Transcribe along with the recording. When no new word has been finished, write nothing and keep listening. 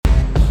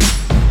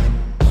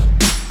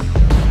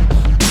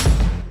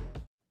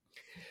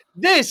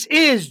This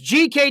is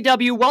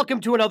GKW. Welcome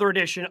to another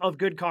edition of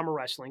Good Karma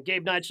Wrestling.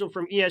 Gabe Neitzel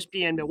from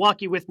ESPN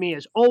Milwaukee with me,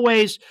 as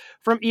always,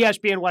 from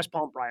ESPN West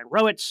Palm, Brian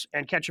Rowitz,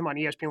 and catch him on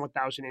ESPN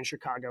 1000 in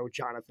Chicago,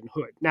 Jonathan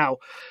Hood. Now,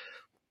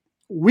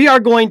 we are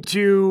going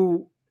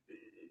to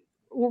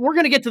we're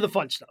going to get to the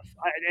fun stuff.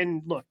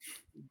 And look,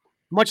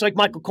 much like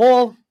Michael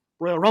Cole,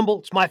 Royal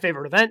Rumble, it's my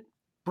favorite event.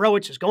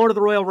 Browitz is going to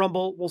the Royal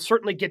Rumble. We'll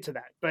certainly get to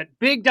that. But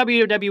big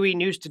WWE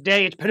news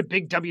today. It's been a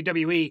big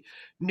WWE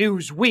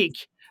news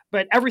week,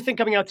 but everything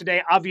coming out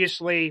today,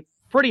 obviously,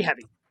 pretty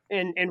heavy.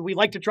 And we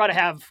like to try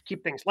to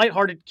keep things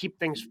lighthearted, keep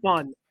things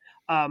fun.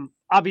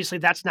 Obviously,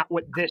 that's not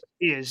what this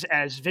is,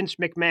 as Vince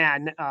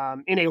McMahon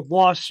in a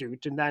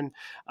lawsuit, and then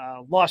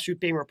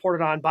lawsuit being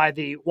reported on by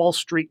the Wall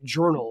Street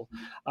Journal,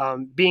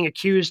 being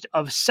accused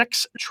of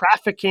sex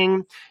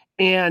trafficking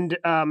and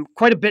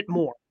quite a bit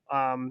more.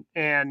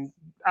 And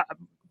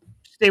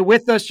stay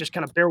with us, just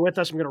kind of bear with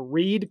us. I'm going to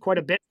read quite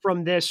a bit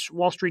from this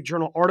Wall Street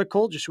Journal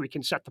article just so we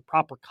can set the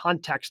proper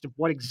context of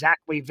what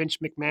exactly Vince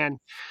McMahon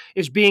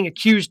is being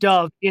accused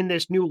of in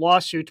this new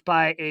lawsuit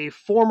by a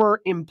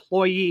former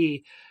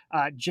employee,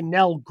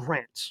 Janelle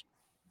Grant.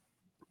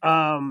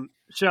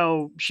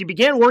 So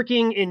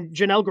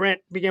Janelle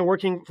Grant began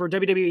working for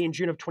WWE in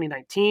June of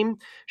 2019.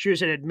 She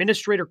was an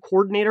administrator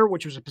coordinator,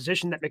 which was a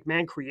position that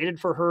McMahon created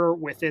for her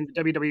within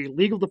the WWE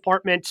legal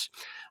department.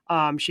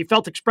 She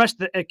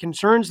expressed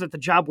concerns that the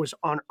job was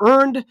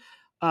unearned.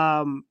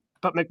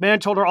 But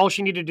McMahon told her all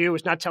she needed to do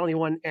was not tell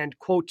anyone, and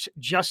quote,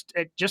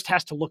 it just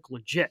has to look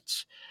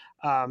legit.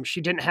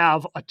 She didn't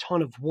have a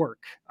ton of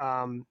work.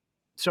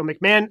 So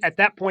McMahon at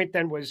that point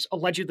then was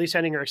allegedly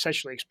sending her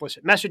sexually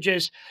explicit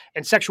messages,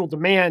 and sexual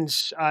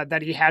demands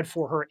that he had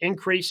for her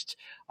increased.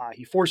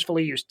 He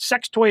forcefully used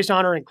sex toys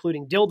on her,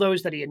 including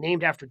dildos that he had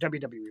named after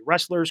WWE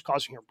wrestlers,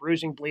 causing her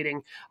bruising,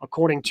 bleeding,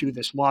 according to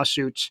this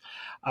lawsuit.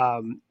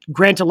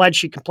 Grant alleged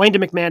she complained to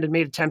McMahon and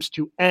made attempts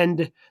to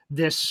end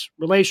this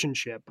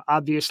relationship.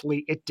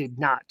 Obviously, it did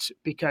not,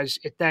 because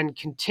it then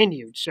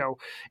continued. So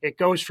it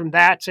goes from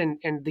that and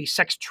the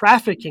sex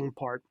trafficking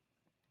part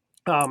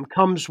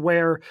comes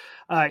where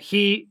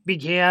he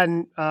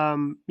began,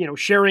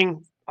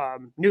 sharing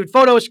nude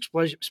photos,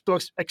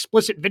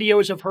 explicit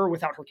videos of her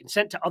without her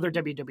consent to other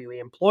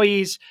WWE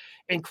employees,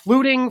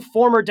 including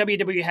former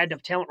WWE head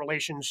of talent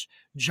relations,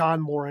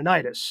 John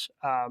Laurinaitis.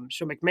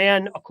 So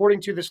McMahon, according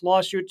to this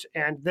lawsuit,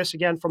 and this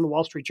again from the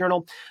Wall Street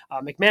Journal,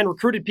 McMahon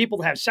recruited people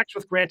to have sex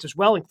with Grant as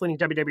well, including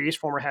WWE's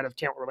former head of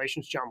talent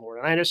relations, John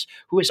Laurinaitis,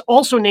 who is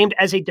also named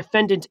as a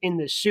defendant in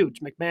this suit.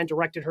 McMahon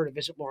directed her to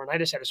visit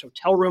Laurinaitis at his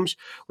hotel rooms,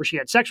 where she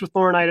had sex with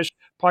Laurinaitis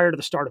prior to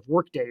the start of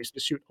workdays, the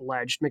suit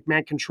alleged.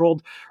 McMahon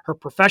controlled her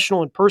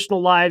professional and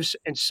personal lives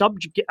and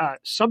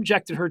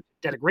subjected her to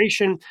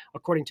denigration,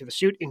 according to the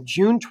suit. In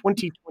June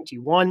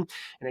 2021,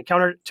 an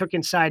encounter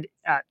inside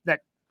the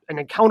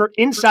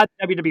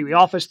WWE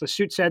office. The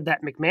suit said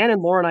that McMahon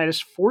and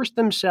Laurinaitis forced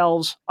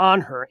themselves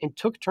on her and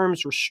took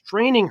turns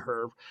restraining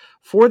her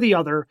for the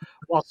other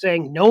while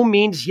saying no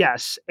means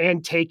yes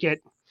and take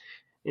it,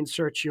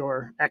 insert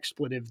your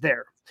expletive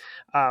there.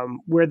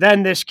 Where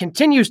then this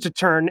continues to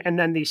turn, and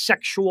then the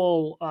sex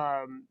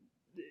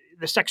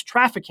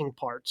trafficking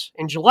parts.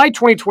 In July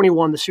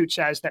 2021, the suit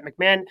says that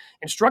McMahon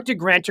instructed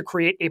Grant to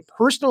create a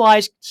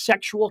personalized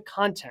sexual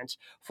content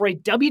for a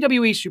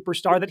WWE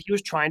superstar that he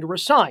was trying to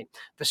resign.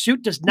 The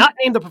suit does not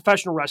name the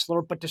professional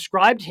wrestler, but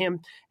described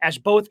him as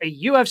both a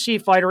UFC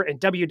fighter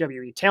and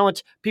WWE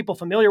talent. People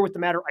familiar with the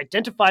matter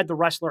identified the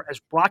wrestler as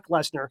Brock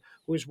Lesnar,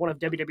 who is one of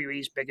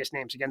WWE's biggest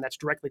names. Again, that's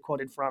directly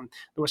quoted from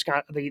the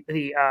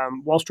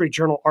Wall Street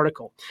Journal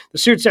article. The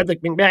suit said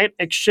that McMahon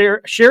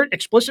shared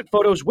explicit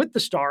photos with the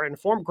star and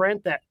informed Grant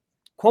that,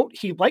 quote,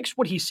 he likes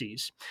what he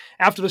sees.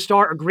 After the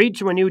star agreed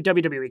to a new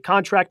WWE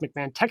contract,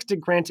 McMahon texted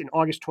Grant in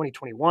August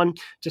 2021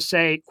 to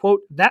say, quote,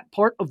 that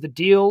part of the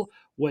deal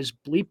was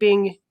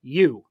bleeping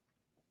you.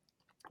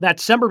 That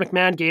December,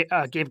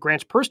 McMahon gave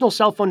Grant's personal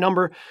cell phone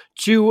number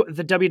to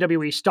the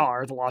WWE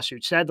star, the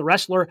lawsuit said. The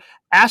wrestler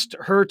asked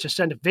her to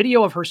send a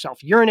video of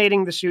herself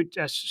urinating, the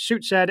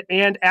suit said,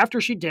 and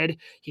after she did,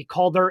 he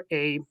called her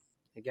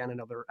again,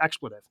 another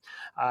expletive.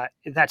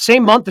 That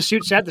same month, the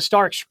suit said the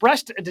star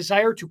expressed a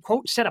desire to,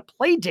 quote, set a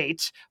play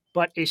date,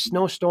 but a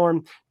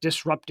snowstorm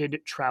disrupted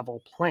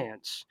travel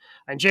plans.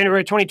 In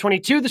January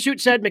 2022, the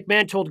suit said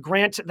McMahon told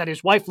Grant that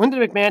his wife, Linda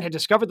McMahon, had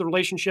discovered the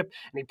relationship,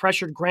 and he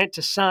pressured Grant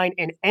to sign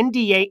an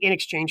NDA in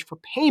exchange for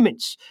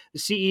payments. The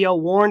CEO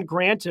warned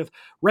Grant of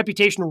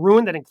reputational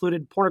ruin that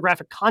included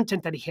pornographic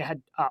content that he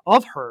had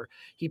of her.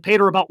 He paid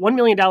her about $1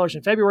 million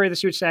in February, the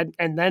suit said,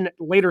 and then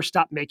later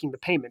stopped making the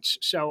payments.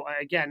 So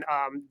again,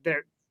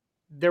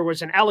 there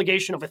was an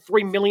allegation of a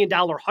 $3 million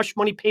hush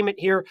money payment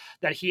here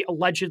that he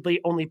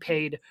allegedly only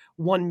paid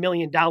 $1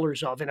 million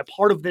of. And a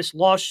part of this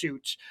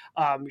lawsuit,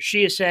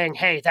 she is saying,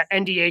 hey, that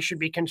NDA should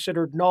be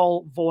considered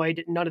null,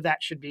 void. None of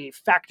that should be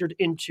factored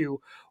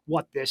into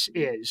what this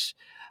is.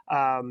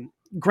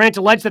 Grant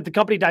alleged that the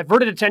company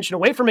diverted attention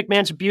away from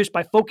McMahon's abuse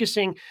by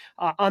focusing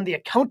on the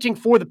accounting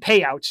for the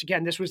payouts.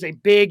 Again, this was a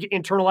big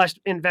internal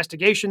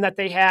investigation that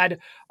they had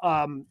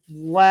a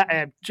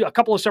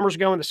couple of summers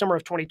ago in the summer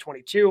of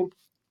 2022,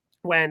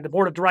 when the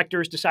board of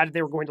directors decided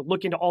they were going to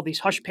look into all these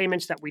hush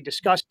payments that we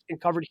discussed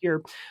and covered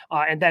here,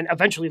 and then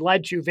eventually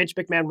led to Vince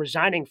McMahon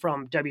resigning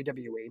from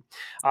WWE.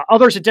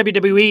 Others at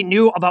WWE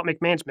knew about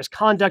McMahon's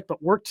misconduct,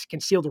 but worked to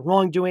conceal the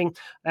wrongdoing.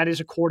 That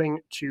is according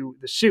to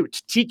the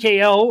suit.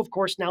 TKO, of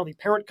course, now the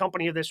parent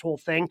company of this whole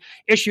thing,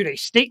 issued a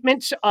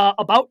statement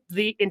about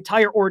the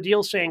entire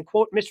ordeal saying,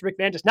 quote, Mr.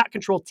 McMahon does not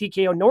control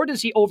TKO, nor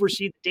does he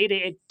oversee the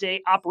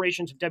day-to-day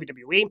operations of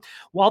WWE.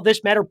 While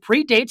this matter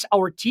predates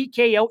our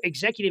TKO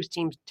executives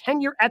team's tenure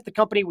at the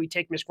company, we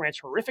take Ms. Grant's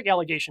horrific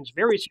allegations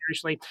very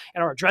seriously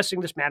and are addressing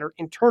this matter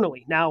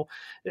internally. Now,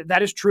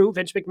 that is true.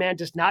 Vince McMahon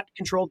does not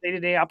control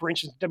day-to-day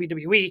operations of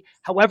WWE.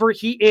 However,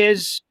 he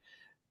is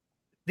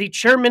the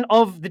chairman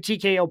of the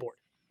TKO board.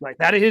 Right.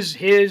 That is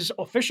his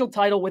official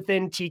title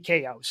within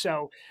TKO.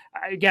 So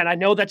again, I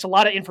know that's a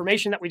lot of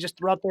information that we just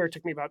threw out there. It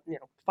took me about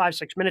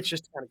 5-6 minutes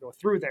just to kind of go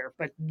through there.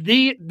 But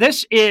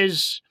this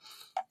is,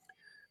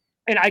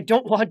 and I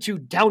don't want to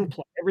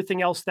downplay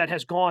everything else that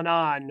has gone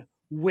on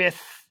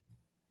with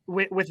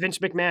Vince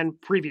McMahon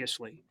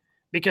previously,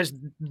 because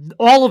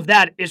all of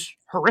that is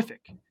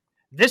horrific.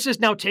 This is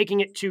now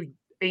taking it to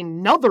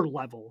another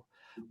level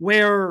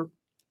where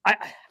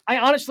I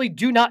honestly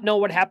do not know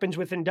what happens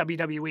within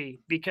WWE,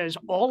 because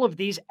all of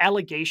these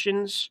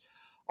allegations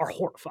are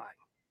horrifying.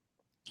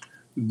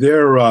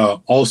 There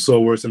also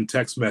were some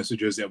text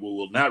messages that we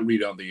will not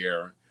read on the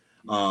air.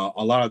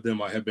 A lot of them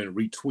have been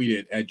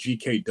retweeted at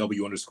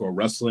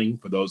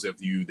GKW_wrestling. For those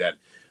of you that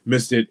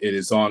missed it, it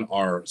is on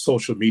our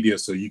social media,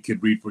 so you can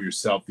read for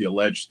yourself the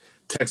alleged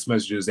text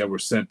messages that were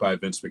sent by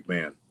Vince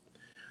McMahon.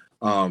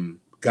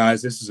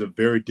 Guys, this is a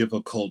very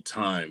difficult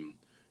time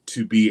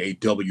to be a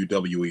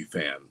WWE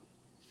fan.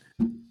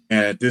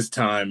 And at this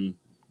time,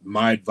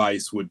 my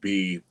advice would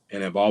be,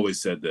 and I've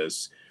always said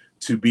this,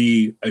 to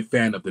be a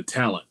fan of the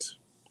talent,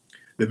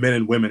 the men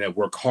and women that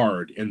work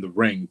hard in the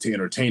ring to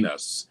entertain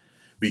us.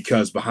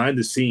 Because behind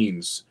the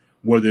scenes,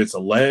 whether it's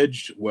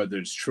alleged, whether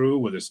it's true,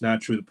 whether it's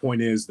not true, the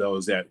point is, though,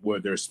 is that where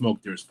there's smoke,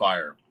 there's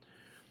fire.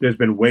 There's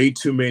been way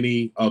too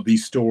many of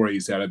these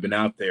stories that have been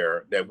out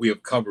there that we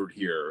have covered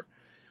here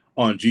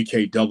on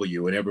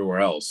GKW and everywhere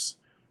else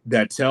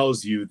that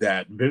tells you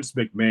that Vince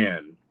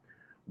McMahon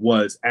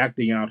was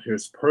acting out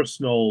his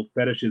personal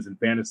fetishes and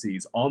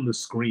fantasies on the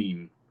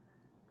screen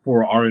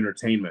for our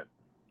entertainment.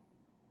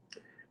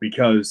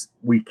 Because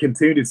we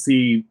continue to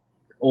see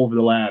over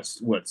the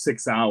last,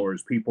 6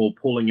 hours, people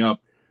pulling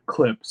up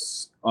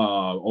clips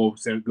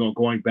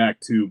going back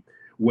to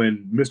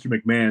when Mr.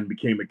 McMahon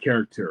became a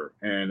character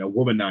and a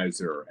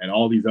womanizer and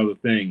all these other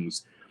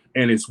things.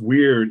 And it's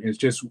weird.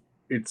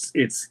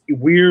 It's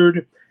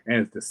weird, and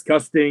it's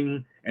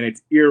disgusting, and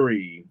it's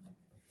eerie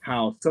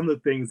how some of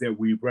the things that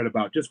we've read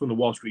about just from the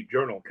Wall Street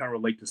Journal kind of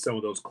relate to some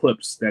of those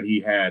clips that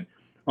he had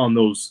on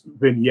those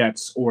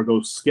vignettes or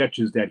those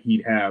sketches that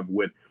he'd have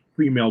with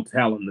female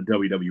talent in the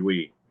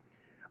WWE.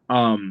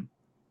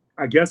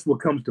 I guess what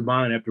comes to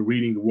mind after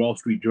reading the Wall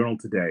Street Journal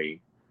today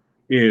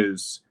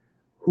is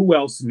who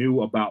else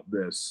knew about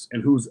this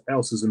and who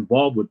else is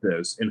involved with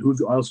this and who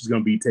else is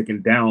going to be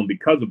taken down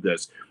because of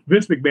this.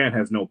 Vince McMahon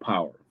has no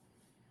power.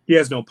 He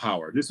has no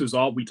power. This is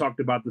all we talked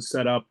about, the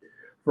setup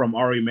from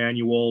Ari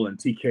Emanuel and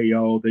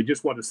TKO. They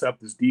just wanted to set up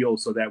this deal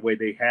so that way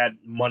they had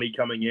money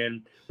coming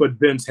in, but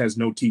Vince has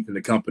no teeth in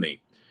the company.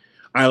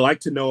 I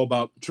like to know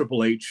about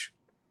Triple H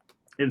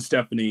and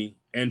Stephanie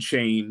and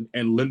Shane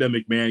and Linda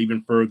McMahon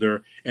even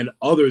further, and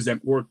others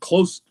that were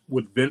close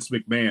with Vince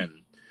McMahon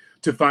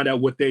to find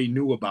out what they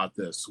knew about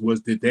this.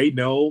 Did they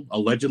know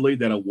allegedly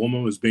that a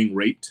woman was being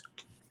raped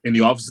in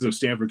the offices of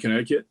Stamford,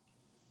 Connecticut?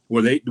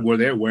 Were they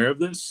aware of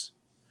this?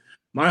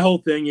 My whole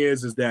thing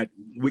is that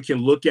we can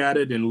look at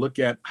it and look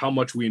at how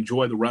much we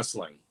enjoy the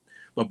wrestling,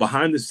 but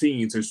behind the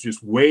scenes, there's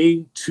just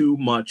way too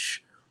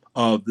much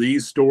of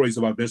these stories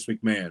about Vince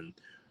McMahon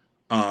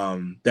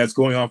that's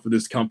going on for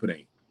this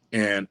company.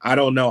 And I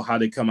don't know how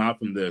they come out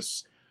from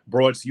this.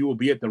 Broads, you will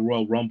be at the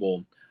Royal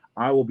Rumble.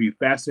 I will be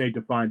fascinated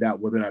to find out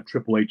whether or not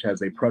Triple H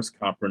has a press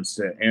conference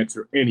to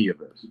answer any of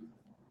this.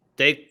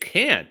 They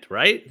can't,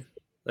 right?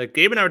 Like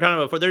Gabe and I were talking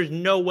about before, there's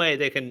no way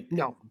they can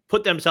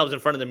put themselves in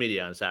front of the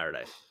media on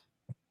Saturday.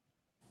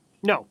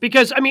 No,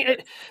 because,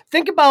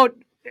 think about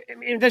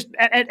this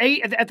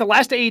at the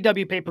last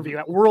AEW pay-per-view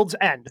at World's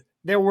End.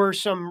 There were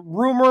some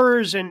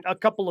rumors and a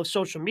couple of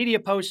social media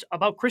posts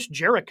about Chris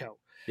Jericho.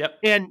 Yep.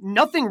 And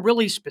nothing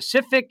really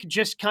specific,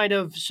 just kind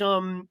of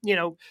some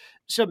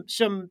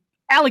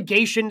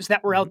allegations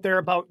that were out there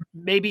about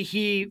maybe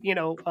he,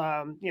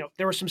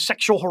 there was some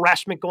sexual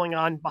harassment going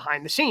on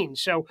behind the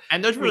scenes. So,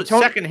 and those were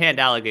secondhand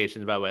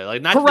allegations, by the way,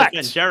 like not to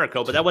defend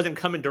Jericho, but that wasn't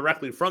coming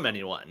directly from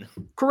anyone.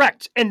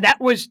 Correct. And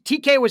that was,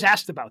 TK was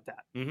asked about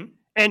that, mm-hmm.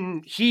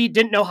 and he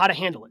didn't know how to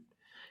handle it.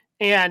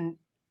 And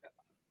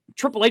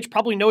Triple H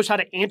probably knows how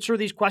to answer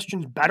these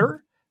questions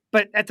better,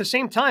 but at the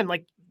same time,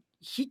 like,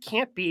 he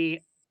can't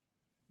be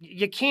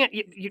you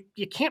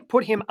can't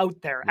put him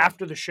out there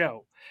after the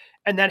show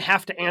and then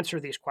have to answer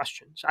these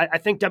questions. I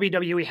think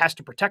WWE has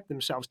to protect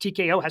themselves.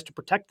 TKO has to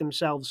protect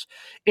themselves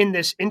in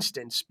this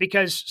instance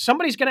because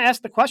somebody's going to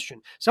ask the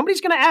question.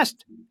 Somebody's going to ask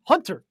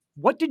Hunter,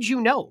 what did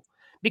you know?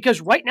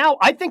 Because right now,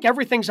 I think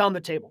everything's on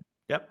the table.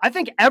 Yep. I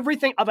think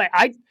everything.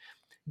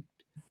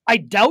 I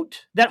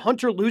doubt that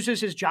Hunter loses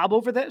his job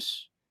over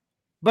this,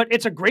 but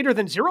it's a greater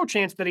than zero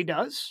chance that he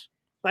does.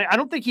 I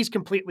don't think he's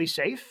completely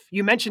safe.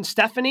 You mentioned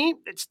Stephanie.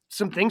 It's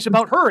some things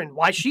about her and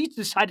why she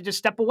decided to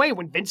step away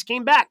when Vince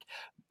came back.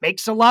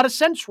 Makes a lot of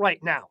sense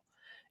right now.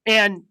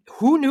 And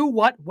who knew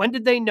what? When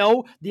did they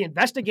know? The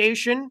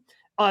investigation.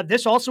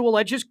 This also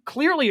alleges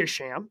clearly a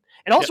sham.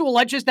 It also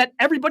alleges that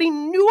everybody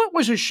knew it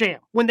was a sham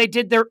when they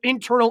did their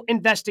internal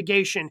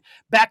investigation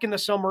back in the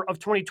summer of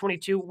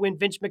 2022 when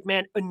Vince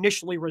McMahon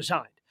initially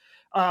resigned.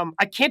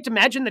 I can't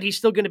imagine that he's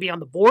still going to be on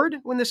the board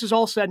when this is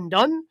all said and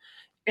done.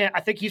 And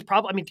I think he's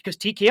probably, because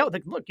TKO,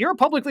 like, look, you're a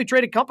publicly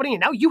traded company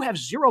and now you have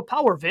zero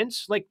power,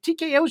 Vince. Like,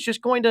 TKO is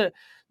just going to,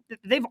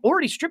 they've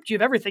already stripped you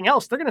of everything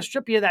else. They're going to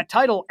strip you of that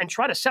title and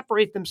try to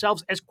separate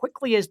themselves as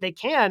quickly as they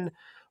can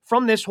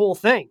from this whole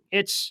thing.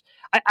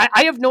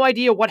 I have no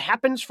idea what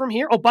happens from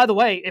here. Oh, by the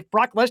way, if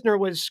Brock Lesnar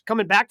was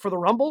coming back for the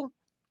Rumble,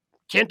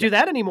 can't do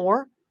that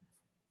anymore.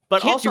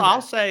 But also,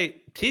 I'll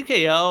say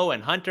TKO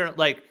and Hunter,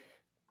 like,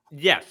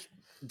 yes,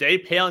 they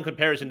pale in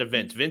comparison to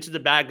Vince. Vince is a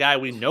bad guy.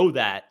 We know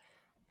that.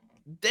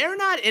 They're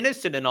not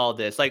innocent in all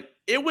this. Like,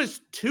 it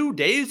was 2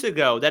 days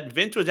ago that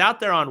Vince was out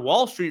there on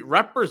Wall Street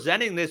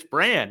representing this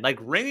brand, like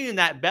ringing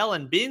that bell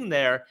and being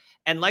there.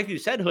 And like you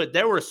said, Hood,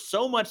 there was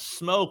so much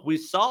smoke. We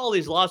saw all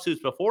these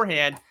lawsuits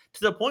beforehand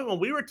to the point when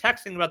we were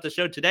texting about the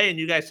show today and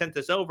you guys sent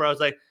this over, I was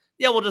like,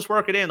 yeah, we'll just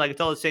work it in. Like,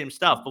 it's all the same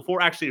stuff.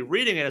 Before actually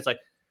reading it, it's like,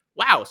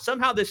 wow,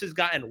 somehow this has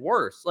gotten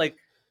worse. Like,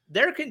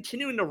 they're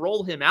continuing to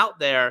roll him out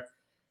there.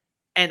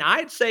 And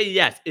I'd say,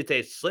 yes, it's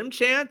a slim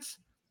chance.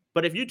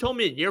 But if you told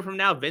me a year from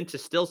now Vince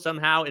is still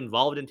somehow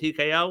involved in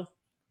TKO,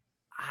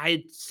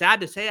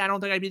 sad to say, I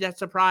don't think I'd be that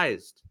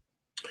surprised.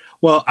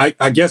 Well,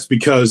 I guess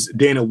because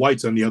Dana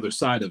White's on the other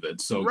side of it,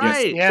 so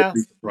right, yes,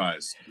 be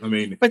surprised.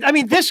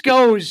 This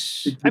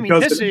goes.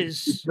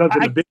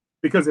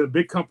 Because in a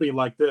big company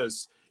like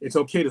this, it's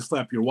okay to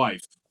slap your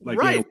wife, like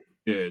right.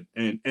 Dana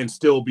did, and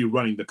still be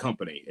running the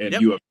company and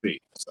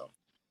UFC. So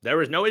there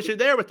was no issue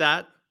there with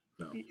that.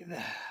 No.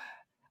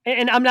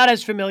 And I'm not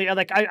as familiar.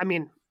 Like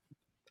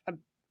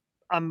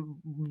I'm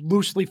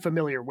loosely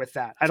familiar with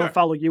that. I don't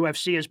follow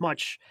UFC as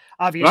much,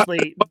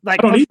 obviously. I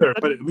don't either.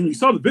 But you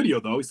saw the video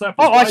though. He slapped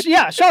his wife.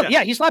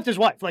 He slapped his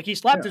wife. Like, he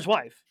slapped his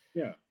wife.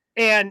 Yeah.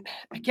 And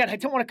again, I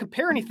don't want to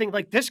compare anything.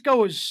 Like, this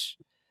goes,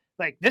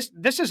 like,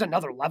 this is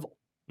another level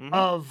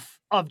of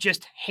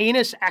just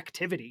heinous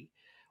activity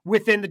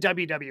within the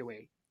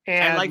WWE.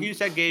 And like you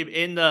said, Gabe,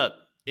 in the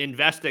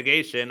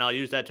investigation, I'll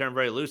use that term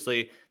very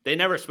loosely, they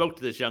never spoke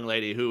to this young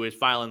lady who is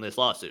filing this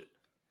lawsuit.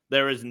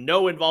 There was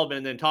no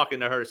involvement in talking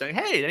to her saying,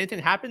 hey, did anything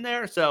happen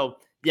there? So,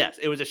 yes,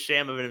 it was a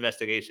sham of an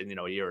investigation,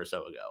 a year or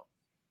so ago.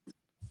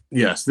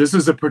 Yes, this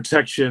is a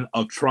protection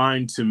of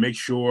trying to make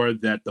sure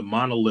that the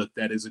monolith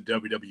that is a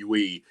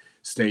WWE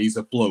stays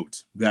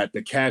afloat, that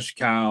the cash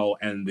cow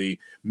and the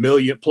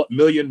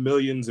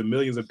millions and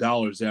millions of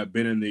dollars that have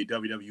been in the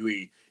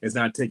WWE is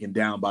not taken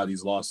down by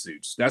these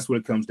lawsuits. That's what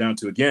it comes down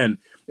to. Again,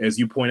 as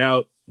you point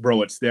out,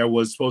 bro, there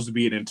was supposed to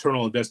be an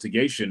internal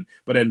investigation,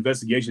 but that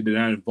investigation did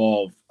not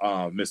involve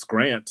Miss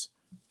Grant,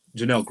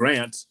 Janelle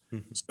Grant.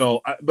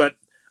 So,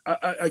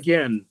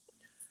 again,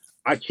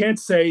 I can't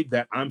say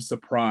that I'm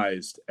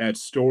surprised at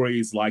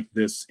stories like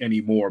this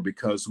anymore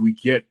because we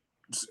get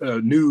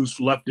news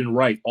left and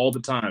right all the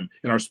time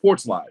in our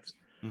sports lives.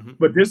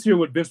 But this year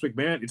with Vince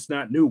McMahon, it's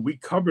not new. We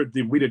covered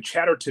the Rita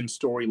Chatterton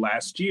story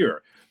last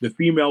year, the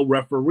female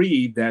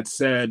referee that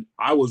said,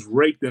 I was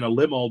raped in a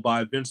limo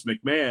by Vince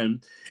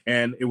McMahon.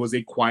 And it was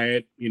a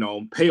quiet,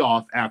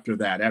 payoff after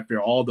that,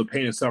 after all the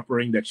pain and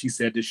suffering that she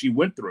said that she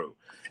went through.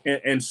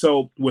 And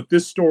so with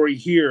this story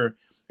here,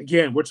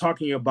 again, we're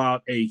talking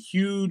about a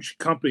huge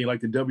company like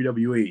the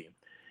WWE.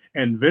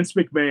 And Vince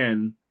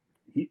McMahon,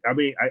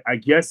 I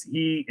guess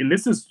and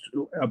this is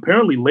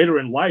apparently later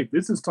in life,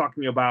 this is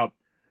talking about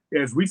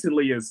as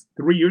recently as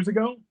 3 years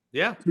ago.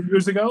 Yeah. 2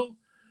 years ago.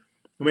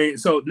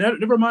 So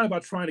never mind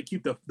about trying to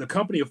keep the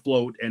company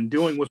afloat and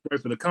doing what's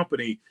right for the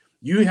company.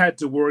 You had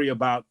to worry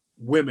about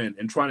women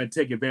and trying to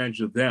take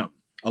advantage of them,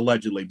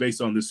 allegedly,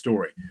 based on this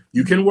story.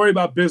 You can worry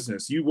about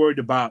business. You worried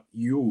about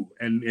you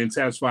and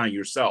satisfying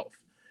yourself.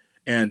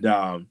 And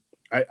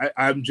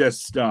I'm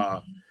just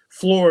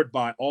floored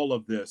by all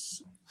of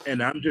this.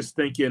 And I'm just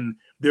thinking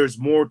there's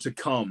more to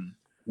come.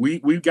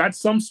 We've got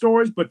some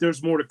stories, but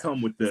there's more to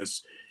come with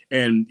this.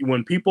 And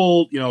when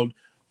people,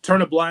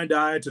 turn a blind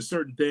eye to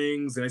certain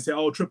things and they say,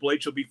 oh, Triple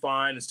H will be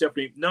fine and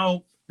Stephanie,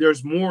 no,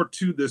 there's more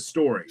to this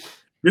story.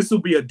 This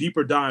will be a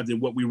deeper dive than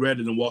what we read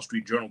in the Wall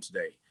Street Journal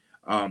today.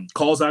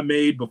 Calls I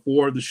made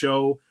before the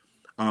show,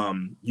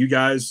 you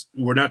guys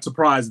were not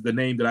surprised at the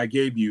name that I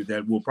gave you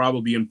that will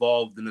probably be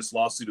involved in this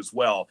lawsuit as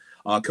well,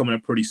 coming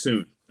up pretty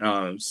soon.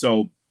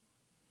 So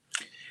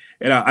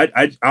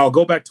And I'll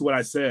go back to what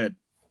I said.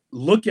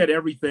 Look at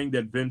everything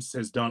that Vince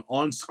has done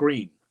on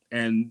screen,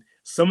 and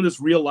some of this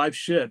real life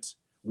shit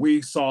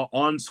we saw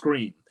on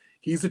screen.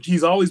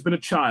 He's always been a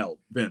child,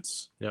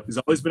 Vince. Yep. He's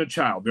always been a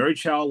child, very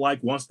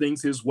childlike, wants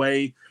things his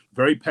way,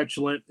 very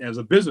petulant as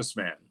a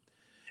businessman.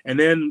 And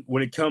then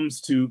when it comes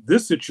to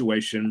this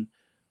situation,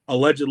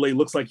 allegedly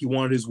looks like he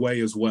wanted his way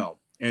as well,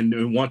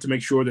 and want to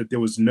make sure that there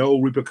was no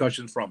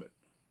repercussions from it.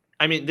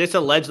 I mean, this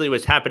allegedly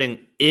was happening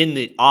in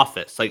the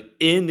office, like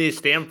in the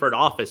Stanford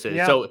offices.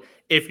 Yeah. So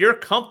if you're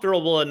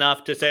comfortable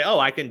enough to say, oh,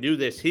 I can do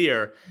this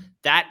here,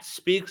 that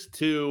speaks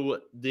to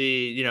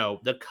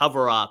the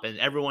cover up and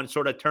everyone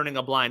sort of turning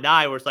a blind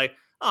eye where it's like,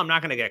 oh, I'm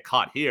not going to get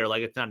caught here.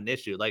 Like, it's not an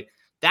issue. Like,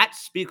 that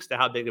speaks to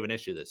how big of an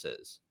issue this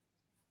is.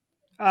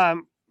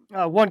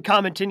 One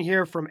comment in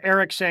here from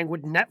Eric saying,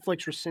 would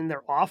Netflix rescind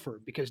their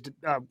offer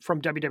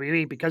from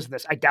WWE because of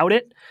this? I doubt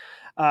it.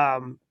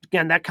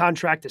 Again, that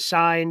contract is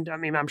signed. I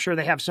mean, I'm sure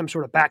they have some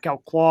sort of back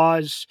out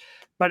clause,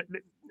 but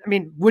I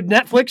mean, would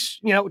Netflix,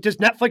 does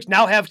Netflix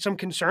now have some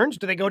concerns?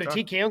 Do they go to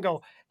TKO and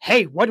go,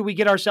 hey, what do we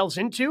get ourselves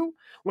into?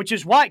 Which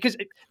is why, because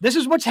this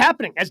is what's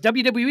happening as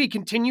WWE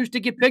continues to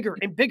get bigger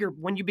and bigger.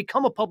 When you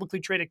become a publicly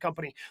traded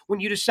company,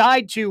 when you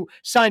decide to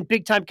sign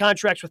big time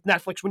contracts with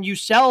Netflix, when you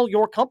sell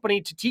your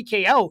company to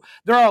TKO,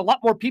 there are a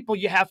lot more people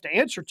you have to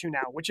answer to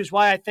now, which is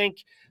why I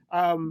think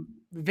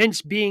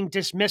Vince being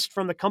dismissed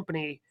from the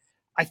company,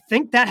 I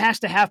think that has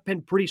to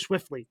happen pretty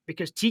swiftly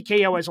because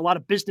TKO has a lot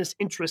of business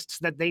interests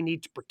that they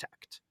need to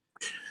protect.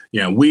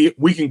 Yeah,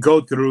 we can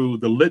go through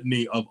the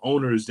litany of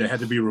owners that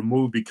had to be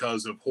removed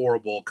because of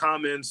horrible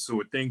comments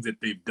or things that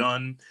they've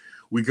done.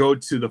 We go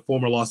to the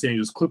former Los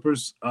Angeles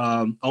Clippers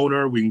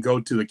owner. We can go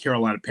to the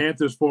Carolina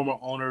Panthers former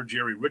owner,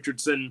 Jerry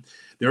Richardson.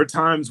 There are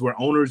times where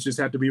owners just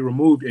have to be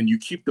removed and you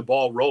keep the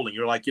ball rolling.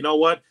 You're like, you know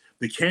what?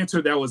 The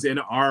cancer that was in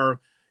our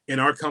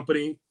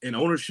company, in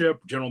ownership,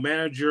 general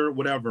manager,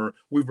 whatever,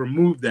 we've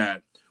removed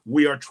that.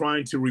 We are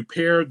trying to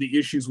repair the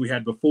issues we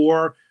had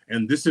before,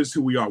 and this is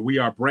who we are. We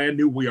are brand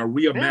new. We are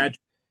reimagined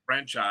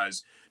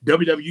franchise.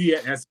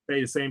 WWE has to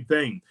say the same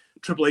thing.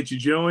 Triple H,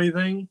 did you know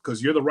anything?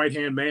 Because you're the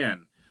right-hand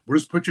man.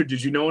 Bruce Pritchard,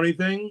 did you know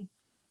anything?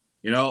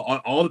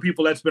 All the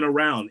people that's been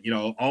around,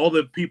 all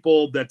the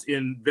people that's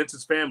in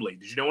Vince's family.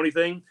 Did you know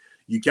anything?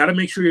 You got to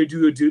make sure you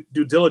do your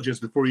due diligence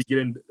before you get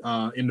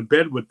into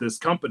bed with this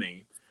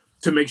company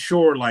to make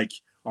sure, like,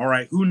 all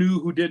right, who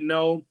knew, who didn't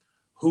know,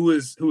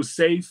 who's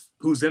safe,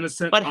 who's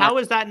innocent. But how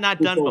is that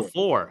not done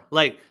before?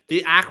 Like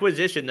the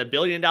acquisition, the $1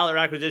 billion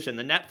acquisition,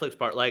 the Netflix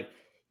part, like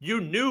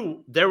you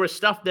knew there was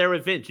stuff there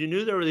with Vince. You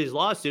knew there were these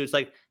lawsuits.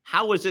 Like,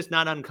 how was this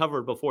not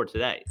uncovered before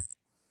today?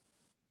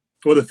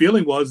 Well, the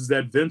feeling was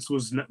that Vince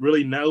was not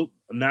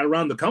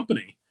around the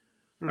company.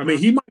 Mm-hmm. I mean,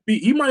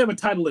 he might have a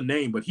title and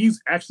name, but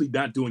he's actually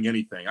not doing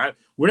anything.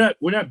 We're not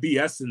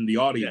BSing the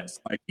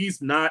audience. Yeah. Like,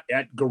 he's not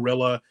at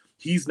Gorilla.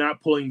 He's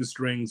not pulling the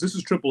strings. This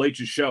is Triple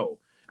H's show.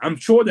 I'm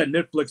sure that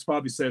Netflix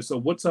probably says, so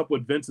what's up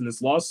with Vince in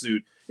this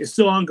lawsuit? It's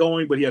still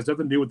ongoing, but he has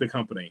nothing to do with the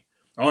company.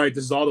 All right,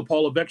 this is all the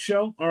Paul Levesque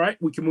show. All right,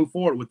 we can move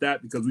forward with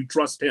that because we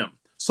trust him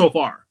so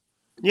far.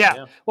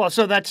 Yeah. Well,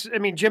 so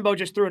Jimbo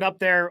just threw it up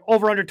there.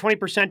 Over under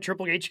 20%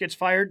 Triple H gets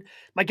fired.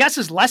 My guess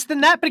is less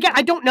than that, but again,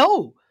 I don't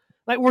know.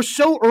 Like, we're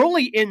so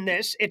early in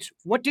this. It's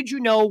what did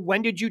you know?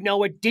 When did you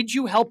know it? Did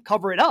you help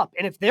cover it up?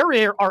 And if there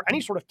are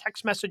any sort of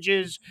text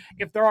messages,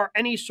 if there are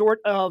any sort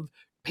of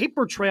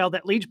paper trail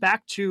that leads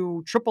back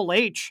to Triple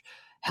H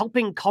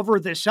helping cover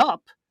this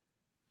up,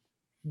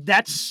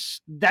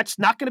 that's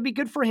not going to be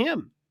good for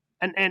him.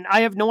 And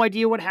I have no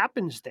idea what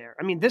happens there.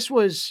 I mean, this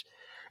was,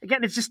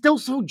 again, it's just still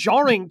so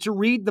jarring to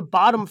read the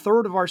bottom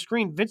third of our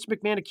screen. Vince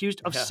McMahon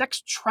accused of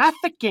sex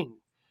trafficking.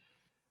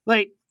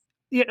 Like,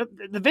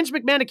 the Vince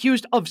McMahon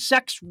accused of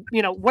sex,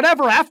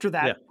 whatever after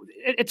that.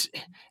 Yeah. It's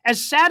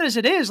as sad as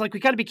it is, like, we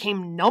kind of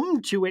became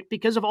numb to it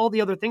because of all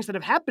the other things that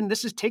have happened.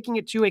 This is taking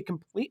it to a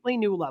completely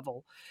new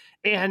level.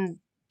 And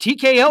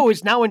TKO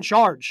is now in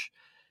charge.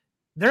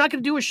 They're not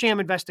going to do a sham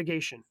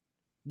investigation.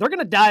 They're going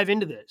to dive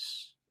into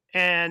this.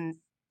 And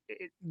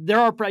there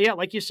are,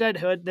 like you said,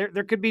 Hood,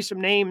 there could be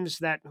some names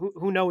that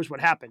who knows what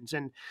happens.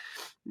 And,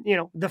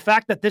 the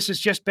fact that this has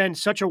just been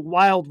such a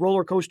wild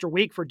roller coaster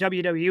week for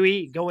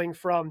WWE, going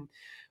from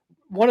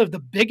one of the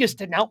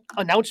biggest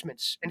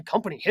announcements in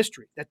company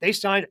history, that they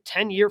signed a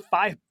 10-year,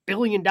 $5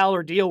 billion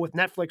deal with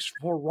Netflix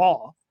for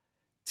Raw,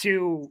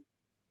 to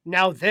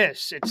now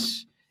this.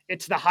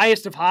 It's the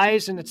highest of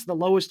highs and it's the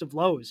lowest of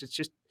lows. It's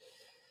just.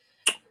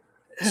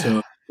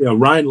 So,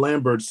 Ryan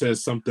Lambert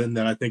says something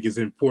that I think is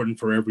important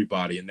for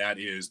everybody, and that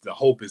is the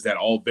hope is that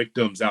all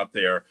victims out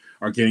there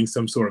are getting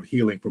some sort of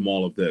healing from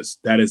all of this.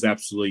 That is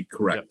absolutely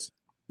correct.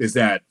 Yep. Is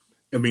that,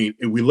 I mean,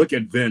 if we look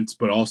at Vince,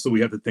 but also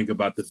we have to think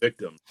about the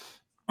victim.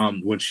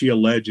 When she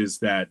alleges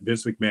that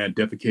Vince McMahon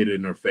defecated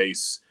in her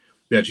face,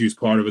 that she was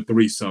part of a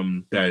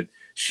threesome, that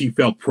she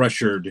felt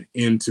pressured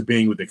into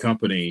being with the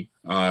company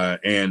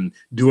and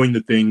doing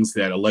the things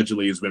that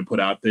allegedly has been put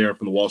out there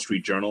from the Wall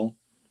Street Journal.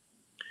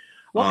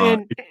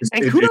 Well,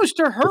 and kudos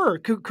to her.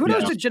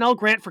 Kudos to Janelle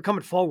Grant for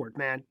coming forward,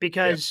 man,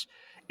 because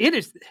it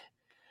is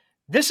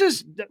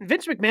Vince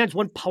McMahon's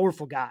one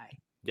powerful guy.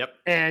 Yep.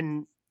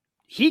 And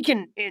he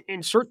can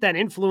insert that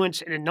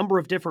influence in a number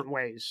of different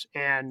ways.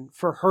 And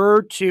for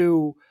her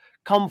to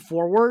come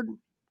forward,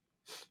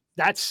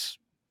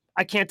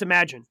 I can't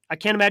imagine. I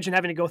can't imagine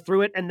having to go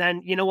through it. And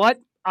then, you know what?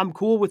 I'm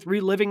cool with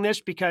reliving this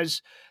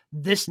because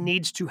this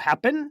needs to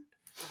happen.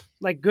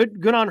 Like,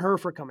 good on her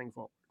for coming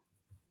forward.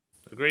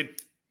 Agreed.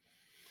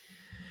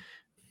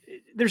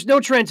 There's no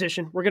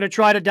transition. We're going to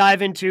try to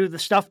dive into the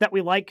stuff that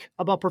we like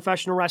about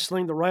professional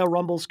wrestling. The Royal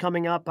Rumble's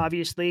coming up,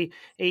 obviously.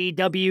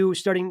 AEW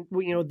starting,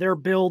 their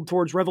build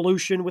towards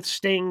Revolution with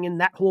Sting and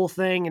that whole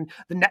thing, and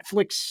the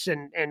Netflix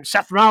and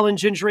Seth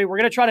Rollins injury. We're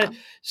going to try to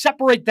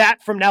separate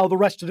that from now the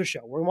rest of the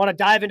show. We want to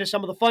dive into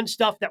some of the fun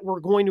stuff that we're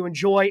going to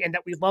enjoy and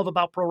that we love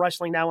about pro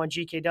wrestling now on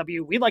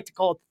GKW. We like to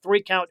call it the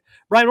 3 count.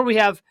 Brian, what do we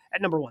have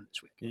at number 1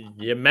 this week?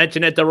 You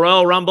mentioned it, the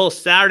Royal Rumble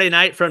Saturday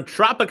night from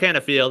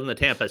Tropicana Field in the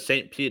Tampa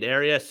St. Pete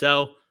area.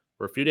 So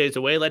we're a few days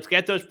away. Let's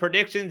get those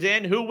predictions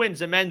in. Who wins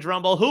the men's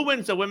rumble? Who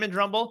wins the women's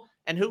rumble?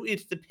 And who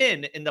eats the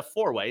pin in the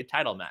 4-way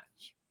title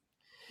match?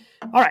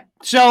 All right.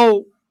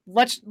 So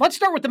let's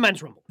start with the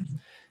men's rumble.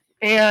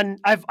 And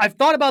I've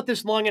thought about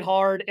this long and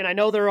hard, and I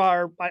know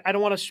I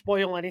don't want to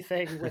spoil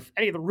anything with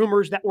any of the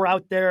rumors that were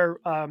out there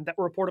that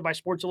were reported by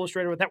Sports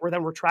Illustrated that were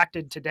then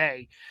retracted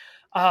today.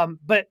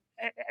 But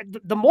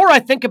the more I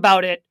think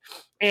about it,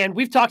 and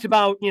we've talked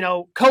about,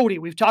 Cody,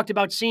 we've talked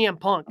about CM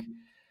Punk,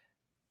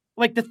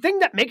 like the thing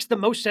that makes the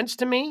most sense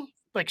to me,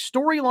 like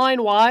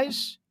storyline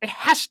wise, it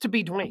has to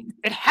be Dwayne.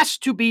 It has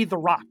to be The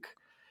Rock.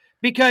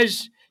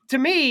 Because to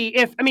me,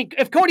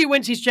 if Cody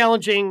wins, he's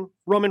challenging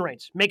Roman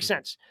Reigns. Makes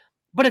sense.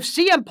 But if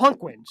CM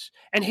Punk wins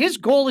and his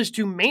goal is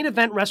to main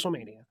event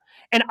WrestleMania,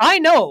 and I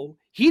know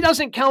he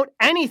doesn't count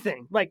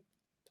anything, like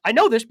I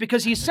know this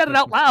because he's said it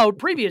out loud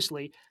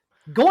previously,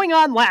 going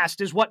on last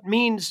is what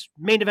means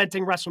main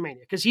eventing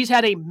WrestleMania, because he's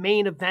had a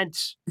main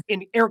event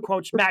in air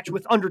quotes match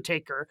with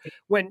Undertaker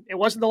when it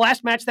wasn't the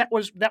last match that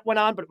went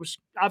on, but it was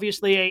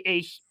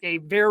obviously a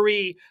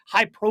very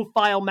high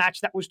profile match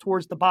that was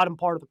towards the bottom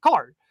part of the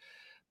card.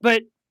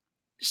 But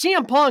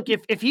CM Punk,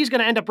 if he's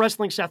going to end up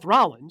wrestling Seth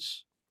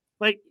Rollins,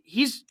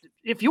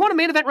 if you want to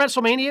main event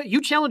WrestleMania,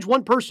 you challenge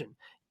one person.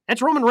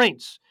 That's Roman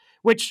Reigns,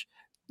 which,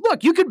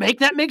 look, you could make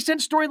that make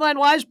sense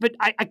storyline-wise, but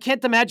I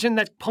can't imagine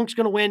that Punk's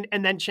going to win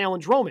and then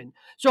challenge Roman.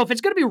 So if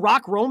it's going to be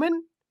Rock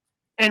Roman,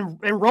 and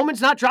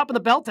Roman's not dropping the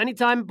belt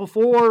anytime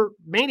before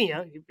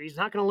Mania, he's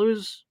not going to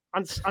lose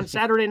on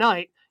Saturday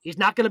night. He's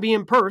not going to be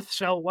in Perth,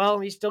 so,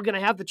 he's still going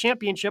to have the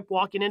championship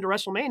walking into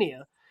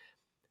WrestleMania.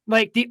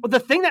 Like, the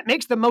thing that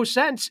makes the most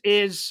sense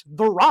is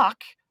The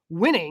Rock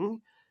winning,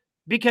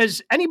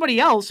 because anybody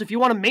else, if you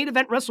want to main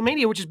event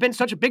WrestleMania, which has been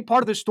such a big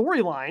part of the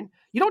storyline,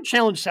 you don't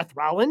challenge Seth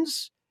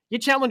Rollins. You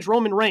challenge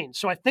Roman Reigns.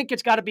 So I think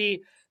it's got to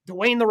be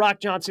Dwayne The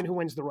Rock Johnson who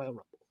wins the Royal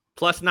Rumble.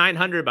 Plus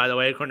 900, by the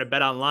way, according to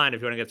Bet Online,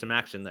 if you want to get some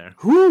action there.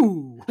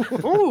 Ooh,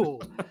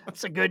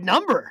 that's a good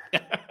number.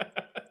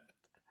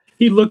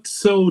 He looked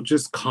so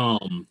just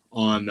calm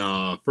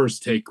on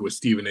First Take with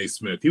Stephen A.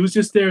 Smith. He was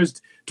just there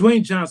as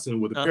Dwayne Johnson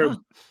with a pair of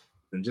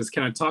and just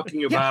kind of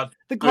talking about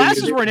the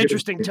glasses were an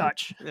interesting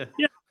touch.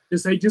 Yeah.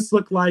 They just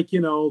look like,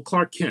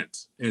 Clark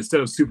Kent instead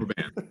of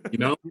Superman,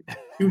 You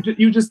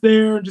were just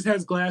there and just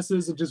has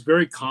glasses and just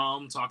very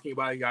calm, talking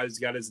about he's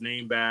got his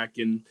name back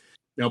and,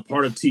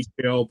 part of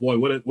TKO. Boy,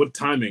 what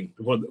timing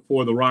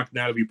for The Rock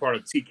now to be part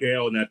of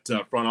TKO in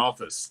that front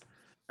office.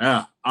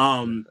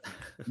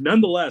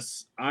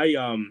 Nonetheless,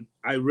 I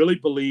really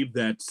believe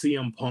that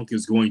CM Punk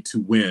is going to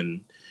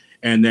win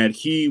and that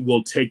he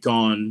will take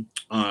on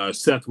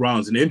Seth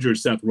Rollins, an injured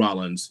Seth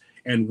Rollins,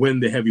 and win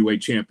the heavyweight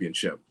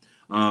championship.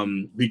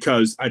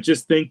 Because I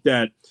just think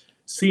that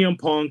CM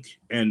Punk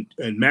and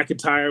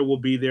McIntyre will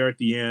be there at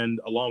the end,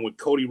 along with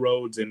Cody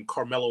Rhodes and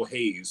Carmelo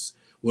Hayes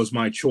was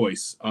my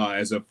choice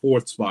as a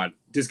 4th spot.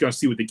 Just going to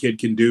see what the kid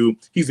can do.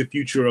 He's the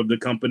future of the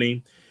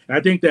company. And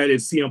I think that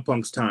is CM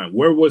Punk's time.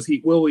 Where was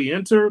he? Will he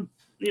enter?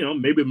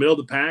 Maybe middle of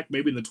the pack,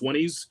 maybe in the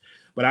 20s.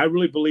 But I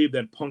really believe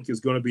that Punk is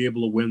going to be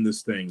able to win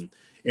this thing.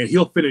 And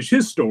he'll finish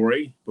his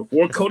story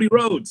before Cody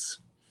Rhodes.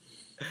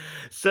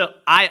 So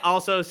I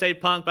also say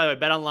Punk. By the way,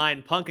 Bet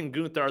Online, Punk and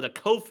Gunther are the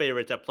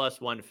co-favorites at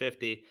plus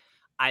 150.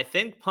 I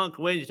think Punk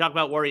wins. You talk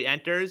about where he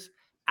enters.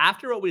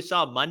 After what we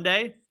saw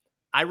Monday,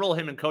 I roll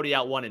him and Cody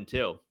out 1 and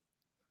 2.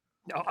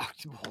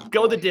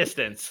 Go the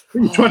distance. Are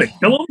you trying to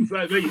kill him?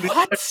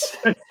 What?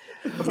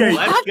 Okay,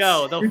 let's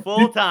go. The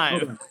full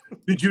time.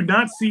 Did you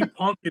not see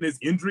Punk in his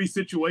injury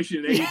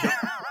situation in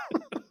AEW?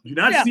 You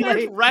not see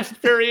there's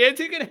rest periods.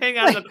 He can hang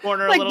out in the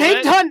corner a little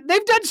bit.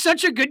 They've done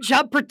such a good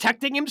job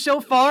protecting him so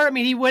far. I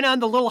mean, he went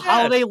on the little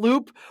holiday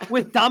loop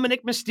with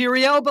Dominic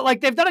Mysterio, but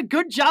they've done a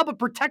good job of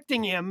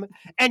protecting him.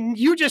 And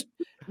you just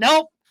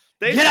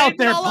get out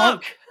there,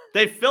 Punk.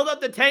 They filled up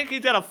the tank.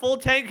 He's got a full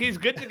tank. He's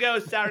good to go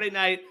Saturday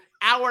night.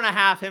 Hour and a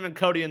half, him and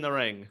Cody in the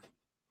ring.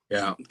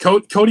 Yeah,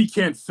 Cody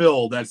can't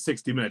fill that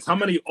 60 minutes. How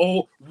many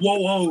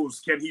whoa-ohs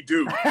can he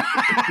do?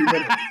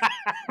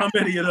 How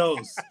many of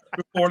those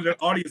before the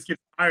audience gets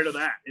tired of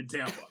that in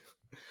Tampa?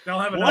 They'll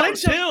have 1 and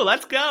 2.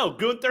 Let's go.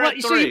 Gunther at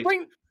 3.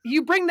 So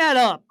you bring that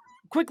up,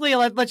 quickly,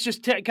 let's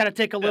just kind of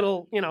take a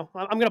little, I'm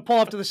going to pull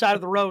off to the side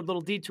of the road,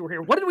 little detour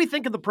here. What did we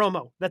think of the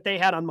promo that they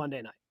had on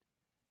Monday night?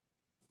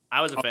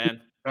 I was a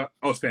fan.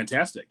 It's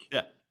fantastic.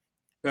 Yeah.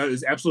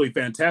 It's absolutely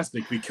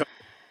fantastic because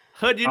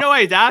Hood, you know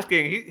why he's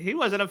asking? He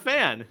wasn't a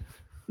fan.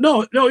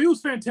 No, it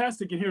was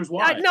fantastic, and here's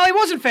why. No, it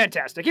wasn't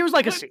fantastic. He was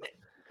like a C.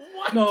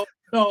 What?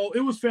 No,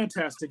 it was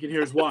fantastic, and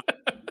here's why.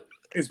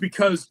 It's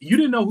because you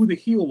didn't know who the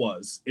heel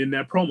was in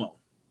that promo.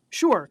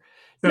 Sure.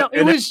 No,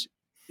 it was,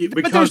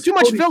 but there was too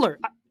much filler.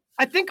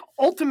 I think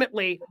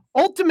ultimately,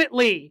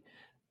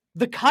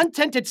 the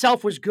content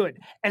itself was good.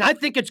 And I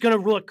think it's going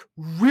to look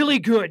really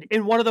good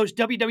in one of those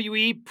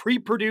WWE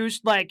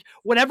pre-produced, like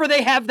whenever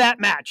they have that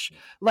match,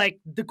 like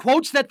the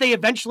quotes that they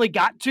eventually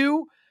got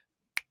to,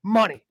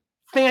 money.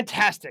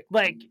 Fantastic.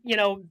 Like,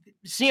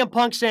 CM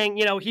Punk saying,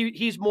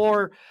 he's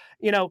more,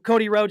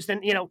 Cody Rhodes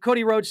than,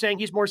 Cody Rhodes saying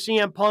he's more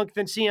CM Punk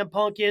than CM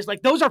Punk is.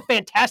 Like, those are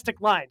fantastic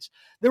lines.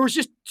 There was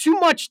just too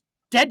much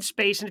dead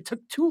space and it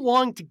took too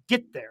long to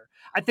get there.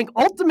 I think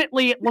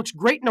ultimately it looks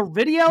great in a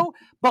video,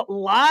 but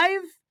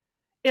live,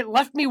 it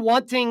left me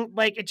wanting,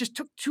 like, it just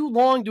took too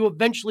long to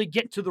eventually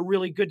get to the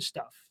really good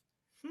stuff.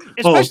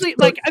 Especially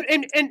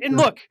and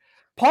look,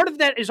 part of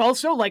that is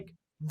also like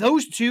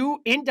those two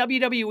in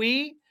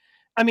WWE.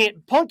 I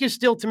mean, Punk is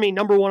still to me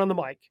number one on the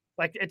mic.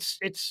 Like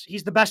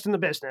he's the best in the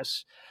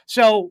business.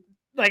 So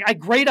like I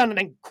grade on an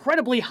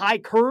incredibly high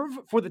curve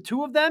for the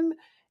two of them.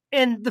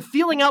 And the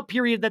feeling out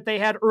period that they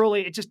had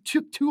early, it just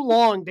took too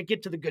long to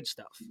get to the good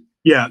stuff.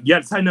 Yeah, you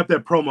got to tighten up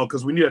that promo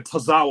because we need a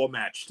Tozawa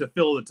match to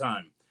fill the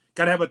time.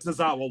 Got to have a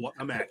Tozawa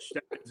match,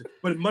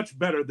 but much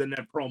better than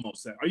that promo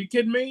set. Are you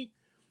kidding me?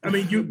 I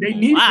mean,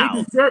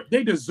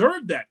 they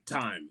deserve that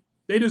time.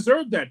 They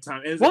deserve that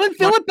time. Well, then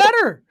fill it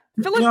better.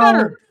 Fill it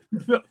better.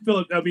 Fill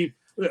it. I mean,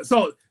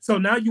 so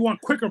now you want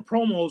quicker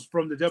promos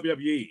from the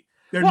WWE.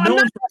 They're known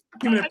for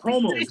 2-minute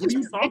promos. What are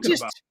you talking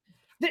about?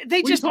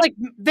 They just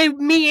they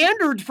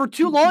meandered for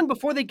too long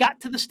before they got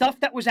to the stuff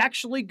that was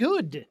actually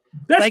good.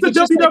 That's the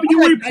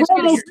WWE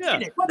promo style.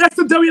 That's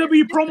the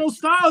WWE promo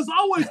style. It's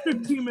always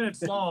 15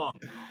 minutes long.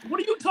 What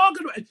are you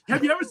talking about?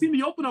 Have you ever seen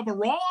the open of a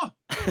Raw?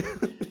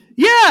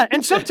 Yeah,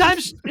 and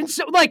sometimes,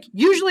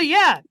 usually,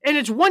 yeah, and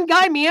it's one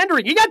guy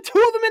meandering. You got two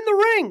of them in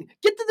the ring.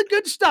 Get to the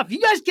good stuff. You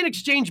guys can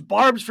exchange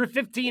barbs for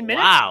 15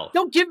 minutes. Wow.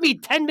 Don't give me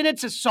 10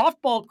 minutes of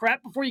softball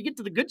crap before you get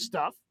to the good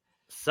stuff.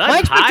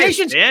 Such high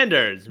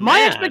standards.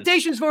 My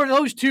expectations for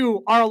those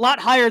two are a lot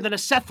higher than a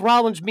Seth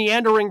Rollins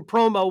meandering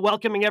promo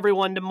welcoming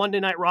everyone to Monday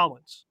Night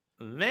Rollins.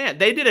 Man,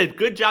 they did a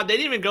good job. They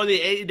didn't even go the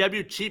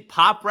AEW cheap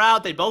pop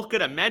route. They both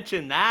could have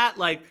mentioned that.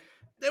 Like,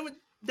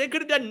 they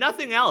could have done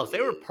nothing else.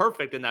 They were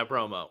perfect in that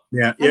promo.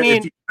 Yeah.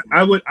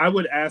 I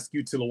would ask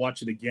you to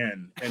watch it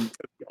again. And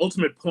the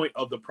ultimate point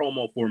of the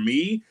promo for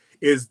me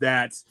is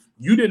that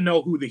you didn't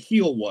know who the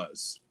heel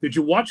was. Did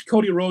you watch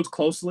Cody Rhodes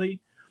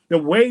closely? The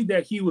way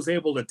that he was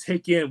able to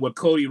take in what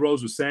Cody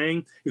Rhodes was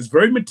saying is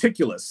very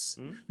meticulous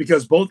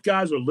because both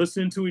guys were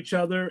listening to each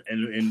other.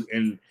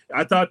 And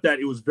I thought that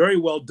it was very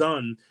well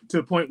done to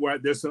the point where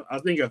there's, I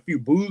think, a few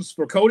boos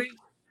for Cody,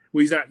 who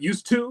he's not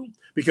used to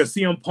because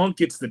CM Punk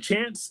gets the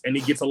chance and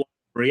he gets a lot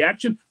of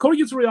reaction. Cody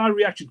gets a lot of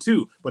reaction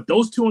too, but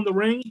those two in the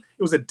ring,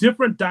 it was a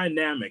different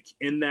dynamic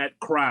in that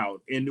crowd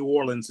in New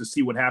Orleans to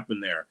see what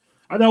happened there.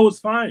 I thought it was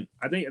fine.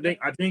 I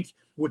think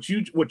what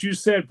you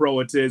said, bro,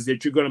 is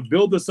that you're going to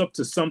build this up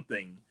to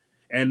something,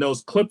 and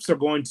those clips are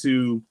going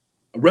to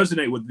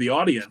resonate with the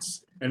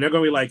audience, and they're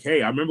going to be like,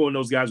 "Hey, I remember when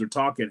those guys were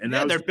talking." And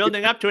they're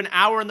building up to an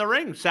hour in the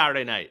ring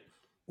Saturday night.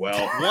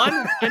 Well,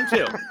 1 and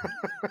 2.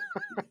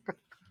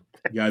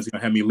 You guys are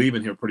gonna have me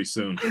leaving here pretty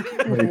soon.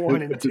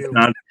 1 and 2.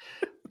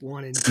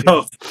 1 and 2.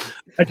 So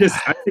I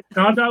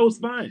thought that was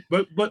fine,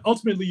 but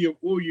ultimately,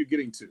 what were you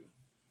getting to?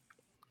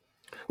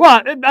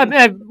 Well,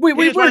 we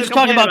were just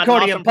talking about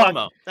Cody and Punk.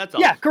 Promo. That's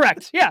all. Yeah,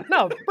 correct. Yeah,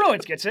 no,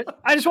 Bruins gets it.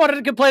 I just wanted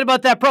to complain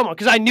about that promo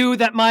because I knew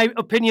that my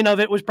opinion of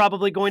it was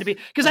probably going to be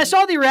because I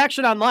saw the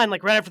reaction online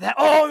like right after that.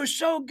 Oh, it was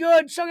so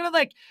good, so good.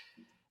 Like,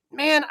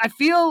 man, I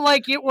feel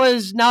like it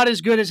was not as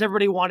good as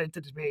everybody wanted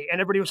it to be,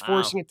 and everybody was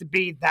forcing it to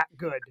be that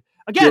good.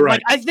 Again,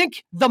 right. I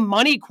think the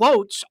money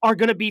quotes are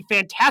going to be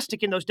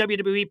fantastic in those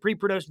WWE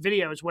pre-produced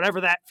videos.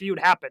 Whenever that feud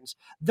happens,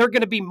 they're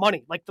going to be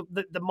money. Like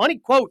the money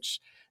quotes,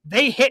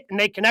 they hit and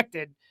they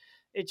connected.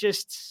 It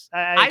just,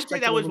 I'd say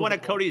that was one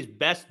of Cody's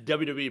best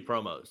WWE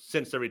promos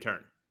since the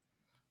return.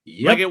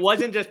 Yep. Like, it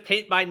wasn't just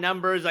paint by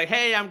numbers. Like,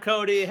 hey, I'm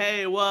Cody.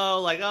 Hey, whoa.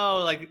 Like,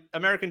 oh, like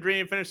American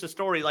Dream, finish the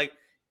story. Like,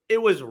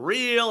 it was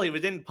real. He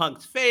was in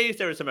Punk's face.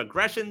 There was some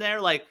aggression there.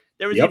 Like,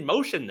 there was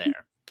emotion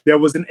there. There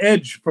was an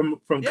edge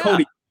from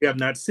Cody we have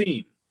not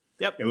seen.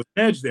 Yep. There was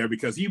an edge there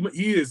because he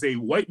is a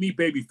white meat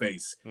baby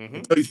face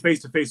until he's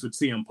face to face with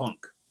CM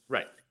Punk.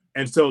 Right.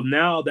 And so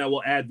now that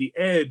will add the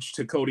edge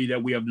to Cody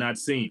that we have not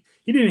seen.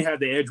 He didn't have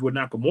the edge with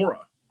Nakamura.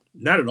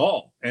 Not at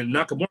all. And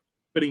Nakamura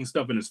putting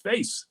stuff in his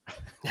face.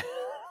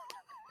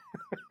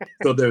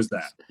 So there's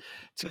that.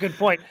 It's a good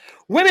point.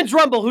 Women's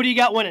Rumble, who do you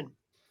got winning?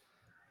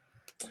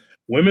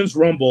 Women's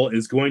Rumble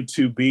is going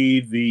to be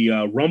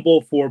the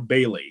Rumble for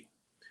Bayley.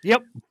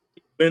 Yep.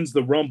 wins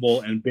the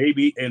Rumble, and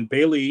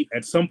Bayley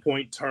at some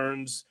point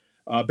turns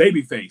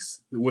babyface,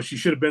 which she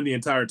should have been the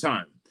entire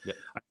time. Yeah.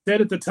 I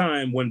said at the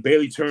time when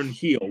Bayley turned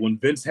heel, when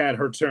Vince had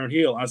her turn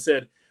heel, I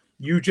said,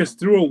 you just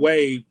threw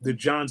away the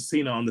John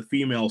Cena on the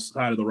female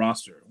side of the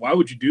roster. Why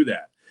would you do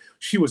that?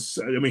 She was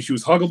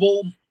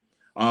huggable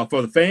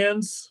for the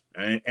fans,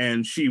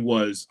 and she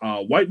was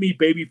white meat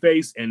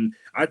babyface, and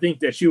I think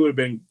that she would have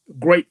been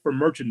great for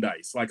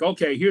merchandise. Like,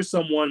 okay, here's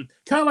someone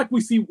kind of like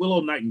we see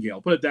Willow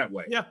Nightingale, put it that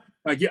way. Yeah.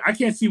 Like, I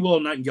can't see Willow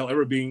Nightingale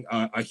ever being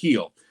a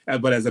heel,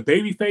 but as a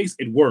babyface,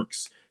 it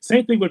works.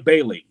 Same thing with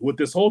Bayley. With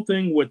this whole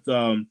thing with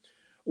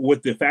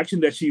the faction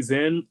that she's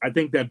in, I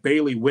think that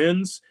Bayley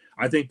wins.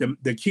 I think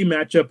the key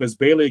matchup is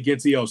Bayley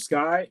against Io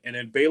Sky, and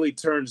then Bayley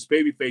turns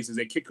babyface as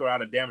they kick her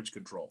out of Damage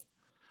Control.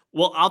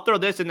 Well, I'll throw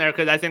this in there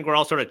because I think we're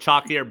all sort of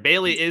chalk here.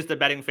 Bayley is the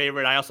betting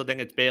favorite. I also think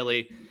it's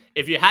Bayley.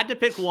 If you had to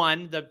pick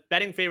one, the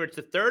betting favorites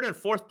to third and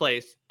fourth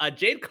place,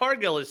 Jade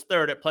Cargill is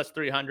third at plus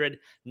 300.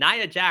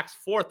 Nia Jax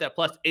fourth at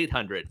plus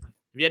 800.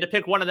 If you had to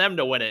pick one of them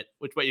to win it,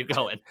 which way you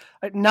going?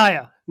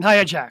 Nia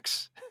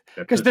Jax.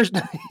 Because there's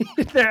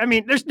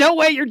no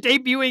way you're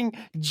debuting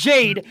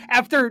Jade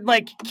after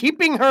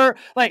keeping her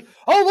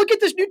oh, look at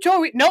this new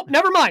toy. Nope,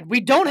 never mind. We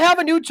don't have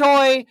a new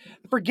toy.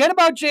 Forget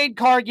about Jade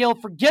Cargill.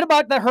 Forget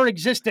about her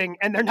existing.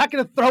 And they're not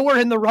going to throw her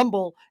in the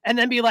Rumble and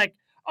then be like,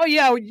 oh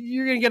yeah,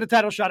 you're going to get a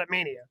title shot at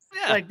Mania.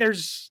 Yeah.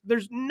 There's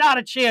not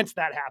a chance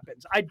that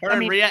happens. I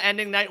mean, Rhea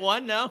ending night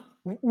one. No.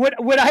 Would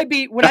I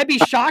be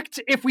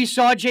shocked if we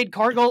saw Jade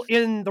Cargill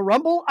in the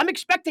Rumble? I'm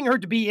expecting her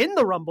to be in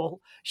the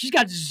Rumble. She's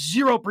got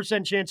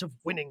 0% chance of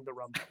winning the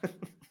Rumble.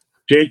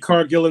 Jade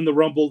Cargill in the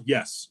Rumble,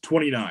 yes,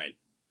 29.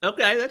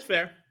 Okay, that's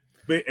fair.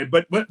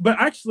 But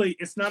actually,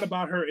 it's not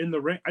about her in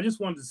the ring. I just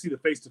wanted to see the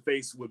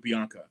face-to-face with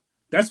Bianca.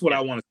 That's what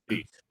I want to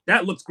see.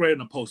 That looks great on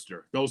a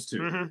poster, those two.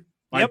 Mm-hmm.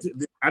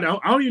 I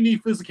don't even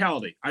need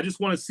physicality. I just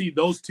want to see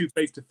those two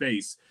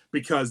face-to-face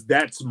because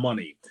that's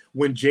money.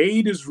 When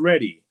Jade is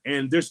ready,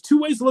 and there's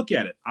two ways to look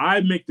at it. I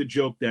make the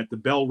joke that the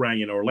bell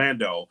rang in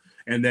Orlando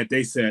and that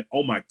they said,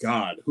 oh my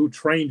God, who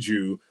trained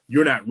you?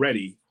 You're not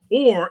ready.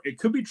 Or it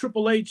could be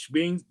Triple H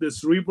being the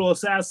cerebral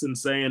assassin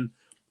saying,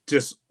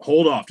 just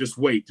hold off, just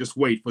wait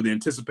for the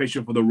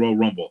anticipation for the Royal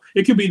Rumble.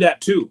 It could be that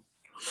too.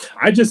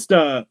 I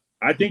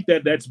think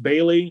that's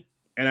Bayley,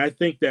 and I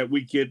think that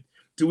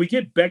do we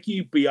get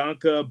Becky,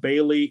 Bianca,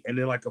 Bayley, and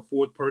then a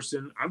fourth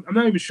person? I'm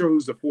not even sure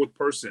who's the fourth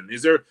person.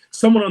 Is there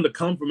someone on the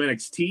come from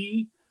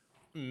NXT?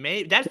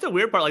 Maybe that's the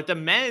weird part. The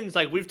men's,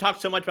 we've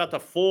talked so much about the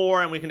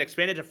 4, and we can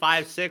expand it to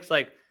 5, 6.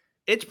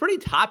 It's pretty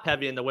top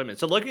heavy in the women.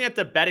 So looking at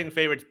the betting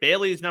favorites,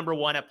 Bayley's number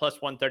 1 at plus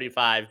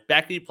 135,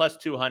 Becky plus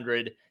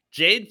 200,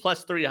 Jade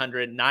plus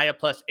 300, Nia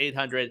plus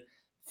 800.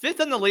 Fifth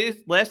on the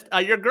list,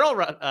 your girl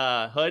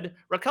Hood,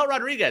 Raquel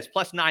Rodriguez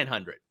plus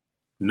 900.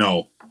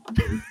 No.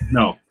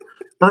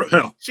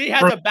 She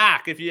has a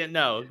back, if you didn't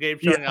know.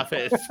 Gabe showing off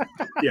his.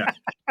 Yeah.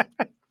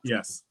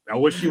 Yes. I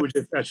wish she would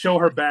just show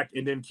her back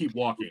and then keep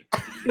walking.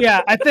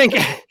 Yeah, I think.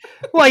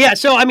 Well, yeah.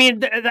 So, I mean,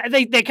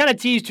 they kind of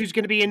teased who's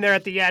going to be in there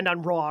at the end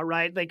on Raw,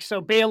 right?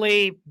 So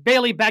Bayley,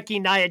 Becky,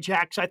 Nia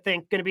Jax, I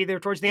think, going to be there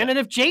towards the end. And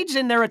if Jade's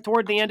in there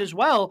toward the end as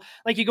well,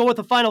 you go with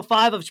the final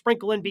 5 of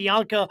Sprinkle and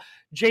Bianca,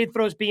 Jade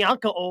throws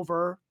Bianca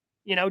over.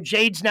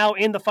 Jade's now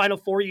in the final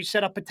 4. You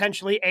set up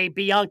potentially a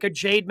Bianca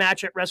Jade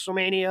match at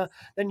WrestleMania.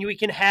 Then we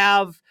can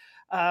have.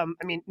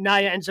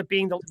 Nia ends up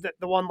being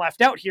the one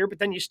left out here, but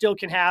then you still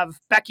can have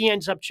Becky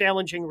ends up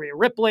challenging Rhea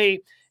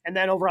Ripley, and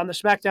then over on the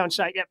SmackDown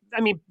side,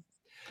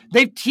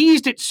 they've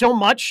teased it so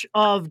much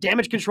of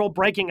Damage Control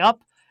breaking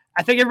up.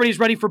 I think everybody's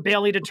ready for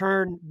Bayley to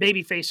turn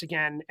babyface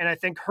again, and I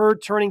think her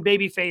turning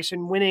babyface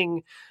and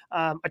winning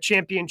a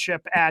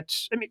championship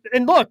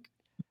and look,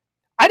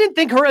 I didn't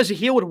think her as a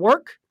heel would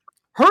work.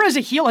 Her as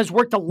a heel has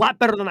worked a lot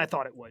better than I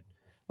thought it would.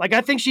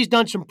 I think she's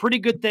done some pretty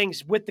good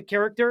things with the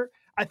character.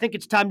 I think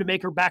it's time to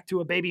make her back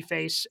to a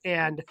babyface,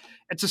 and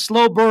it's a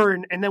slow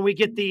burn. And then we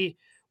get the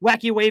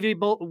wacky,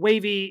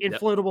 wavy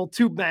inflatable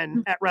tube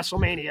men at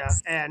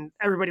WrestleMania, and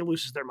everybody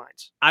loses their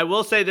minds. I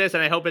will say this,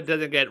 and I hope it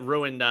doesn't get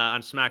ruined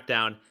on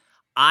SmackDown.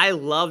 I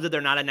love that they're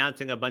not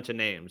announcing a bunch of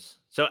names.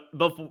 So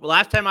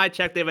last time I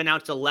checked, they've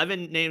announced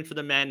 11 names for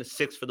the men,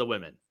 6 for the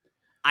women.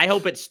 I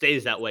hope it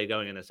stays that way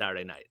going into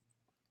Saturday night.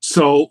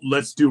 So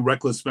let's do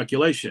reckless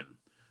speculation.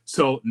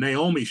 So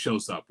Naomi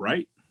shows up,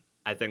 right?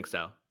 I think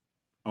so.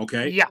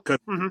 Okay. Yeah.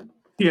 Mm-hmm.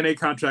 TNA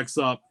contract's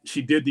up.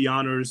 She did the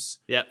honors.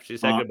 Yep. She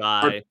said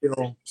goodbye.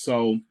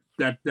 So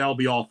that'll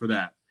be all for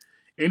that.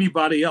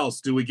 Anybody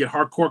else? Do we get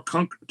hardcore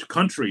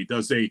country?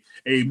 Does a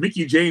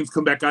Mickie James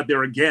come back out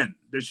there again?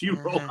 Does she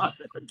roll out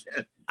there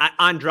again?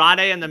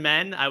 Andrade and the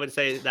men, I would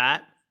say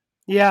that.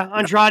 Yeah.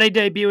 Andrade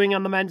debuting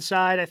on the men's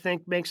side, I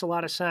think makes a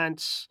lot of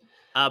sense.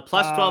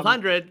 Plus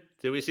 1,200.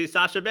 Do we see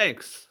Sasha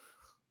Banks?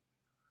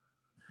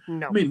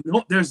 No.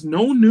 There's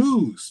no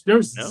news.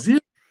 There's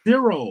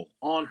zero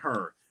on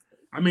her.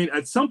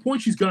 At some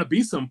point she's going to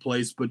be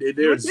someplace, but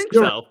there's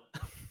zero.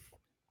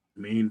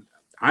 So.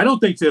 I don't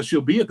think that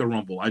she'll be at the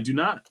Rumble. I do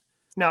not.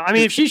 No,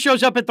 if she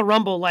shows up at the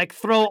Rumble,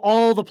 throw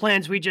all the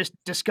plans we just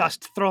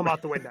discussed, throw them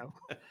out the window.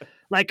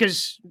 Like,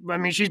 because I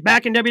mean, she's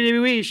back in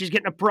WWE. She's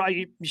getting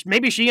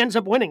maybe she ends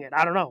up winning it.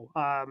 I don't know.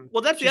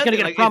 Well, that's she's going to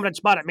get a prominent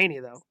spot at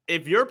Mania, though.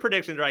 If your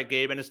prediction's right,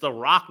 Gabe, and it's The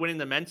Rock winning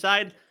the men's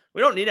side,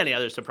 we don't need any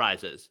other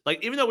surprises.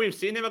 Like, even though we've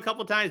seen him a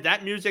couple times,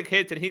 that music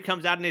hits and he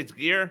comes out in his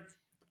gear,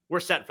 we're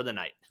set for the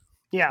night.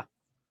 Yeah.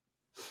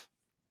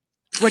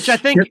 Which I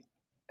think,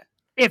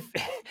 if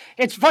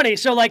it's funny,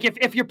 so like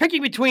if you're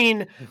picking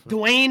between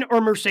Dwayne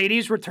or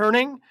Mercedes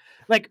returning,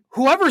 like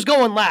whoever's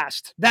going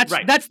last,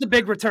 that's the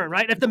big return,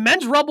 right? If the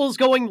men's Rumble's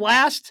going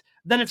last,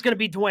 then it's going to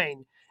be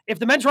Dwayne. If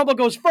the men's Rumble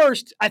goes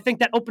first, I think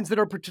that opens the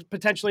door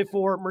potentially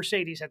for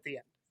Mercedes at the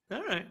end.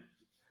 All right.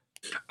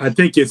 I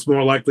think it's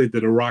more likely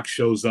that The Rock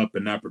shows up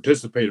and not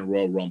participate in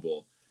Royal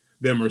Rumble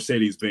than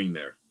Mercedes being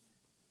there.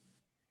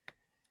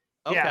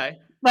 Okay. Yeah.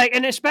 Like,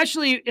 and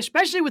especially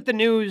with the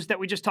news that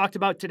we just talked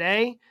about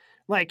today,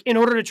 like in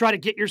order to try to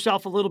get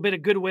yourself a little bit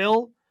of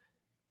goodwill,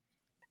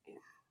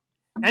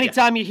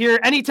 anytime you hear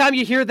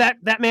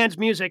that man's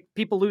music,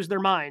 people lose their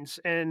minds,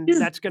 and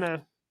that's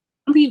gonna.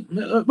 I mean,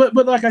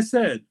 but like I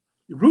said,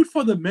 root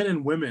for the men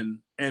and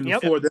women and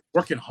for them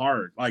working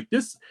hard. Like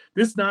this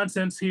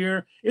nonsense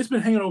here, it's been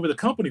hanging over the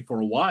company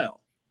for a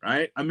while,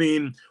 right? I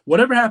mean,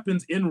 whatever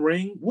happens in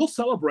ring, we'll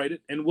celebrate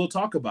it and we'll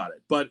talk about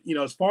it. But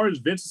as far as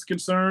Vince is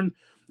concerned,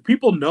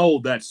 people know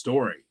that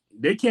story.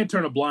 They can't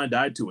turn a blind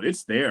eye to it.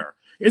 It's there.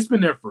 It's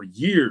been there for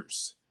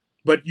years.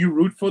 But you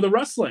root for the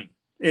wrestling,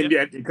 and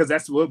because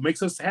that's what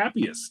makes us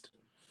happiest.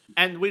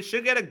 And we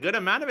should get a good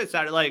amount of it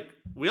Saturday. Like,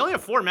 we only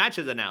have 4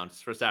 matches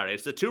announced for Saturday.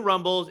 It's the 2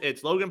 Rumbles,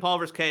 it's Logan Paul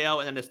versus KO,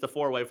 and then it's the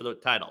 4-way for the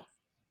title.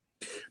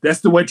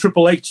 That's the way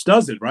Triple H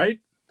does it, right?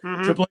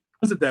 Mm-hmm. Triple H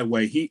does it that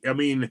way.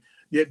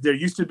 There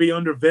used to be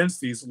under Vince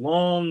these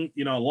long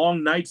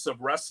nights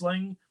of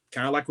wrestling,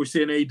 kind of like we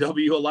see in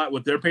AEW a lot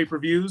with their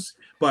pay-per-views.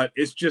 But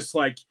it's just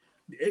like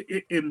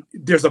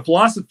there's a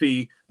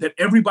philosophy that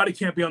everybody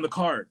can't be on the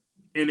card.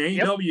 In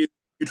AEW,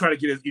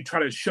 you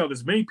try to shove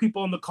as many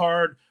people on the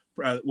card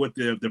with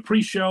the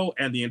pre-show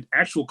and the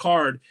actual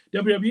card.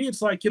 WWE,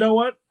 it's like, you know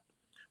what?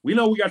 We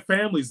know we got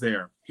families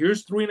there.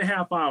 Here's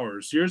 3.5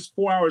 hours. Here's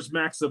 4 hours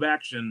max of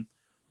action,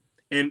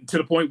 and to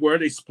the point where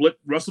they split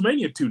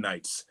WrestleMania 2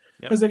 nights.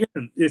 Because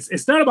again,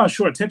 it's not about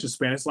short attention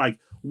span. It's like,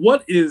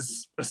 what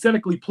is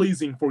aesthetically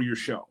pleasing for your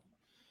show?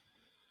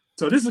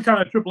 So this is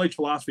kind of Triple H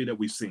philosophy that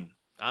we've seen.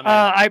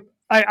 I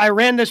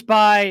ran this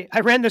by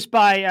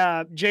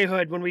Jay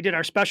Hood when we did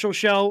our special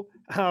show,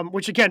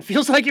 which again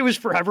feels like it was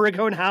forever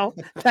ago now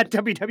that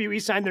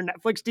WWE signed their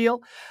Netflix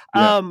deal.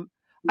 Yeah.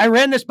 I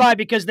ran this by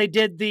because they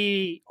did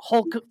the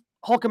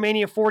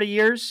Hulkamania 40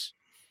 years.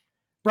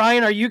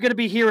 Brian, are you going to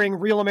be hearing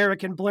Real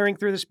American blaring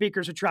through the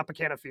speakers at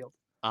Tropicana Field?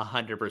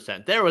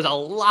 100%. There was a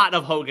lot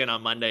of Hogan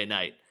on Monday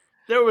night.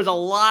 There was a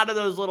lot of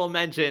those little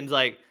mentions,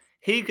 like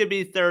he could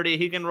be 30,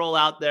 he can roll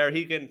out there,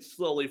 he can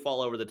slowly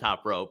fall over the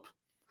top rope.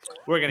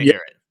 We're going to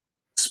hear it.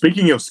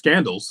 Speaking of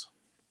scandals.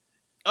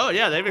 Oh,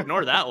 yeah, they've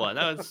ignored that one.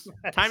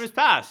 Time has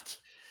passed.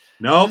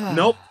 Nope.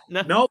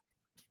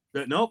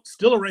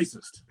 Still a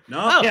racist. No.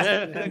 I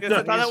guess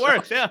that's how that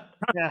works,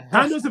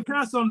 Time doesn't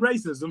pass on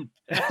racism.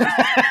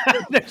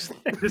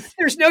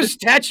 There's no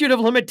statute of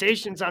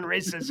limitations on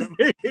racism.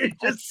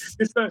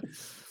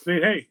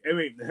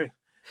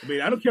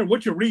 I don't care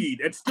what you read.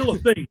 It's still a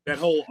thing. That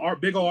whole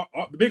big R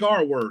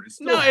word.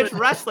 It's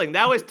wrestling.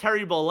 That was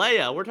Terry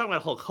Bollea. We're talking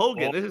about Hulk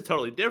Hogan. This is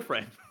totally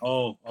different.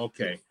 Oh,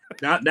 okay.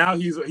 Now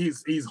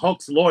he's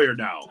Hulk's lawyer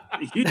now.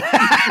 He's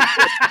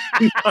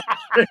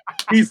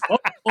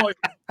Hulk's lawyer.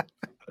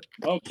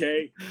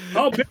 Okay.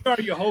 How big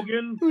are you,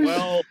 Hogan?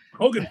 Well,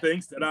 Hogan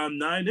thinks that I'm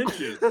 9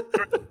 inches.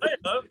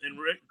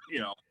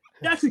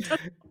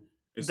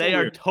 They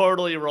are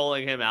totally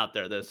rolling him out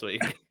there this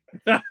week.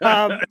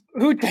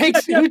 Who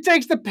takes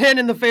the pin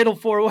in the Fatal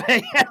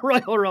 4-Way at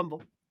Royal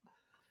Rumble?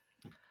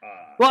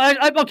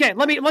 Okay.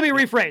 Let me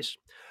rephrase.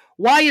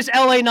 Why is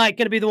LA Knight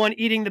going to be the one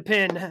eating the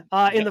pin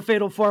in the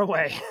Fatal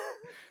 4-Way?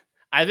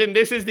 I think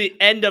this is the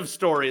end of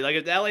story. Like,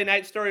 if the LA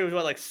Knight story was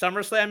like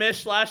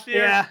SummerSlam-ish last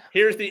year. Yeah.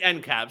 Here's the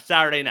end cap,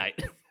 Saturday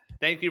night.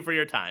 Thank you for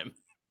your time.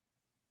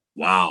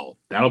 Wow,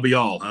 that'll be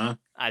all, huh?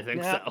 I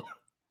think so.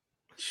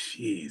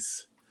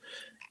 Jeez.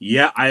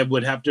 Yeah, I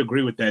would have to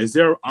agree with that. Is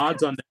there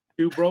odds on that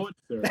too, bro?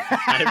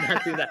 I have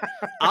not seen that.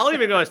 I'll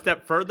even go a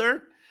step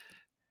further.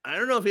 I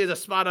don't know if he has a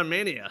spot on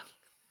Mania.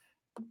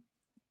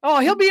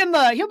 Oh, he'll be in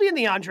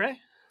the Andre.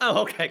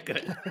 Oh, okay,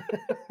 good.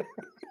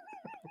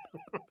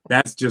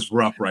 That's just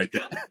rough right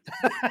there.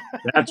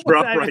 That's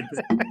rough right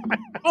there.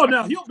 Oh,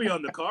 now he'll be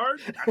on the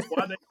card. That's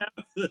why they have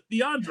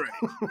the Andre.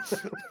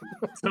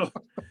 So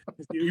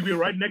he'll be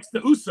right next to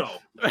Uso.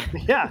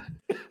 Yeah.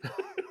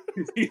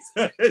 He's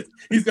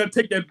going to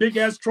take that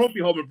big-ass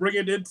trophy home and bring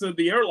it into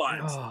the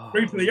airlines.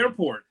 Bring it to the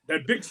airport.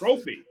 That big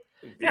trophy.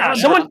 Yeah,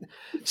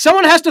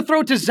 someone has to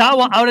throw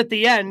Tozawa out at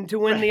the end to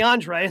win the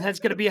Andre, and that's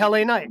going to be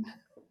LA Knight.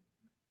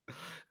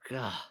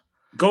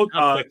 Go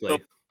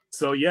quickly.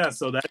 So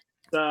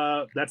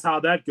that's how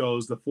that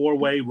goes. The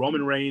 4-way: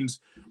 Roman Reigns,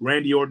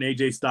 Randy Orton,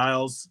 AJ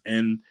Styles,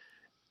 and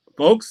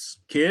folks,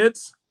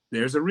 kids.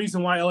 There's a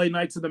reason why LA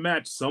Knight's in the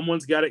match.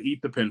 Someone's got to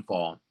eat the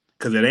pinfall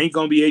because it ain't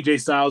gonna be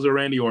AJ Styles or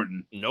Randy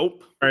Orton.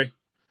 Nope. Right?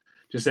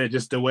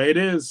 Just the way it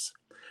is.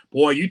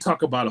 Boy, you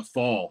talk about a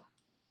fall.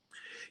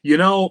 You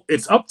know,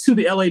 it's up to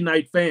the LA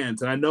Knight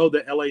fans, and I know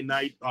that LA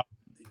Knight,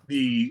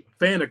 the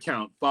fan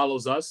account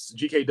follows us,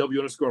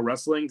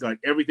 GKW_wrestling, like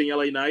everything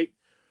LA Knight.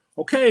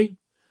 Okay,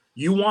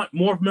 you want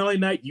more from LA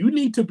Knight? You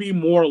need to be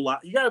more loud.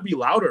 You got to be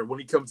louder when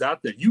he comes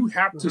out there. You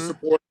have to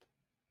support,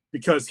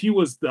 because he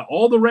was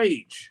all the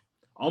rage,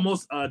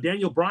 almost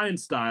Daniel Bryan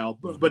style.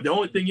 But the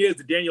only thing is,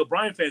 the Daniel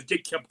Bryan fans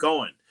kept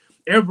going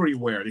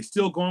everywhere. They're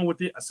still going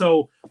with it.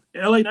 So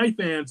LA Knight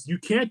fans, you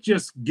can't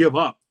just give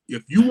up.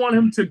 If you want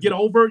him to get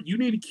over, you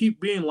need to keep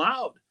being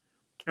loud.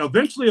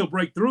 Eventually he'll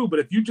break through, but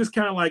if you just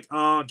kind of like,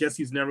 I guess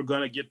he's never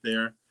going to get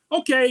there.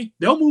 Okay,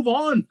 they'll move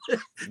on.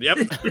 Yep.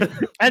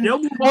 And they'll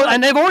move on.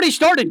 And they've already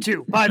started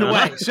to, by the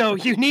way. So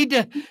you need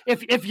to,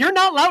 if you're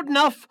not loud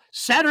enough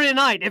Saturday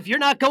night, if you're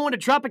not going to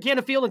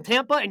Tropicana Field in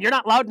Tampa and you're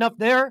not loud enough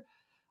there,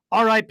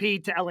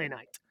 RIP to LA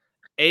Knight.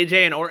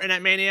 AJ and Orton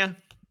at Mania?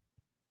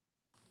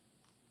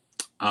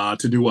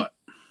 To do what?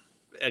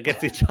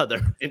 Against each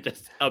other in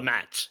just a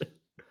match.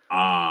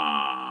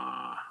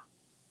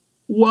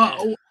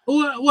 Well,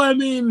 I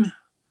mean,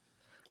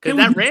 because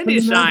that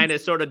Randy shine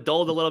has sort of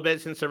dulled a little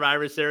bit since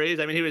Survivor Series.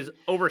 I mean, he was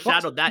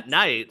overshadowed that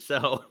night.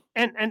 So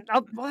and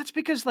that's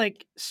because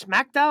like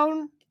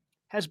SmackDown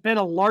has been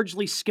a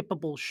largely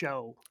skippable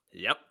show.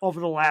 Yep. Over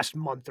the last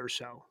month or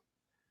so.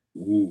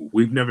 Ooh,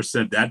 we've never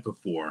said that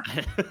before.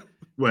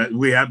 But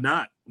we have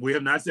not. We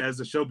have not said as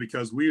a show,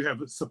 because we have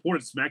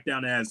supported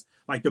SmackDown as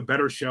like the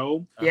better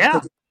show.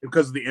 Yeah.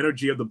 Because of the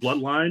energy of the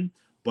bloodline.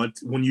 But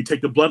when you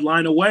take the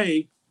bloodline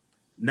away,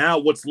 now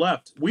what's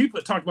left? We've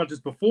talked about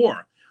this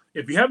before.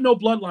 If you have no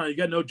bloodline, you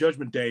got no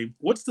Judgment Day.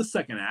 What's the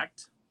second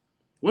act?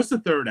 What's the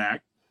third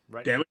act?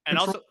 Right. Damage and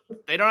control.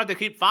 Also, they don't have to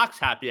keep Fox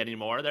happy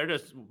anymore. They're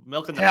just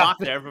milking the clock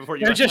there before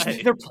you.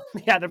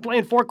 They're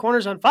playing four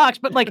corners on Fox.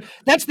 But like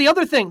that's the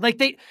other thing.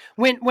 Like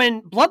when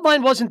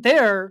Bloodline wasn't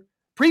there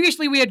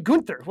previously, we had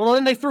Gunther. Well,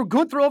 then they threw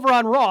Gunther over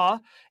on Raw,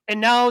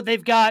 and now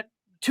they've got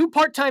two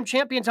part-time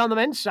champions on the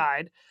men's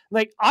side.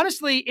 Like,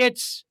 honestly,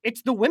 it's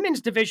the women's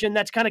division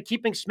that's kind of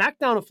keeping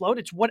SmackDown afloat.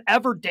 It's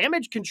whatever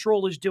Damage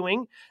Control is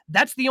doing.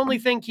 That's the only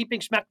thing keeping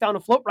SmackDown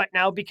afloat right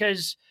now,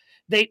 because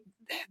they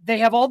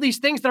have all these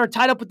things that are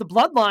tied up with the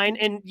bloodline,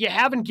 and you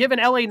haven't given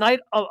LA Knight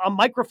a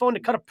microphone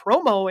to cut a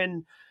promo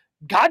in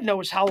God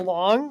knows how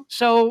long.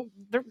 So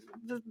there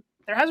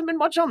hasn't been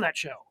much on that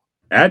show.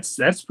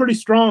 That's pretty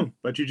strong,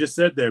 what you just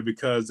said there,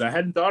 because I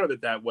hadn't thought of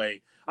it that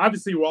way.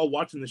 Obviously, we're all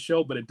watching the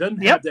show, but it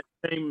doesn't have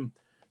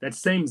that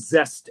same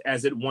zest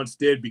as it once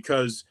did,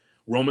 because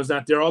Roman's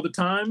not there all the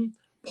time.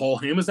 Paul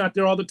Heyman's not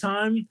there all the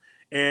time.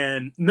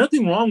 And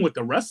nothing wrong with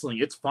the wrestling.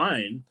 It's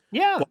fine.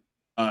 Yeah.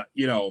 But,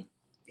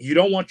 you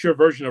don't want your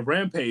version of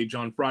Rampage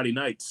on Friday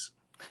nights.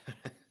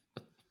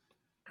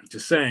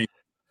 Just saying.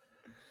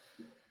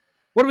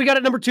 What do we got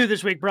at number 2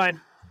 this week,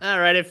 Brian? All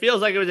right. It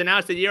feels like it was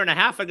announced a year and a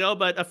half ago,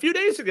 but a few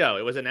days ago,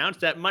 it was announced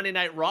that Monday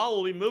Night Raw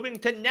will be moving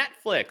to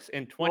Netflix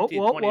in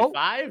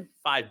 2025.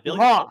 $5 billion.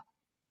 Raw.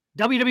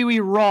 WWE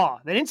Raw.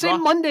 They didn't say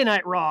Monday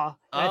Night Raw.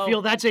 I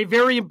feel that's a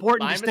very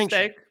important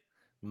distinction.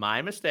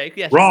 My mistake.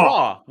 Yes,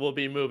 Raw will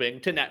be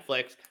moving to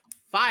Netflix.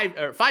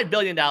 $5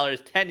 billion,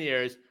 10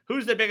 years.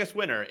 Who's the biggest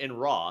winner in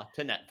Raw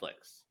to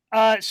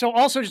Netflix? So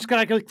also just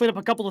going to clean up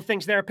a couple of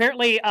things there.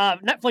 Apparently,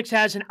 Netflix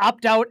has an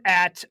opt-out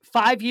at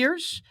 5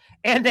 years,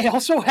 and they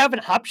also have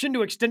an option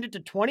to extend it to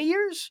 20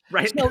 years.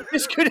 Right. So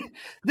this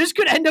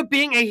could end up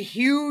being a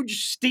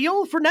huge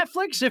steal for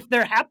Netflix if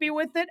they're happy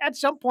with it at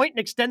some point and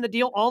extend the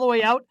deal all the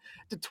way out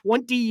to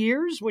 20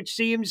 years, which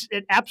seems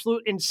an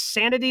absolute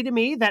insanity to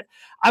me that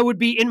I would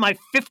be in my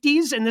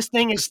 50s and this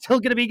thing is still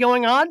going to be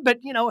going on. But,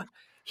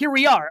 here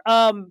we are.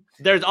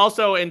 There's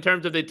also, in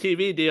terms of the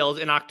TV deals,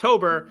 in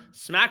October,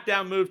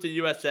 SmackDown moves to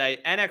USA,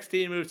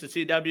 NXT moves to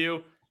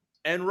CW,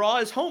 and Raw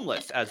is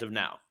homeless as of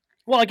now.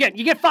 Well, again,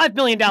 you get $5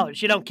 million.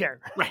 You don't care,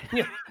 right?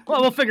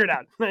 Well, we'll figure it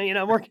out. We're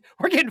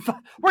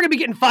gonna be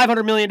getting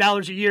 $500 million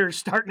a year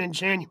starting in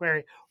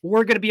January.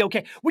 We're gonna be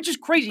okay, which is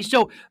crazy.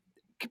 So,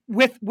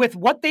 with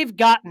what they've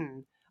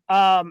gotten,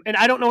 and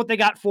I don't know what they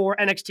got for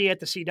NXT at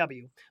the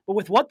CW, but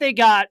with what they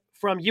got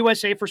from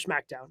USA for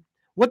SmackDown,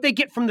 what they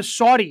get from the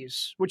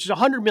Saudis, which is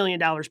 $100 million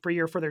per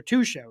year for their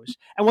 2 shows,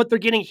 and what they're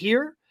getting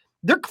here,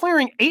 they're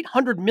clearing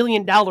 $800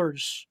 million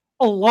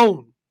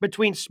alone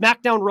between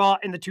SmackDown, Raw,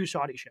 and the 2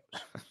 Saudi shows.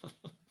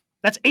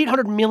 That's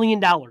 $800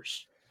 million.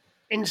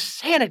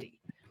 Insanity.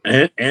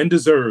 And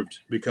deserved,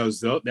 because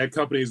that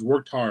company's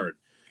worked hard,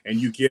 and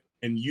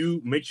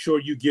you make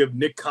sure you give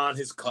Nick Khan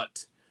his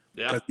cut,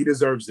 because he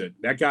deserves it.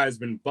 That guy's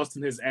been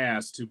busting his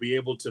ass to be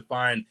able to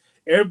find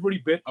every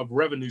bit of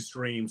revenue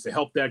streams to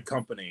help that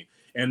company.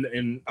 And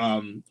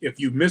if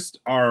you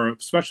missed our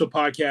special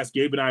podcast,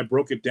 Gabe and I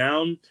broke it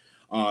down.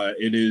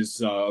 It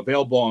is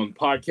available on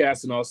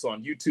podcast and also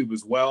on YouTube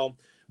as well.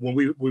 When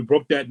we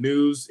broke that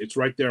news, it's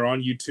right there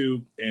on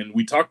YouTube, and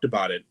we talked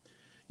about it.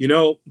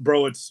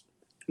 Bro,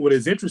 what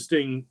is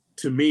interesting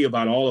to me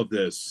about all of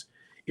this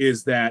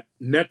is that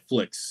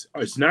Netflix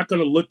is not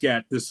going to look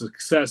at the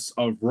success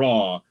of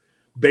Raw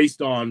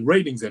based on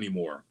ratings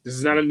anymore. This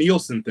is not a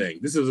Nielsen thing.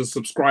 This is a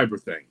subscriber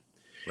thing.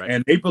 Right.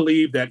 And they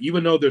believe that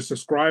even though their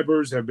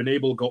subscribers have been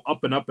able to go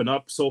up and up and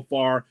up so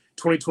far,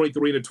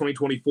 2023 to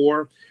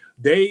 2024,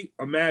 they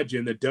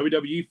imagine that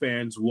WWE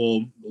fans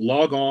will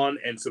log on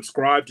and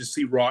subscribe to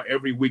see Raw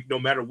every week, no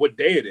matter what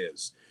day it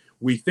is.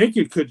 We think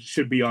it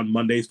should be on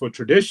Mondays for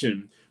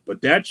tradition,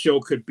 but that show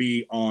could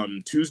be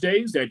on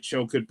Tuesdays. That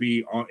show could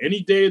be on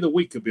any day of the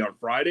week. Could be on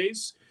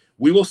Fridays.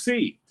 We will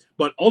see.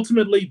 But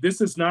ultimately,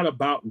 this is not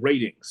about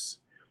ratings.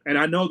 And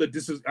I know that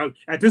this is,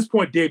 at this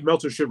point, Dave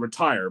Meltzer should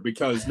retire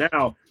because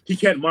now he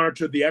can't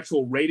monitor the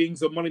actual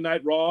ratings of Monday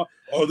Night Raw.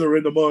 Oh, they're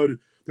in the mud.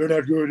 They're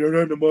not good. They're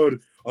not in the mud.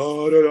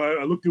 Oh,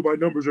 I looked through my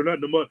numbers. They're not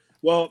in the mud.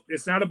 Well,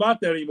 it's not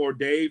about that anymore,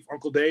 Dave,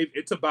 Uncle Dave.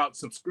 It's about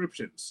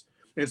subscriptions.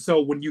 And so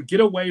when you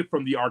get away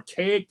from the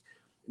archaic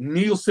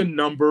Nielsen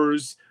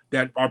numbers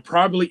that are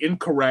probably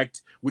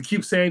incorrect, we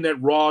keep saying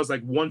that Raw is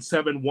like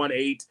 1.7,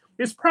 1.8.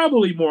 It's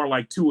probably more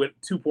like 2.5,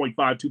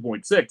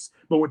 2.6.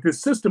 But with this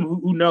system,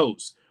 who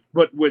knows?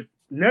 But with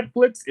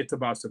Netflix, it's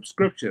about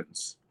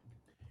subscriptions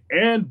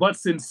and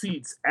butts in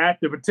seats at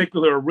the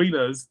particular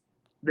arenas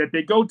that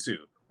they go to.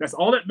 That's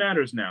all that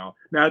matters now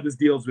this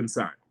deal's been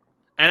signed.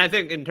 And I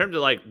think in terms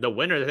of like the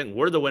winners, I think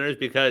we're the winners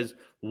because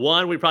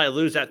one, we probably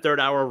lose that 3rd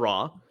hour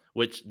Raw,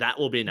 which that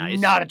will be nice.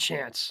 Not a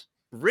chance.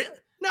 Really?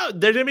 No,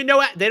 there's going to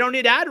be they don't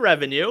need ad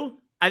revenue.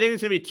 I think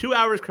it's going to be 2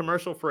 hours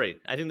commercial free.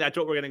 I think that's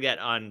what we're going to get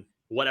on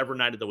whatever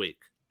night of the week.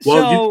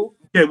 Well,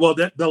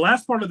 the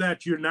last part of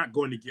that you're not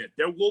going to get.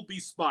 There will be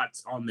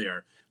spots on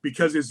there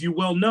because, as you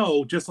well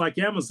know, just like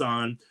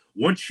Amazon,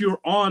 once you're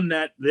on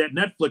that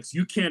Netflix,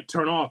 you can't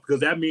turn off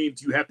because that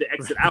means you have to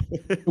exit out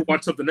to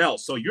watch something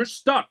else. So you're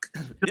stuck.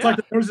 Just like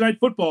the Thursday night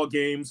football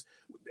games,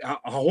 how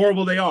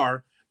horrible they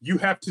are. You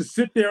have to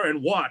sit there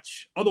and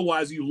watch.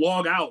 Otherwise, you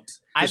log out.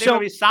 I think it'll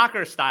be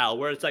soccer style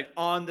where it's like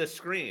on the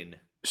screen.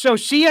 So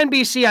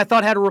CNBC, I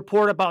thought, had a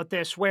report about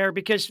this where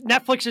because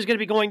Netflix is going to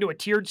be going to a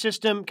tiered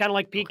system, kind of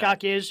like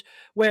Peacock is,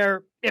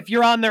 where if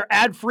you're on their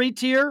ad-free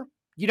tier,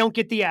 you don't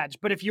get the ads.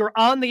 But if you're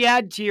on the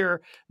ad tier,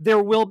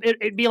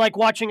 it'd be like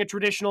watching a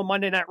traditional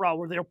Monday Night Raw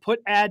where they'll put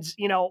ads,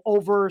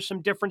 over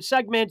some different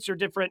segments or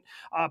different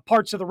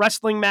parts of the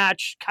wrestling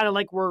match, kind of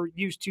like we're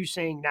used to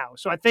seeing now.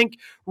 So I think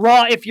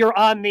Raw, if you're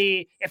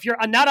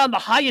not on the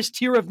highest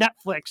tier of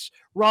Netflix,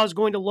 Raw is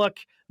going to look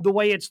the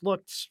way it's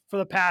looked for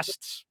the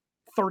past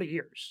 30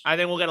 years. I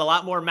think we'll get a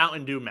lot more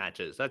Mountain Dew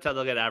matches. That's how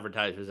they'll get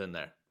advertisers in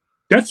there.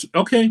 That's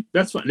okay.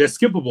 That's fine. That's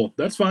skippable.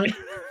 That's fine.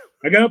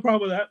 I got no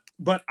problem with that.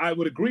 But I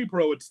would agree,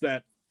 bro. It's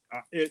that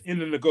in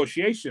the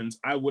negotiations,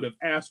 I would have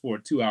asked for a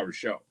 2-hour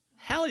show.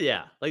 Hell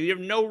yeah. Like, you have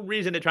no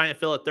reason to try and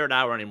fill a 3rd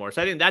hour anymore.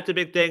 So I think that's a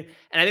big thing.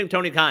 And I think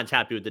Tony Khan's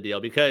happy with the deal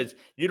because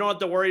you don't have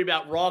to worry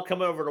about Raw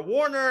coming over to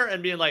Warner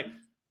and being like,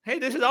 hey,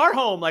 this is our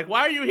home. Like,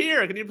 why are you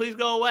here? Can you please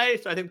go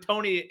away? So I think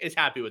Tony is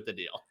happy with the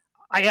deal.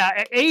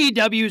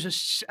 AEW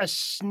is a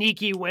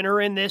sneaky winner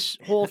in this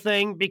whole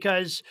thing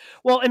because,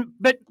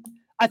 but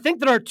I think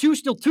there are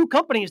still two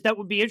companies that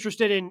would be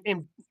interested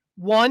in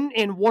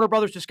Warner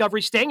Brothers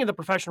Discovery staying in the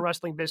professional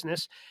wrestling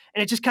business.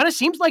 And it just kind of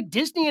seems like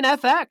Disney and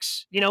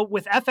FX,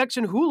 with FX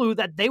and Hulu,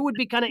 that they would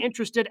be kind of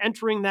interested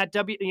entering that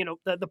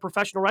the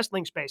professional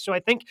wrestling space. So I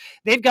think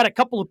they've got a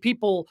couple of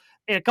people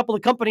and a couple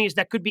of companies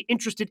that could be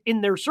interested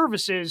in their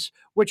services,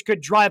 which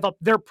could drive up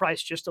their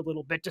price just a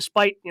little bit,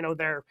 despite,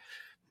 their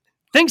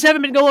things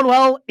haven't been going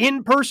well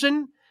in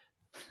person.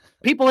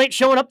 People ain't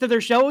showing up to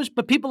their shows,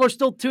 but people are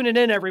still tuning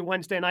in every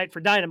Wednesday night for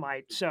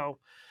Dynamite. So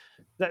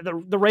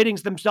the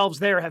ratings themselves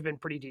there have been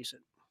pretty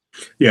decent.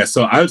 Yeah,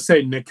 so I would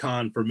say Nick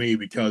Khan for me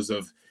because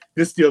of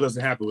this deal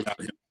doesn't happen without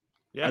him.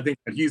 Yeah. I think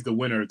that he's the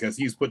winner because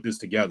he's put this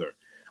together.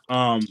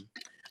 I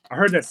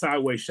heard that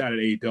sideways shot at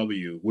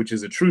AEW, which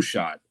is a true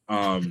shot.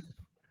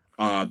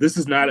 This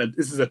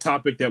is a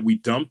topic that we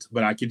dumped,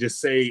 but I could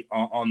just say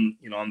on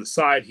the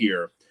side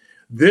here.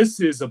 This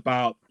is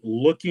about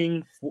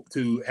looking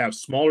to have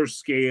smaller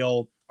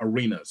scale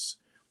arenas.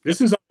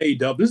 This is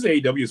AEW. This is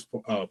AEW's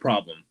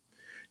problem.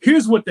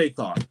 Here's what they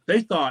thought.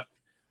 They thought,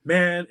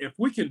 man, if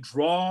we can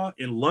draw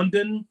in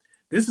London,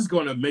 this is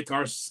going to make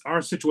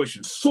our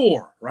situation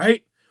soar,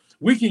 right?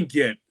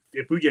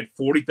 If we get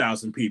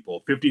 40,000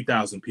 people,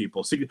 50,000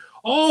 people, 60,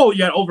 you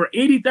got over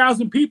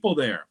 80,000 people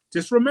there.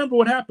 Just remember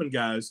what happened,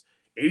 guys.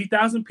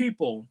 80,000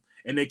 people,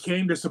 and they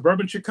came to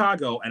suburban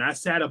Chicago, and I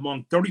sat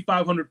among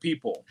 3,500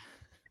 people.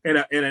 In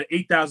an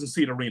 8,000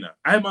 seat arena.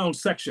 I had my own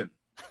section.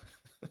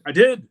 I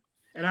did.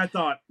 And I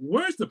thought,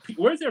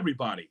 where's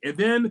everybody? And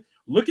then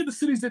look at the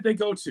cities that they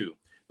go to.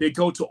 They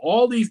go to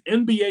all these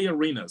NBA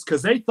arenas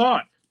because they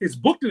thought it's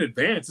booked in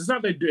advance. It's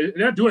not, they're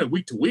not doing it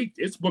week to week.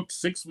 It's booked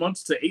 6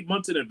 months to 8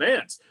 months in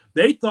advance.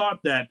 They thought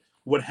that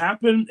what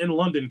happened in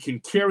London can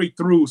carry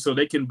through so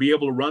they can be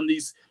able to run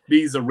these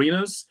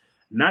arenas.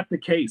 Not the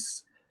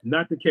case.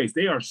 Not the case.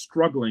 They are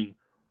struggling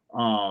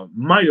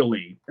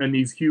mightily in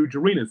these huge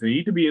arenas. They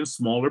need to be in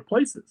smaller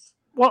places.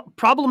 Well,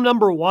 problem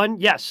number one,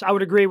 yes, I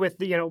would agree with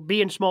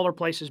be in smaller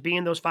places, be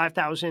in those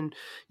 5,000,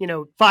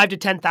 5 to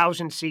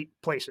 10,000 seat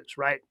places,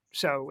 right?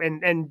 So,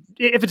 and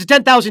if it's a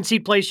 10,000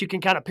 seat place, you can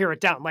kind of pare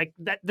it down. Like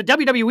that, the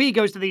WWE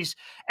goes to these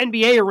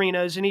NBA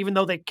arenas, and even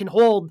though they can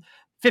hold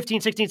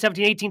 15, 16,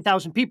 17,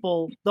 18,000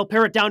 people, they'll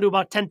pare it down to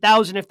about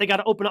 10,000. If they got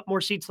to open up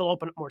more seats, they'll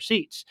open up more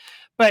seats.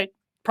 But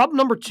problem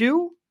number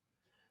two,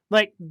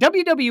 like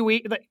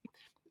WWE, like,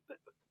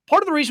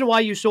 part of the reason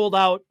why you sold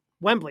out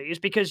Wembley is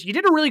because you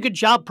did a really good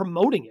job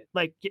promoting it.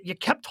 Like you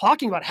kept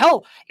talking about,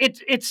 hell,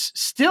 it's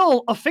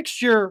still a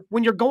fixture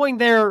when you're going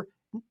there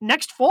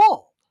next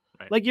fall.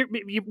 Right. Like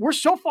we're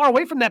so far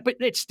away from that, but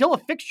it's still a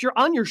fixture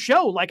on your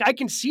show. Like I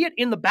can see it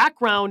in the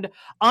background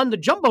on the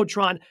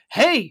Jumbotron.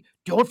 Hey,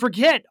 don't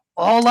forget,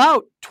 All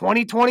Out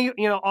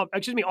 2020,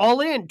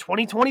 All In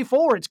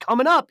 2024. It's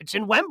coming up. It's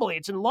in Wembley.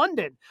 It's in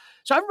London.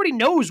 So everybody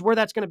knows where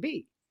that's going to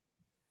be.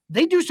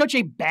 They do such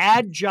a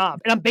bad job,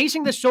 and I'm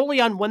basing this solely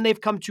on when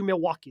they've come to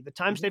Milwaukee, the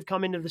times they've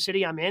come into the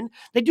city I'm in.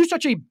 They do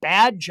such a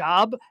bad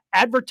job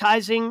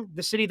advertising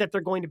the city that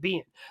they're going to be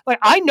in. Like,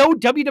 I know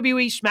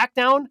WWE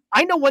SmackDown,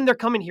 I know when they're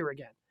coming here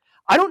again.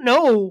 I don't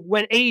know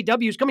when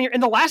AEW is coming here.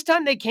 And the last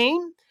time they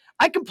came,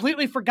 I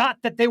completely forgot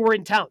that they were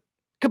in town.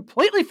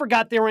 Completely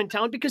forgot they were in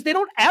town because they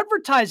don't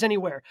advertise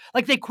anywhere.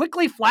 Like, they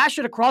quickly flash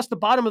it across the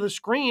bottom of the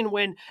screen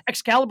when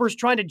Excalibur's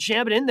trying to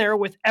jam it in there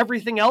with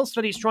everything else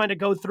that he's trying to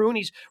go through, and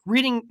he's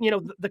reading,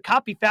 the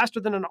copy faster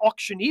than an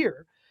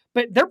auctioneer.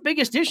 But their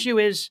biggest issue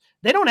is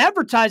they don't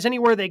advertise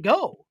anywhere they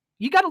go.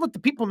 You got to let the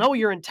people know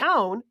you're in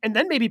town, and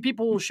then maybe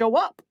people will show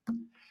up.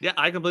 Yeah,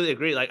 I completely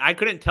agree. Like, I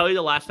couldn't tell you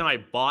the last time I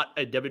bought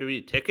a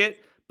WWE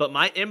ticket, but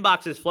my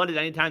inbox is flooded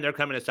anytime they're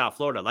coming to South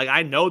Florida. Like,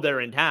 I know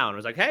they're in town. I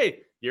was like, hey,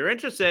 you're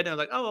interested? And I was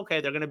like, oh, okay,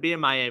 they're going to be in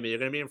Miami. They're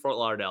going to be in Fort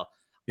Lauderdale.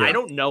 Yeah. I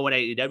don't know when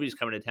AEW is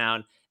coming to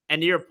town. And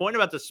to your point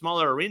about the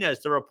smaller arenas,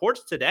 the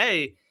reports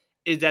today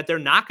is that they're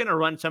not going to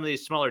run some of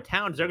these smaller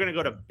towns. They're going to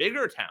go to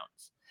bigger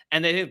towns.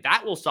 And they think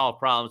that will solve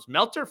problems.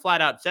 Meltzer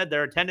flat out said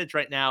their attendance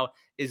right now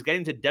is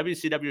getting to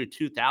WCW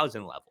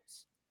 2000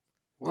 levels.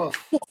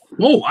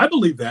 Whoa, I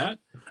believe that.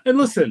 And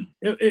listen,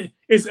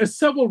 it's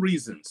several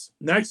reasons,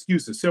 not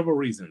excuses, several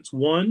reasons.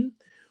 One,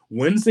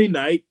 Wednesday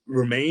night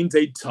remains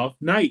a tough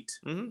night.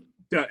 Mm-hmm.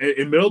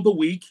 In middle of the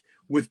week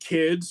with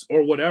kids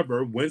or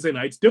whatever, Wednesday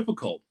night's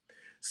difficult.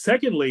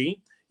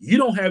 Secondly, you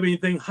don't have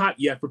anything hot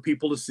yet for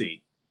people to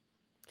see.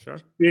 Sure.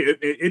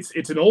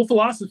 It's an old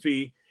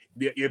philosophy.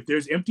 If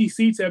there's empty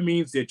seats, that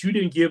means that you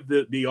didn't give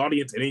the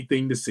audience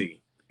anything to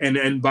see.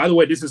 And by the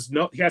way, this is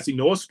casting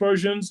no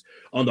aspersions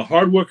on the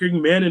hardworking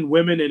men and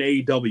women in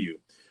AEW.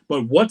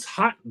 But what's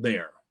hot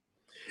there?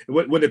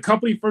 When the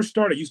company first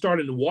started, you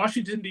started in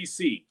Washington,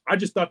 D.C. I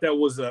just thought that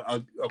was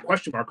a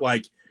question mark.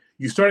 Like,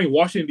 you starting in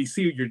Washington,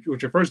 D.C.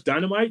 with your first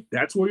Dynamite,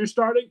 that's where you're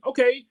starting?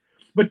 Okay.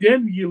 But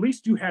then at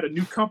least you had a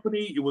new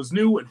company. It was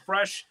new and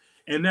fresh.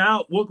 And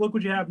now, look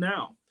what you have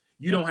now.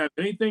 You don't have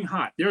anything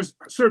hot. There's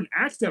certain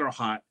acts that are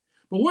hot,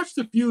 but what's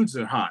the feuds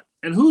that are hot?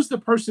 And who's the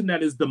person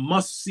that is the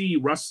must-see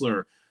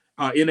wrestler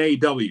in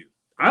AEW?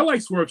 I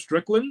like Swerve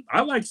Strickland.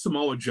 I like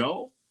Samoa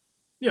Joe.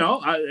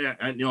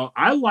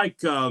 I like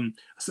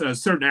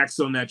certain acts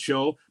on that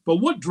show. But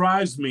what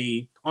drives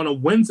me on a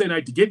Wednesday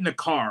night to get in a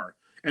car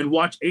and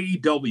watch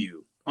AEW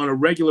on a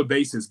regular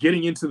basis,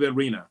 getting into the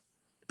arena,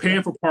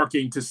 paying for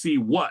parking to see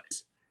what?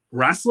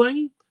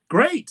 Wrestling?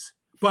 Great.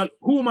 But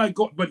who am I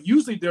going? But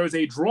usually there is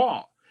a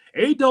draw.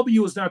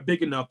 AEW is not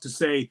big enough to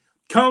say,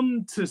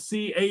 come to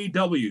see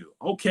AEW.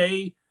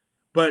 Okay,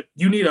 but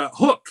you need a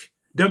hook.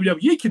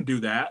 WWE can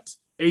do that.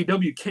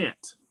 AEW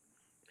can't.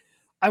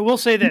 I will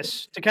say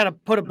this to kind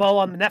of put a bow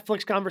on the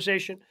Netflix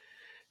conversation.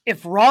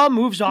 If Raw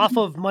moves off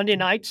of Monday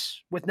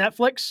nights with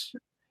Netflix,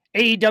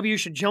 AEW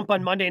should jump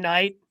on Monday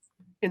night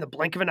in the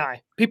blink of an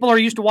eye. People are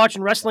used to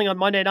watching wrestling on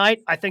Monday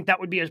night. I think that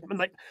would be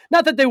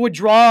not that they would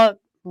draw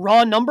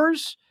Raw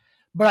numbers,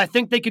 but I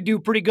think they could do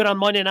pretty good on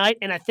Monday night,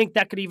 and I think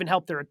that could even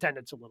help their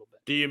attendance a little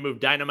bit. Do you move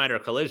Dynamite or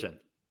Collision?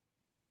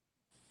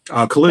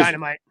 Collision.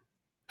 Dynamite.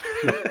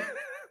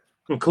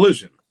 Well,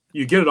 Collision.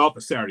 You get it off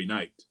a Saturday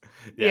night.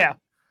 Yeah.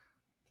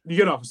 You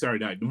get it off a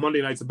Saturday night. The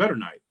Monday night's a better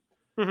night.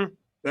 Mm-hmm.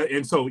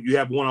 And so you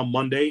have one on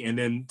Monday, and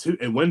then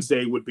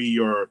Wednesday would be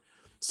your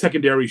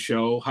secondary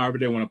show, however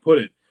they want to put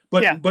it.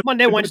 But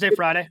Monday, Wednesday,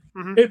 Friday.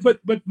 Mm-hmm.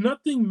 But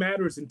nothing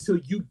matters until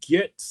you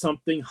get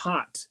something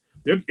hot.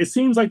 It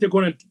seems like they're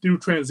going to do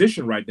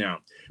transition right now.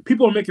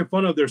 People are making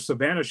fun of their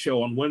Savannah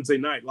show on Wednesday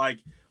night. Like,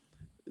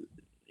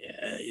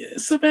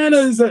 Savannah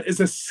is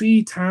a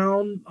sea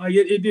town. Like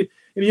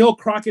in the old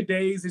Crockett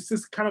days, it's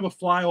just kind of a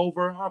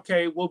flyover.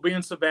 Okay, we'll be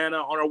in Savannah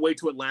on our way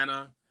to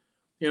Atlanta,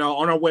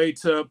 on our way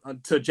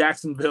to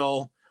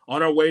Jacksonville,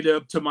 on our way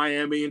to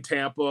Miami and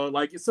Tampa.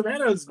 Like,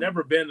 Savannah has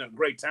never been a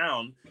great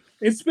town.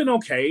 It's been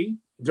okay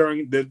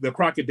during the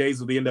Crockett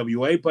days of the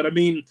NWA, but I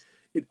mean,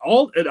 it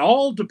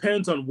all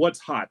depends on what's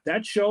hot.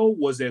 That show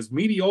was as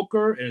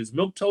mediocre and as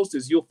milquetoast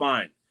as you'll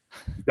find.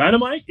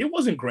 Dynamite, it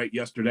wasn't great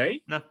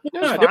yesterday. No, it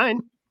was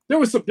fine. There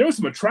was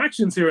some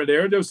attractions here and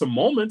there. There were some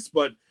moments,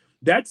 but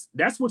that's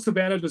what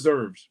Savannah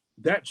deserves.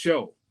 That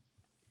show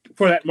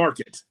for that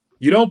market.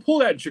 You don't pull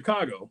that in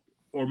Chicago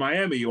or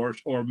Miami or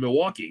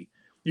Milwaukee.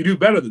 You do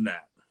better than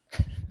that.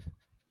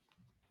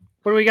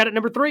 What do we got at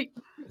number 3?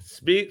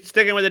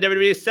 Sticking with the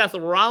WWE, Seth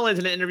Rollins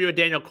in an interview with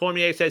Daniel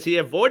Cormier says he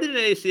avoided an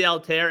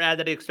ACL tear, added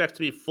that he expects to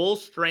be full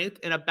strength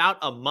in about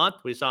a month.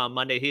 We saw on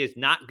Monday he is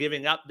not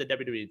giving up the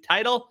WWE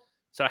title.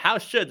 So how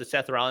should the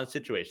Seth Rollins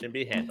situation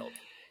be handled?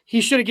 He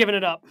should have given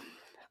it up.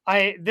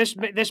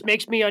 This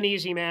makes me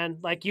uneasy, man.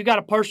 Like, you got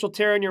a partial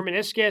tear in your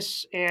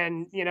meniscus,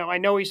 and I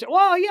know he said,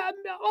 "Well, yeah,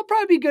 I'll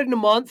probably be good in a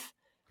month."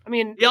 I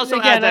mean, he also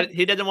adds that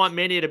he doesn't want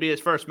Mania to be his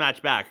first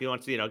match back. He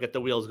wants to, get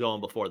the wheels going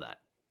before that.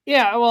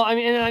 Yeah, well, I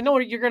mean, and I know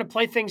you're going to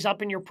play things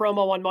up in your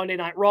promo on Monday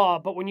Night Raw,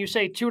 but when you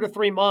say 2 to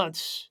 3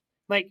 months,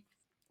 like,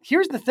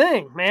 here's the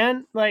thing,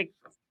 man. Like,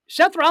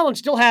 Seth Rollins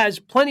still has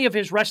plenty of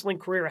his wrestling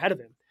career ahead of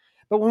him.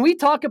 But when we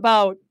talk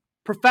about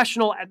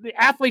professional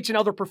athletes in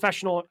other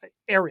professional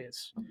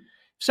areas, if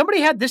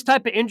somebody had this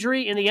type of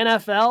injury in the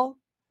NFL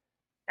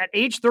at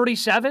age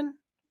 37,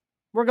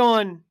 we're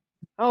going,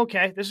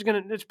 okay,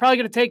 it's probably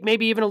going to take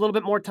maybe even a little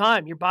bit more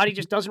time. Your body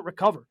just doesn't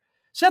recover.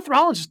 Seth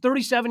Rollins is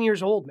 37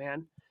 years old,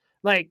 man.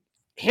 Like,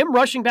 him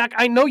rushing back,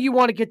 I know you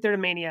want to get there to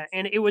Mania,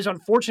 and it was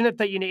unfortunate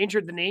that you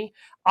injured the knee.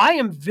 I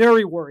am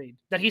very worried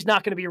that he's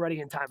not going to be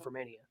ready in time for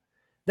Mania,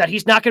 that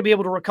he's not going to be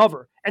able to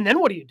recover. And then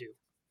what do you do?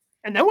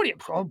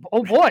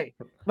 Oh boy.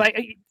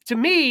 Like, to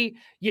me,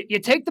 you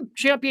take the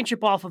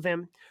championship off of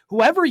him.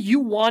 Whoever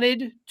you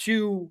wanted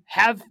to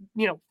have,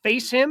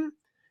 face him,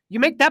 you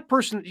make that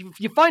person,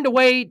 you find a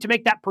way to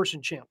make that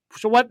person champ.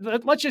 So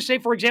let's just say,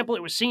 for example,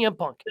 it was CM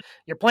Punk.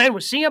 Your plan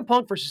was CM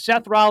Punk versus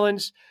Seth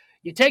Rollins.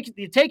 You take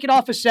it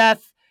off of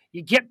Seth.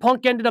 You get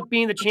Punk ended up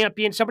being the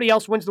champion. Somebody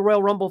else wins the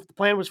Royal Rumble. The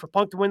plan was for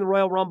Punk to win the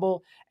Royal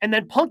Rumble. And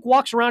then Punk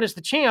walks around as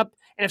the champ.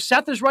 And if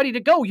Seth is ready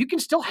to go, you can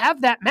still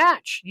have that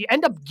match. You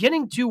end up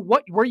getting to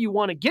where you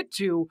want to get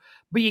to,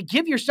 but you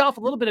give yourself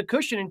a little bit of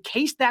cushion in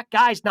case that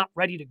guy's not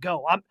ready to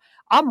go.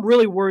 I'm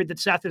really worried that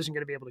Seth isn't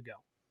going to be able to go.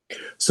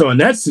 So in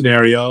that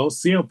scenario,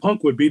 CM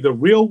Punk would be the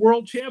real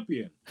world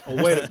champion.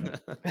 Oh, wait a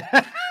minute.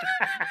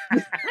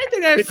 I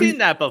think I've seen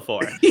that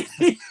before.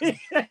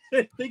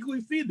 I think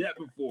we've seen that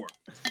before.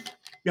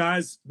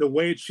 Guys, the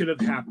way it should have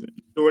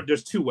happened.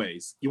 There's two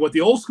ways. You want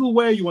the old school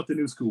way, you want the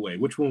new school way.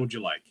 Which one would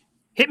you like?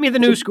 Hit me the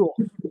new school.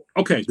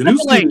 Okay, the new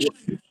school way.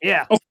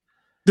 Yeah. Okay.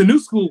 The new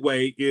school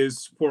way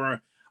is for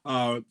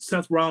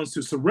Seth Rollins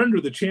to surrender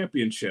the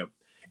championship,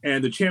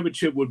 and the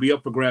championship would be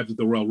up for grabs at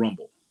the Royal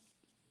Rumble.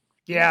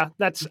 Yeah,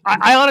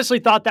 I honestly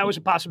thought that was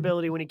a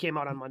possibility when he came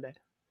out on Monday.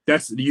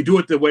 You do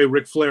it the way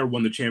Ric Flair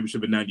won the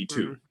championship in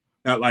 '92.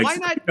 Mm-hmm. Why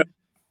not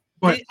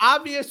the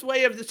obvious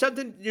way of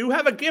something? You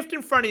have a gift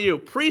in front of you,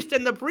 Priest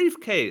and the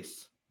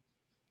briefcase.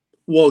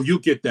 Well, you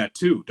get that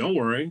too. Don't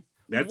worry.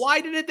 Why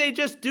didn't they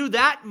just do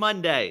that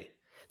Monday?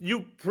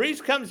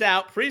 Priest comes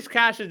out, Priest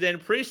cashes in,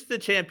 Priest the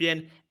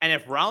champion, and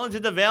if Rollins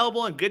is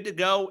available and good to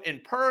go in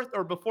Perth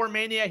or before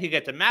Mania, he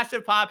gets a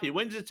massive pop, he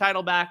wins his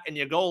title back, and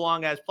you go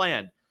along as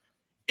planned.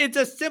 It's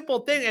a simple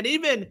thing, and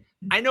even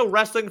I know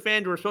wrestling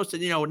fans were supposed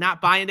to, not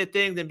buy into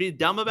things and be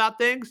dumb about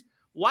things.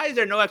 Why is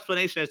there no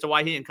explanation as to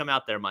why he didn't come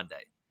out there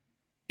Monday?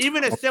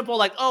 Even as simple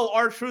like, oh,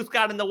 R-Truth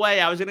got in the way,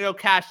 I was going to go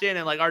cash in,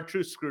 and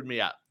R-Truth screwed me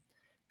up.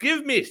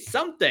 Give me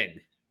something.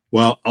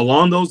 Well,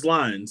 along those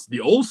lines, the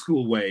old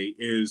school way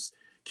is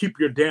keep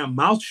your damn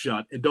mouth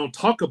shut and don't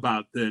talk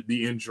about the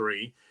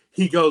injury.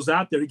 He goes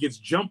out there, he gets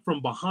jumped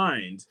from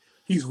behind,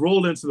 he's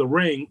rolled into the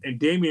ring, and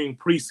Damian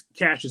Priest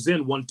cashes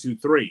in 1, 2,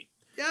 3.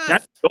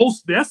 Yes.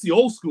 That's the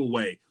old school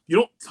way. You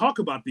don't talk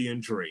about the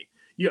injury.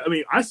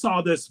 I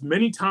saw this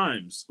many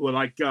times with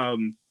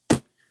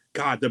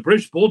the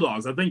British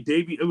Bulldogs. I think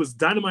it was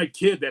Dynamite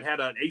Kid that had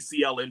an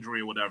ACL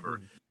injury or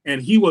whatever.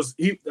 And he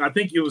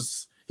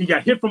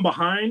got hit from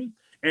behind,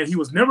 and he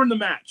was never in the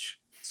match.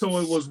 So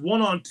it was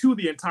 1-on-2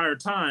 the entire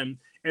time,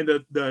 and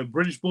the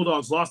British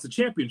Bulldogs lost the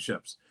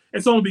championships.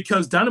 It's only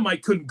because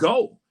Dynamite couldn't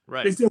go.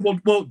 Right. They said, well,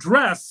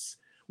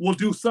 we'll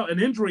do an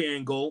injury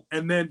angle,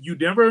 and then you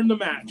never in the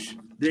match.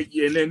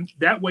 And then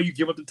that way you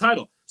give up the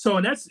title. So,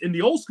 and that's in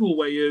the old school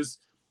way is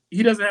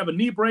he doesn't have a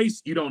knee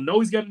brace. You don't know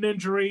he's got an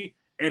injury,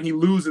 and he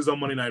loses on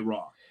Monday Night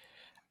Raw.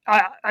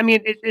 I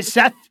mean, is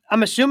Seth,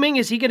 I'm assuming,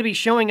 is he going to be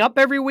showing up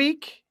every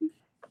week?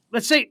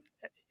 Let's say,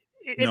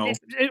 no.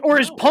 Or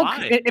is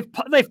Punk,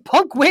 if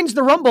Punk wins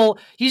the Rumble,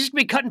 he's just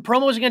going to be cutting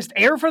promos against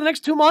Air for the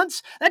next 2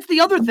 months? That's the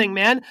other thing,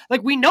 man.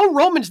 We know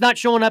Roman's not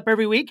showing up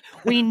every week.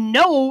 We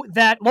know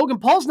that Logan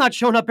Paul's not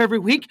showing up every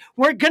week.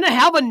 We're going to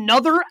have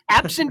another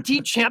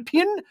absentee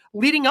champion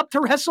leading up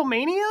to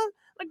WrestleMania?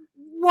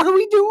 What are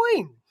we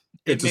doing?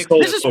 This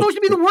is supposed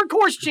to be the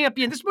workhorse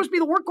champion. This is supposed to be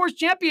the workhorse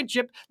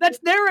championship that's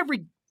there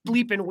every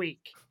bleeping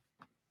week.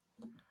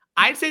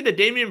 I'd say the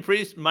Damian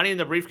Priest Money in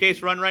the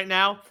Briefcase run right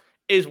now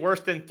is worse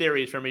than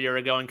Theories from a year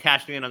ago and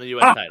cashing in on the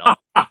U.S. title.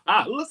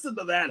 Listen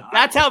to that.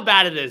 That's how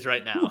bad it is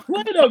right now.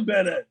 Wait a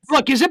minute.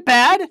 Look, is it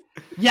bad?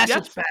 Yes,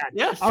 it's bad.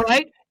 Yes. All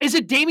right. Is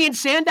it Damian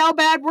Sandow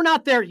bad? We're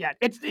not there yet.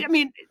 The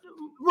champion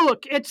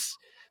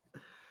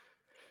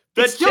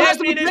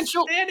is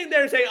standing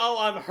there saying, oh,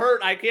 I'm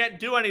hurt. I can't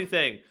do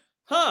anything.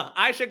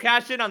 I should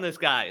cash in on this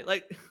guy.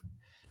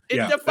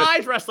 It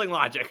defies wrestling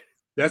logic.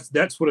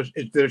 That's what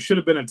there should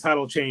have been a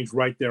title change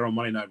right there on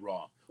Monday Night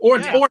Raw. Or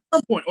at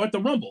some point, or at the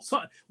Rumble. So,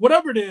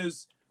 whatever it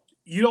is,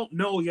 you don't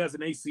know he has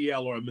an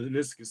ACL or a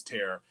meniscus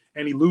tear,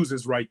 and he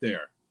loses right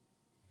there.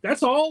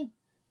 That's all.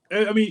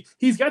 I mean,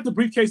 he's got the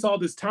briefcase all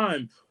this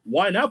time.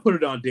 Why not put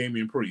it on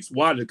Damian Priest?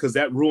 Why? Because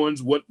that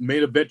ruins what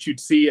main event you'd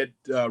see at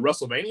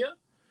WrestleMania?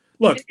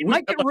 Look, it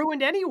might get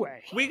ruined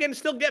anyway. We can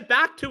still get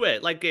back to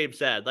it, like Gabe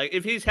said. Like,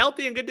 if he's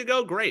healthy and good to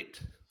go,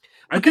 great.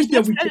 Because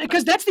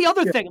that's the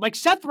other thing. Like,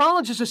 Seth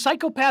Rollins is a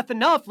psychopath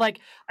enough. Like,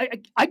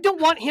 I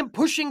don't want him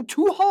pushing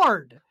too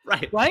hard.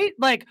 Right?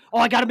 Like, oh,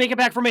 I got to make it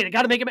back for me. I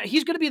got to make it back.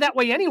 He's going to be that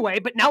way anyway.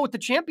 But now with the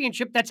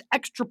championship, that's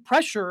extra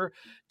pressure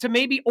to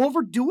maybe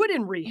overdo it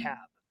in rehab.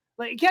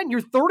 Like, again,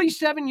 you're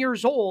 37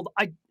 years old.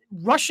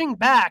 Rushing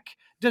back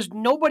does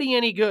nobody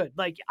any good.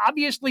 Like,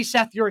 obviously,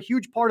 Seth, you're a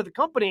huge part of the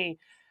company.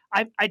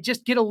 I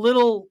just get a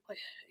little,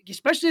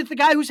 especially if the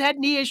guy who's had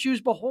knee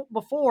issues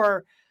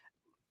before,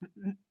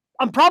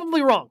 I'm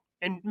probably wrong.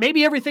 And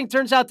maybe everything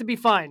turns out to be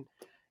fine.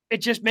 It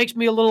just makes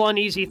me a little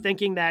uneasy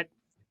thinking that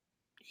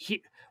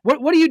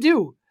what do you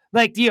do?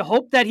 Like, do you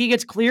hope that he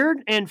gets cleared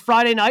and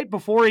Friday night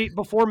before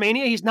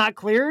Mania, he's not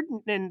cleared?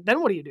 And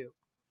then what do you do?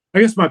 I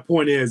guess my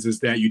point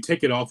is that you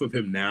take it off of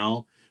him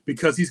now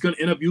because he's going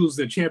to end up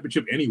using the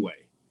championship anyway.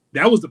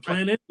 That was the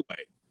plan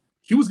anyway.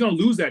 He was going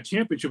to lose that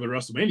championship at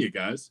WrestleMania,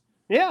 guys.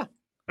 Yeah.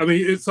 I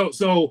mean, if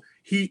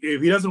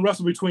he doesn't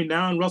wrestle between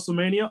now and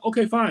WrestleMania,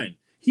 okay, fine.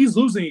 He's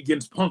losing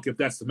against Punk if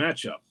that's the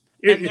matchup.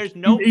 And there's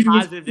no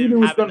positive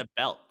in having the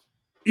belt.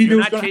 You're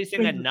not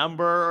chasing a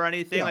number or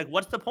anything. Yeah. Like,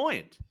 what's the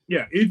point?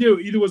 Yeah,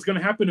 either was going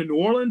to happen in New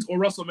Orleans or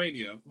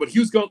WrestleMania, but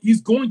he's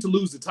going to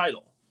lose the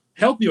title,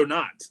 healthy or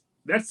not.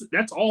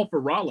 That's all for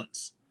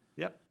Rollins.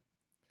 Yep.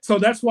 So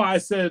that's why I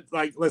said,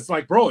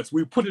 bro,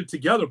 we put it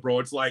together, bro.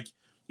 It's like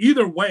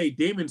either way,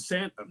 Damien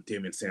Sandow. God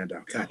damn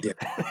it.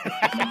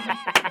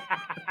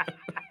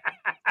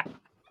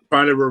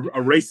 Trying to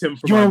erase him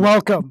from. You're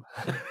welcome.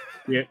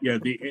 Yeah,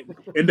 the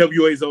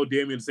NWA's old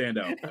Damien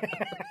Sandow.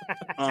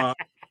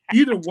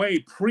 Either way,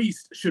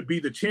 Priest should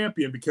be the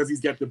champion because he's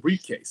got the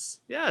briefcase.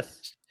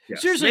 Yes.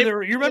 Seriously, you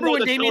remember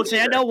when Damien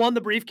Sandow won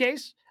the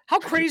briefcase? How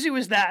crazy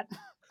was that?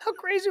 How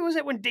crazy was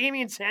it when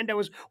Damien Sandow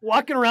was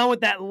walking around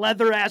with that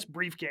leather-ass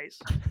briefcase?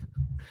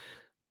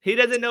 He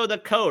doesn't know the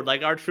code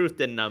like R-Truth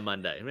didn't on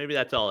Monday. Maybe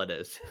that's all it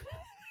is.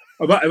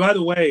 By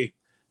the way,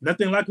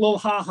 nothing like little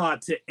ha-ha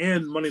to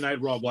end Monday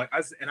Night Raw.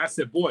 I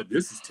said, boy,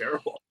 this is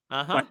terrible.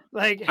 Uh-huh.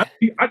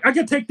 I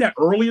could take that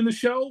early in the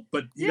show,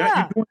 but you're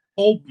doing the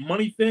whole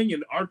money thing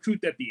and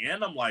R-Truth at the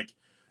end. I'm like,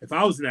 if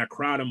I was in that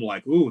crowd, I'm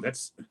like, ooh,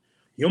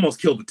 he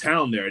almost killed the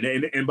town there.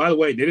 And by the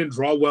way, they didn't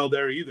draw well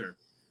there either.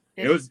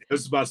 It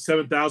was about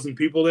 7,000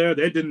 people there.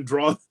 They didn't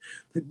draw.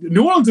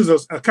 New Orleans is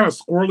a kind of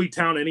squirrely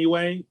town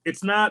anyway.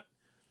 It's not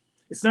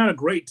a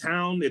great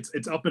town.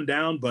 It's up and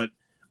down, but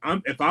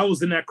if I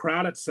was in that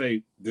crowd, I'd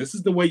say, this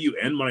is the way you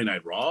end Monday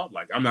Night Raw.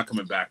 Like, I'm not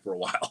coming back for a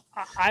while.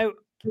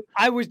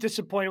 I was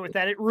disappointed with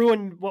that. It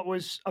ruined what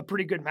was a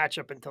pretty good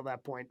matchup until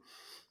that point.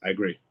 I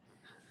agree.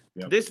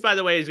 Yep. This, by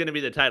the way, is going to be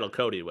the title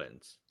Cody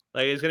wins.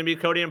 Like, it's going to be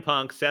Cody and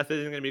Punk. Seth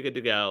isn't going to be good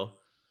to go.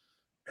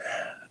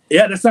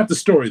 Yeah, that's not the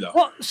story, though.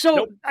 Well, so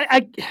nope. I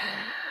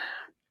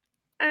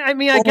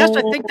guess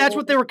I think that's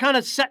what they were kind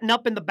of setting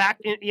up in the back,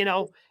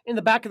 in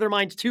the back of their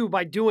minds too,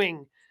 by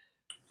doing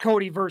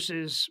Cody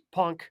versus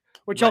Punk,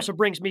 which also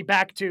brings me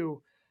back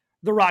to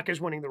The Rock is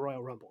winning the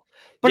Royal Rumble.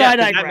 But I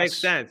digress. That makes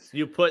sense.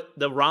 You put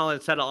the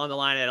Rollins title on the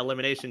line at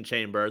Elimination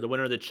Chamber. The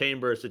winner of the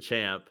Chamber is the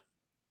champ.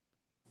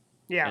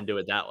 Yeah. And do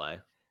it that way.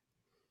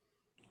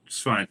 It's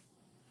fine.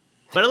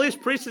 But at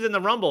least Priest is in the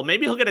Rumble.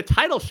 Maybe he'll get a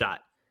title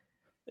shot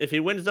if he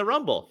wins the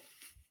Rumble.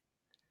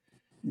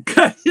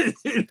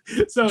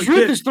 So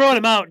Truth is throwing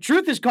him out.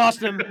 Truth is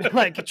costing him.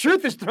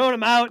 Truth is throwing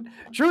him out.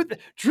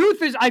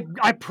 Truth is.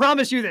 I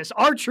promise you this.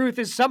 Our Truth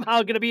is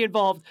somehow going to be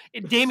involved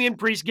in Damian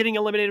Priest getting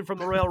eliminated from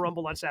the Royal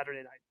Rumble on Saturday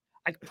night.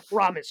 I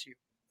promise you.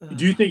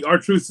 Do you think our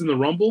Truth's in the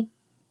Rumble?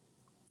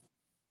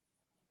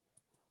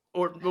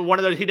 Or one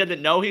of those, he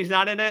doesn't know he's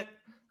not in it?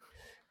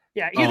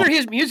 Yeah, either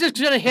his music's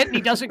going to hit and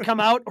he doesn't come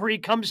out, or he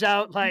comes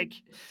out like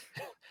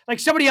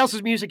somebody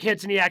else's music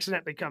hits and he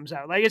accidentally comes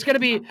out. Like, there's going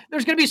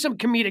to be some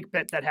comedic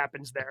bit that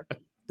happens there.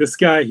 This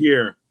guy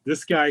here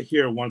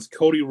wants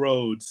Cody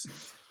Rhodes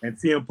and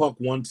CM Punk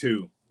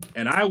 1-2.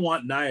 And I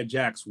want Nia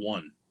Jax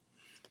 1.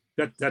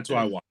 That's what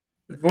I want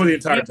for the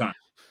entire time.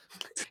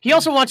 He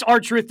also wants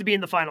R-Truth to be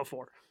in the Final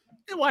Four.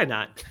 Why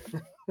not?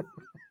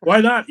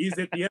 Why not? He's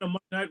at the end of Monday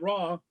Night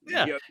Raw.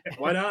 Yeah.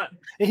 Why not?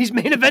 He's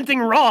main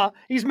eventing Raw.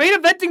 He's main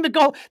eventing that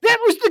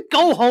was the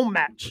go home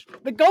match.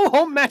 The go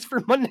home match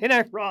for Monday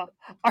Night Raw.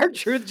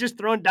 R-Truth just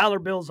throwing dollar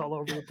bills all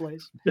over the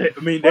place. They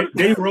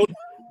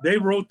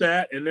wrote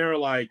that and they're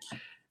like,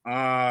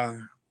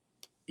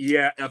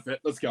 yeah, F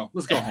it. Let's go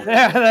home.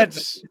 Yeah,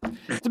 that's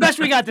the best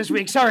we got this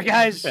week. Sorry,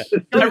 guys.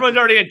 Everyone's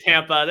already in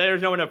Tampa.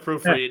 There's no one to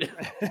proofread.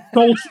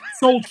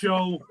 Soul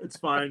show. It's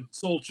fine.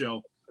 Soul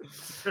show.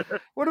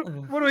 What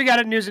do we got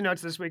in news and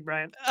notes this week,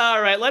 Brian?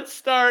 All right, let's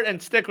start and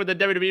stick with the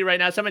WWE right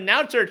now. Some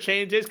announcer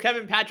changes.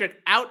 Kevin Patrick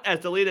out as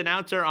the lead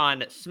announcer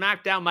on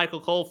SmackDown. Michael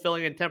Cole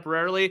filling in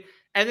temporarily.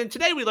 And then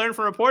today we learned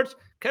from reports,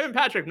 Kevin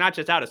Patrick not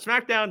just out of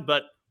SmackDown,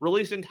 but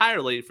released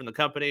entirely from the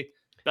company.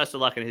 Best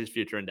of luck in his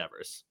future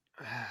endeavors.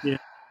 Yeah,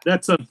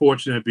 that's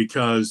unfortunate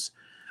because,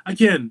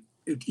 again,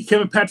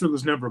 Kevin Patrick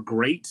was never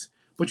great,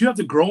 but you have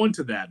to grow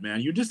into that,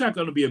 man. You're just not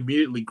going to be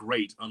immediately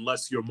great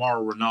unless you're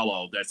Mauro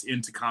Ranallo that's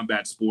into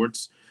combat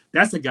sports.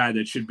 That's the guy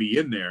that should be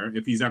in there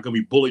if he's not going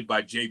to be bullied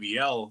by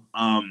JBL.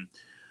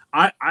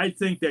 I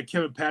think that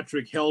Kevin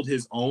Patrick held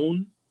his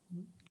own.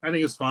 I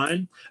think it's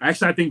fine.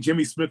 Actually, I think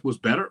Jimmy Smith was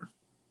better.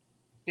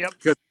 Yep.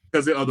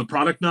 Because of the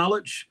product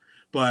knowledge.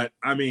 But,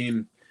 I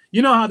mean,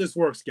 you know how this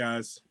works,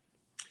 guys.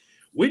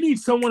 We need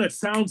someone that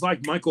sounds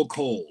like Michael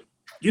Cole.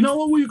 You know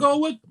what we go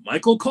with?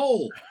 Michael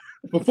Cole.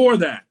 Before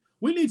that,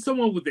 we need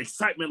someone with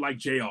excitement like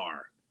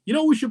JR. You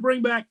know what we should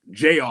bring back?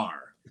 JR.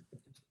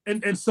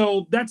 And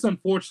so that's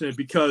unfortunate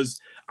because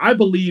I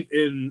believe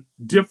in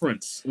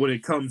difference when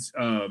it comes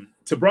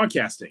to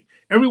broadcasting.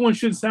 Everyone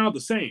shouldn't sound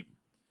the same.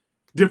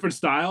 Different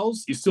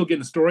styles. You're still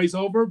getting stories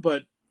over,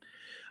 but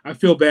I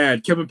feel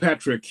bad. Kevin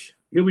Patrick,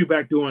 he'll be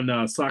back doing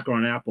soccer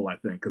on Apple, I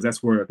think, because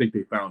that's where I think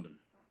they found him.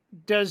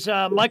 Does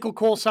Michael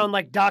Cole sound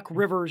like Doc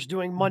Rivers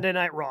doing Monday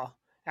Night Raw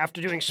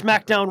after doing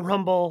SmackDown,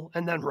 Rumble,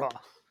 and then Raw?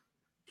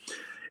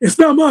 It's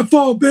not my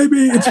fault,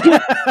 baby. It's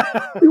Blake.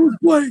 It was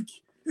Blake.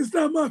 It's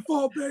not my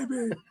fault,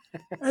 baby.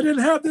 I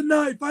didn't have the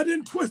knife. I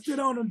didn't twist it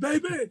on him,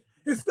 baby.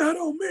 It's not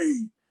on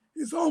me.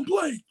 It's on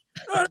Blake.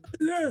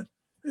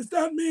 It's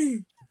not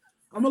me.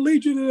 I'm going to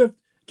lead you to the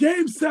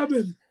Game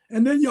 7,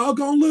 and then y'all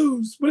going to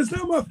lose. But it's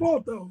not my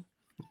fault, though.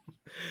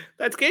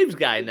 That's Gabe's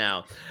guy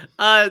now.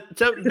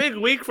 So big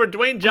week for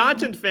Dwayne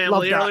Johnson's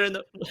family.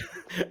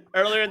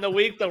 Earlier in the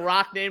week, The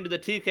Rock named to the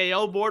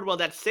TKO board. Well,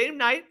 that same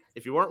night,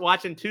 if you weren't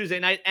watching Tuesday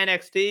night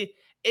NXT,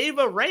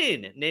 Ava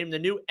Raine named the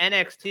new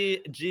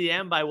NXT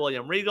GM by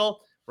William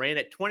Regal. Raine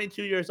at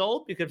 22 years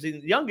old becomes the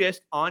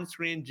youngest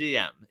on-screen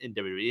GM in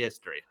WWE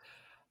history.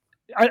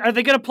 Are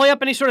they going to play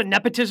up any sort of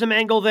nepotism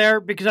angle there?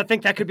 Because I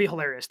think that could be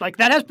hilarious. Like,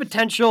 that has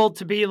potential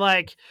to be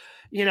like,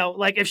 you know,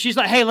 like if she's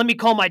like, hey, let me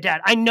call my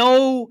dad.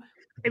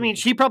 I mean,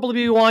 she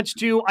probably wants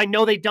to. I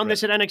know they've done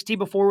this at NXT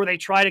before where they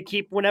try to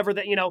keep whenever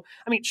that, you know,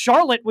 I mean,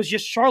 Charlotte was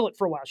just Charlotte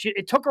for a while.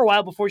 It took her a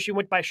while before she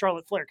went by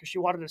Charlotte Flair because she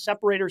wanted to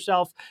separate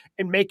herself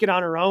and make it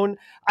on her own.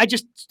 I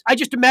just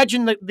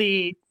imagine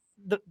the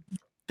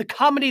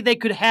comedy they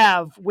could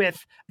have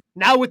with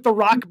The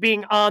Rock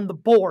being on the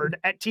board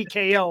at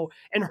TKO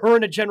and her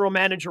in a general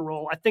manager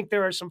role. I think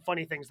there are some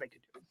funny things they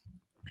could do.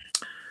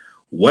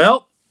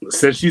 Well,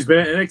 since she's been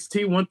at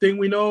NXT, one thing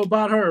we know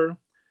about her,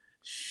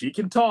 she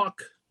can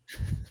talk.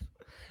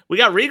 We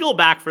got Regal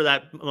back for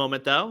that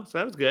moment, though, so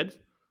that was good.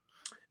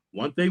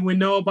 One thing we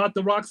know about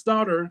The Rock's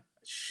daughter,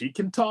 she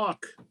can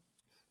talk.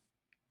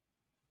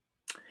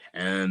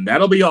 And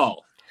that'll be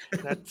all.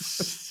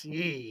 Because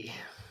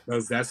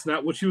that's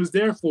not what she was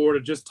there for,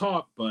 to just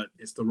talk, but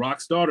it's The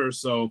Rock's daughter,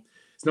 so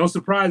it's no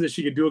surprise that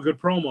she could do a good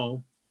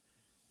promo.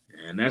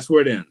 And that's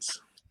where it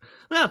ends.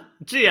 Well,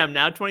 GM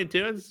now,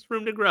 22, has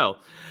room to grow.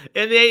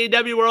 In the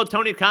AEW world,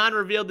 Tony Khan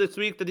revealed this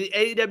week that the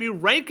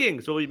AEW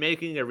rankings will be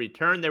making a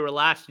return. They were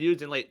last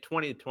used in late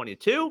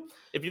 2022.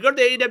 If you go to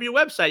the AEW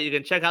website, you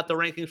can check out the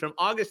rankings from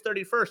August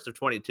 31st of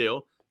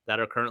 22 that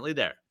are currently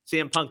there.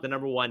 CM Punk, the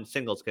 #1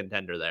 singles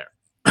contender there.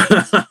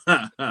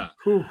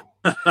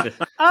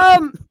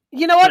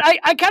 You know what?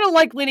 I kind of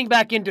like leaning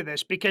back into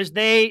this because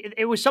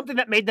it was something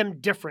that made them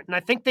different. And I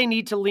think they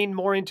need to lean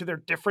more into their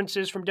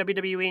differences from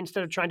WWE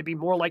instead of trying to be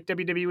more like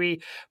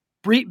WWE.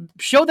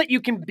 Show that you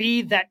can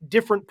be that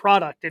different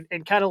product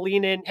and kind of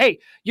lean in. Hey,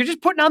 you're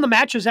just putting on the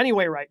matches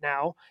anyway right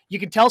now. You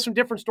can tell some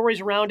different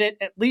stories around it.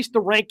 At least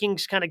the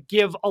rankings kind of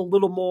give a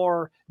little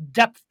more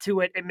depth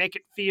to it and make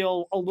it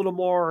feel a little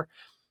more,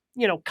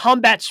 you know,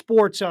 combat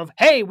sports of,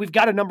 hey, we've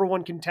got a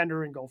 #1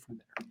 contender and go from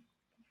there.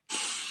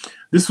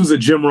 This was a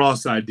Jim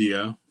Ross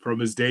idea from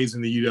his days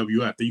in the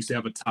UWF. They used to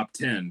have a top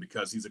 10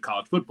 because he's a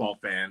college football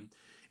fan.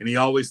 And he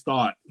always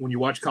thought, when you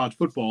watch college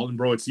football, and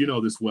bro, you know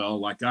this well,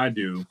 like I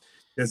do,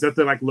 there's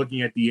nothing like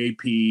looking at the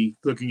AP,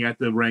 looking at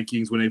the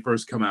rankings when they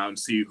first come out and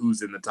see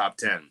who's in the top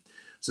 10.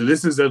 So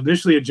this is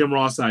initially a Jim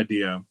Ross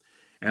idea.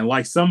 And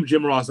like some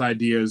Jim Ross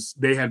ideas,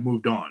 they had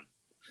moved on.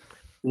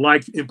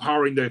 Like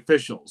empowering the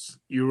officials.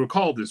 You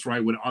recall this,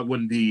 right?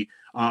 When the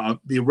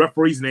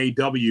referees in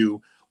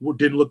AEW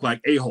didn't look like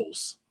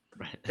a-holes.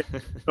 Right.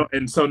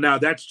 And so now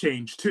that's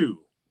changed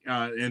too.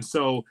 And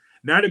so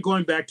now they're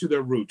going back to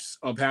their roots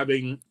of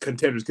having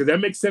contenders, because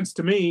that makes sense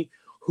to me.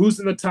 Who's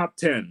in the top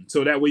 10?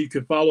 So that way you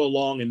can follow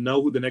along and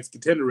know who the next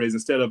contender is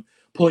instead of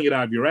pulling it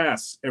out of your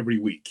ass every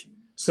week.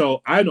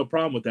 So I have no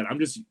problem with that. I'm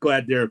just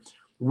glad they're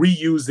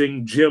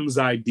reusing Jim's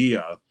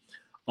idea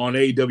on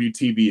AEW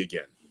TV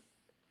again.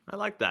 I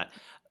like that.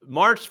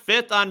 March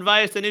 5th on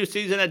Vice, the new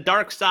season of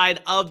Dark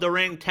Side of the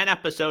Ring. 10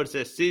 episodes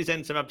this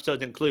season. Some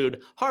episodes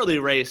include Harley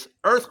Race,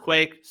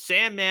 Earthquake,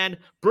 Sandman,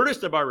 Brutus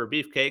the Barber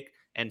Beefcake,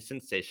 and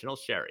Sensational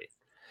Sherry.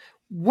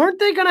 Weren't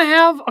they going to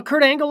have a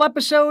Kurt Angle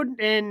episode,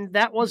 and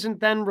that wasn't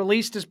then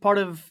released as part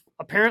of,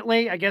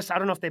 apparently, I guess, I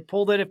don't know if they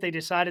pulled it, if they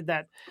decided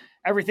that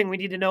everything we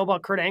need to know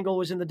about Kurt Angle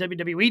was in the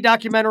WWE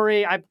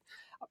documentary. I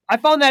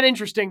found that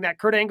interesting that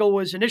Kurt Angle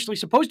was initially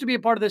supposed to be a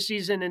part of this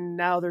season, and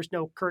now there's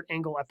no Kurt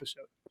Angle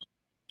episode.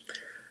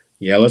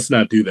 Yeah, let's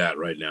not do that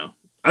right now.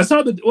 We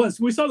saw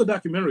the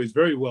documentary. It's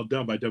very well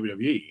done by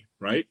WWE,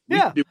 right?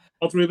 Yeah. Did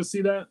all three of us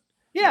see that?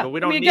 Yeah, but we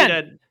don't need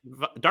a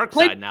dark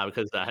side now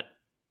because of that.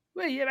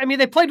 Well, yeah, I mean,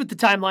 they played with the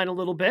timeline a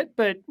little bit,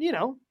 but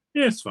Yeah,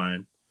 it's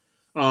fine.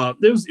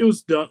 It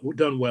was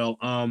done well.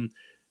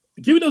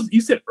 Give me those.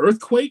 You said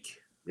Earthquake.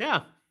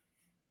 Yeah.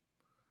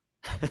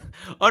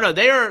 Oh no,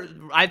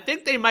 I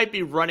think they might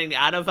be running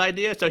out of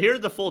ideas. So here's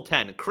the full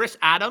 10: Chris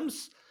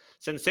Adams,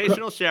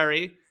 Sensational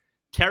Sherry,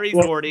 Terry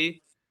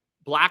Gordy,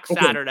 Black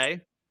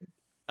Saturday,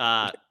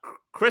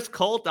 Chris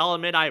Colt. I'll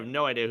admit I have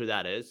no idea who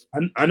that is.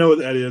 I know what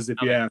that is. If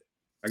you ask,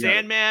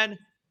 Sandman,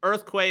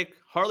 Earthquake,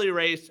 Harley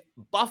Race,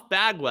 Buff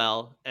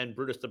Bagwell, and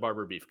Brutus the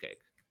Barber Beefcake.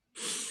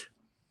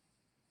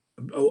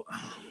 Oh,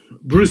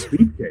 Brutus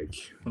Beefcake.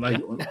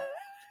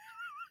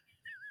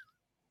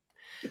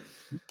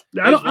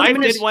 His wife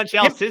did once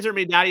yell "Scissor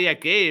me, daddy"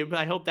 at Gabe.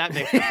 I hope that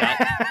makes sense.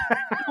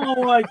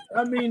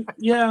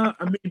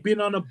 Being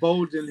on a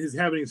boat and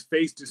having his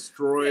face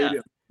destroyed.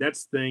 Yeah.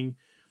 That's the thing.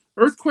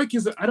 Earthquake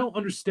I don't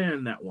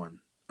understand that one.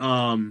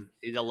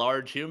 He's a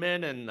large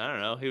human, and I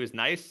don't know. He was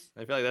nice.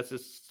 I feel like that's the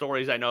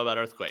stories I know about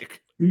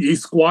Earthquake. He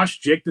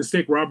squashed Jake the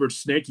Snake Roberts'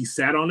 snake. He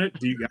sat on it. I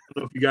don't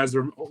know if you guys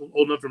are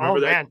old enough to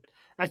remember that. Man.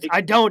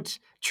 I don't.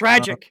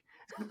 Tragic.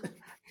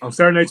 On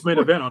Saturday night's main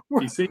event on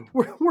PC.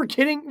 We're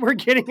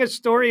getting a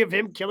story of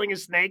him killing a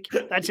snake.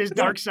 That's his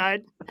dark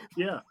side.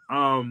 Yeah.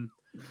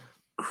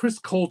 Chris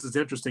Colt is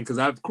interesting because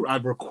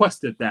I've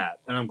requested that,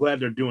 and I'm glad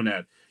they're doing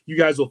that. You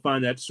guys will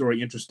find that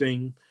story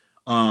interesting.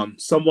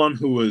 Someone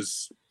who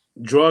was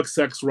drug,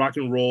 sex, rock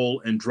and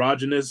roll,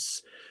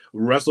 androgynous,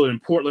 wrestled in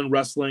Portland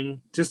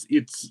wrestling. Just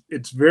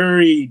it's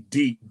very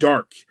deep,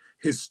 dark,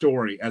 his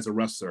story as a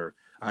wrestler.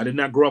 I did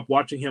not grow up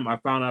watching him. I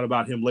found out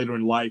about him later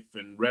in life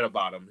and read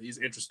about him. He's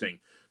interesting.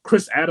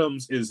 Chris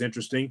Adams is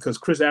interesting because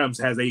Chris Adams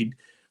has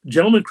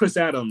Chris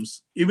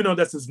Adams, even though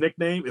that's his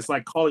nickname, it's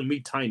like calling me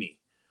Tiny.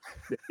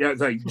 Yeah,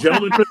 it's like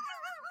Gentleman Chris.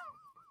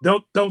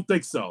 Don't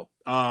think so.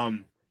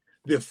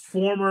 The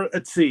former,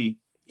 let's see,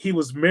 he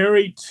was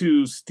married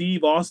to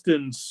Steve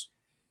Austin's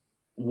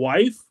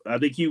wife. I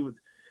think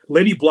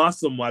Lady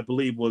Blossom, I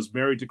believe, was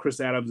married to Chris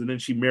Adams, and then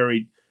she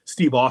married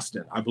Steve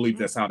Austin. I believe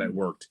that's how that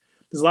worked.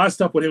 There's a lot of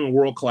stuff with him in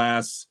World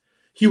Class.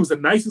 He was the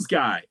nicest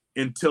guy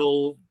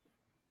until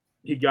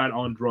he got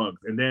on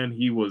drugs, and then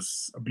he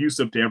was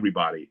abusive to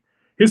everybody.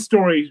 His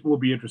story will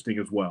be interesting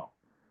as well.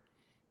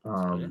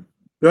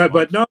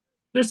 But no,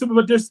 there's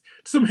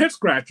some head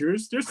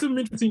scratchers. There's some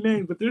interesting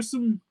names, but there's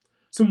some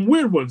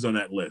weird ones on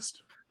that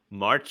list.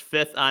 March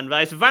 5th on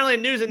Vice. And finally,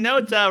 news and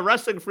notes,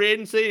 wrestling free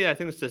agency. I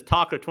think this is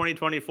talk of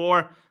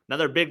 2024.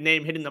 Another big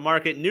name hitting the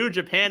market. New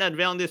Japan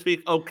unveiling this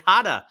week.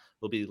 Okada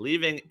will be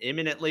leaving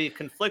imminently.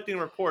 Conflicting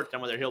reports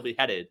on whether he'll be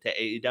headed to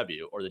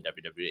AEW or the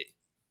WWE.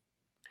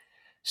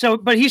 So,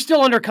 but he's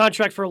still under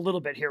contract for a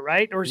little bit here,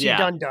 right? Or is he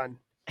done?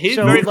 He's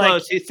very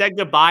close. He said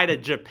goodbye to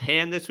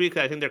Japan this week.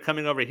 I think they're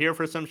coming over here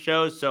for some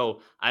shows.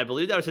 So I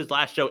believe that was his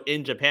last show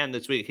in Japan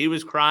this week. He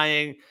was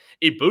crying.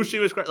 Ibushi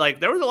was crying. Like,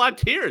 there was a lot of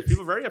tears.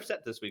 People were very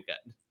upset this weekend.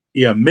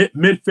 Yeah,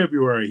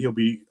 mid-February, he'll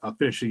be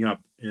finishing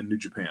up in New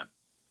Japan.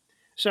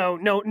 So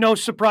no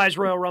surprise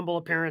Royal Rumble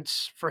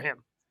appearance for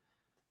him.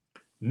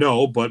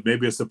 No, but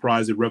maybe a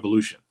surprise at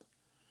Revolution.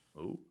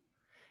 Ooh.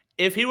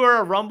 If he were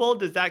a Rumble,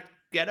 does that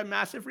get a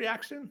massive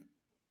reaction?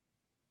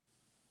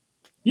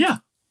 Yeah.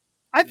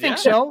 I think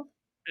so.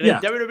 Yeah.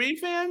 WWE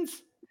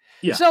fans?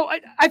 Yeah. So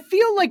I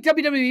feel like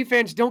WWE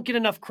fans don't get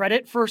enough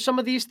credit for some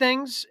of these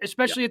things,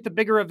 especially at the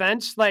bigger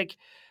events. Like,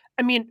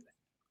 I mean,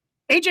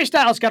 AJ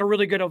Styles got a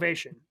really good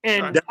ovation.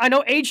 And I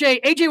know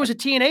AJ was a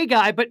TNA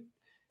guy, but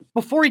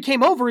before he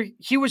came over,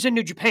 he was in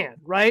New Japan,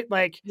 right?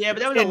 Like, yeah,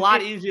 but that was a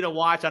lot easier to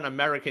watch on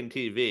American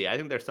TV. I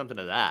think there's something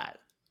to that.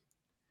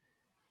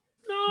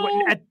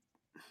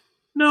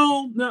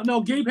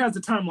 No. Gabe has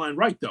the timeline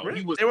right, though.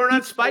 Really? They weren't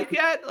on Spike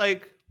yet?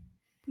 Like,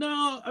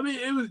 no, I mean,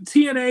 it was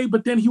TNA,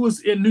 but then he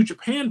was in New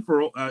Japan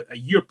for a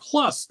year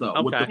plus, though.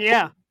 Okay.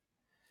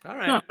 All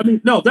right.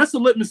 No, that's the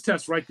litmus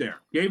test right there.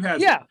 Gabe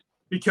has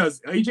because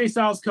AJ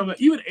Styles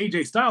even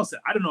AJ Styles said,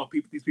 I don't know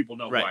if these people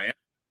know who I am.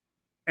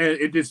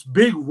 And this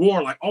big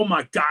roar, like, oh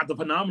my God, the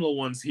phenomenal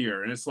one's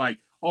here. And it's like,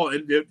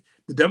 and the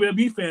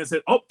WWE fans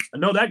said, oh, I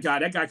know that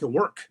guy can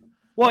work.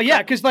 Well,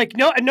 yeah, because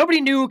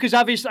nobody knew, because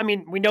obviously, I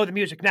mean, we know the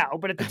music now,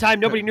 but at the time,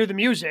 nobody knew the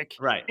music.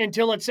 Right.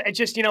 Until it's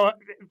just,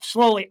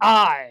 slowly,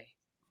 I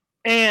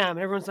am. And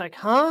everyone's like,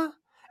 huh?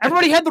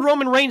 Everybody had the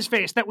Roman Reigns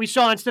face that we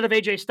saw instead of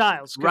AJ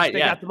Styles. Right, they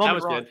got the moment that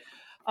was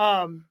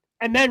wrong. Good.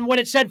 And then when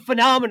it said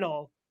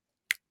phenomenal,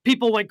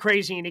 people went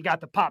crazy and he got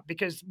the pop,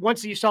 because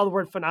once you saw the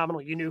word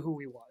phenomenal, you knew who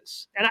he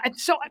was. And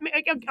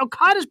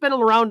Okada's been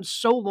around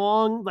so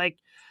long, like,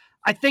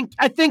 I think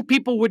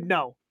people would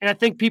know, and I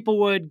think people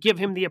would give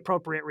him the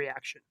appropriate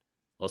reaction.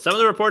 Well, some of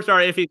the reports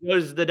are if he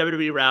goes the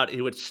WWE route,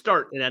 he would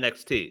start in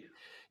NXT.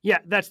 Yeah,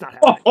 that's not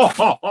happening.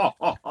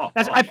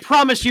 I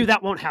promise you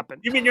that won't happen.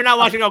 You mean you're not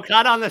watching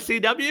Okada on the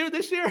CW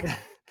this year?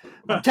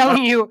 I'm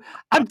telling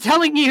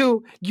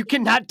you, you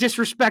cannot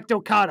disrespect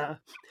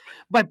Okada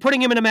by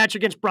putting him in a match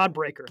against Braun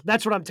Breaker.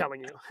 That's what I'm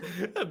telling you.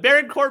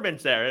 Baron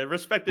Corbin's there, a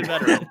respected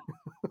veteran.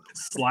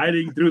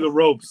 Sliding through the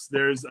ropes.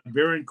 There's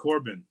Baron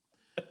Corbin.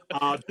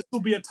 This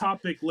will be a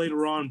topic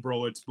later on,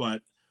 Broets,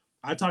 but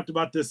I talked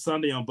about this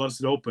Sunday on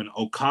Busted Open.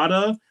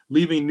 Okada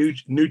leaving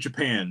New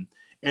Japan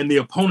and the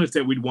opponents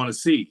that we'd want to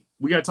see.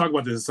 We got to talk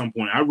about this at some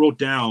point. I wrote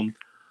down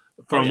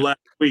from last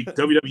week,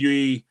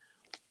 WWE,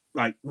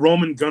 like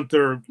Roman,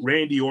 Gunther,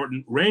 Randy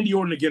Orton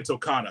against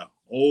Okada.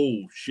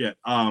 Oh, shit.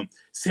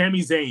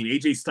 Sami Zayn,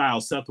 AJ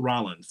Styles, Seth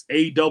Rollins,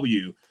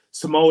 AEW,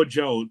 Samoa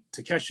Joe,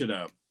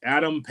 Takeshita,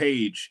 Adam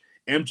Page,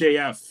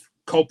 MJF,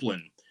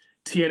 Copeland,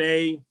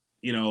 TNA,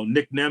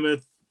 Nick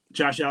Nemeth,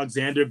 Josh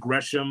Alexander,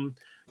 Gresham,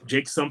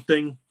 Jake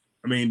something.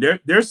 I mean,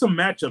 there's some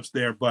matchups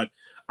there, but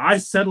I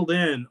settled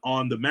in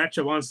on the matchup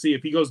I want to see.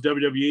 If he goes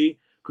WWE,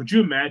 could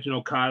you imagine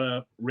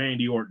Okada,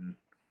 Randy Orton,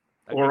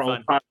 or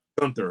Okada,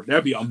 Gunther?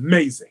 That'd be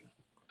amazing.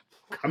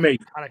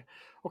 Amazing.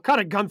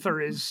 Okada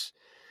Gunther is,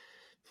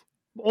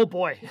 oh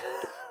boy.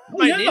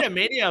 Might need a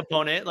Mania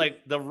opponent.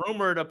 Like the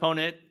rumored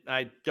opponent,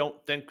 I don't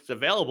think is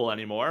available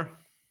anymore.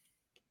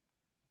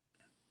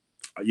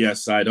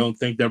 Yes, I don't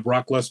think that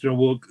Brock Lesnar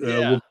will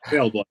be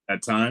available at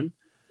that time.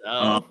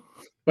 No.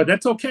 But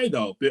that's okay,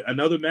 though.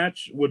 Another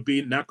match would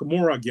be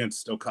Nakamura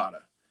against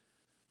Okada.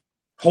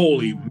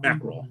 Holy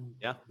mackerel.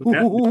 Yeah.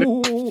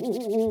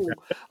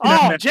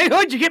 Jay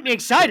Hood, you get me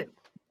excited.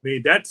 I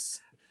mean,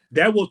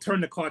 that will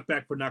turn the clock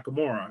back for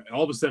Nakamura.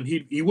 All of a sudden,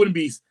 he wouldn't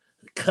be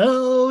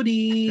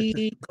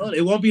Cody.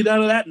 It won't be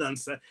none of that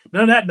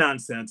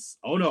nonsense.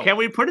 Oh, no. Can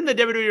we put in the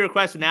WWE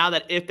request now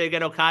that if they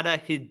get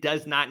Okada, he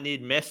does not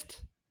need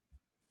mist?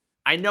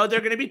 I know they're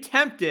going to be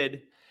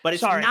tempted, but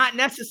it's not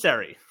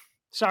necessary.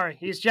 Sorry,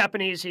 he's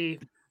Japanese. He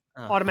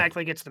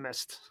automatically gets the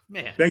mist.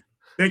 Man.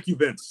 Thank you,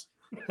 Vince.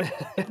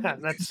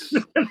 that's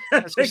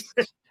just,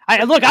 I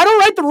don't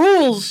write the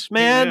rules,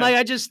 man. Yeah. Like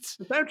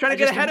I'm trying to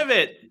get ahead of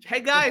it.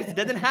 Hey guys, it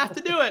doesn't have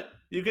to do it.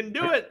 You can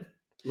do it.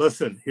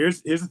 Listen,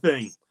 here's the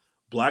thing.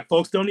 Black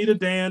folks don't need a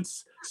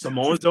dance.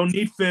 Samoans don't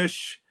need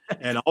fish.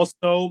 And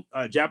also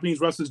Japanese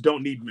wrestlers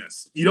don't need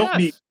mist. You don't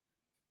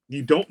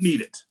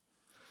need it.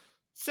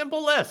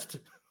 Simple list.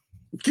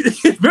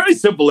 Very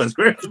simple list.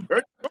 Very,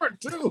 very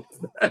short too.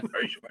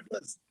 Very short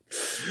list.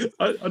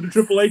 Under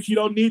Triple H, you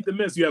don't need the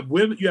mist. You have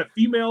women, you have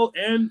female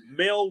and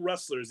male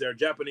wrestlers that are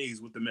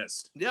Japanese with the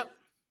mist. Yep.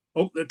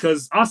 Oh,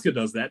 because Asuka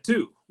does that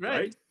too.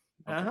 Right.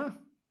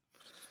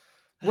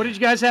 What did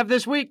you guys have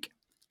this week?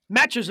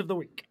 Matches of the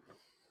week.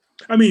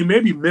 I mean,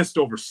 maybe mist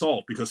over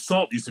salt, because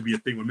salt used to be a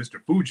thing with Mr.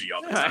 Fuji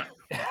all the time.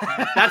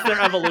 That's their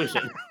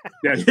evolution.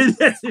 Yeah,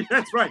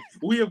 that's right.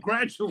 We have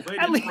graduated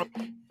from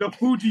the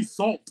Fuji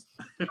salt.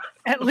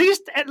 At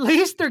least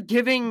they're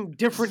giving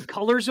different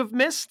colors of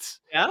mists.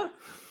 Yeah.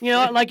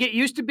 Like it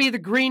used to be the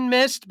green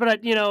mist,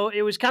 but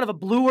it was kind of a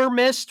bluer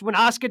mist when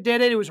Asuka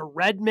did it. It was a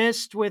red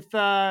mist with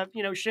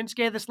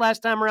Shinsuke this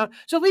last time around.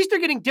 So at least they're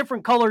getting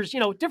different colors,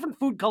 different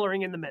food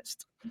coloring in the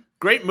mist.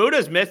 Great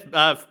Muda's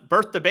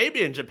birthed the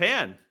baby in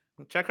Japan.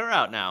 Check her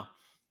out now.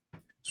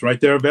 It's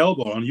right there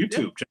available on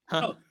YouTube. Check it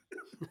out.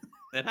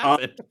 It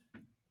happened.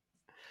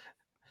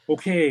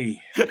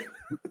 Okay.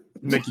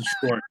 Make it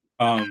short.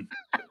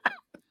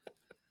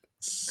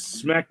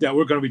 SmackDown,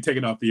 we're going to be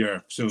taking off the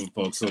air soon,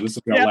 folks. So this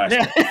will be our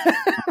last.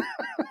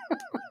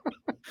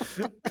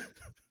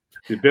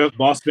 The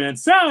boss man,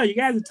 so you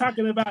guys are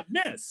talking about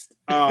mist.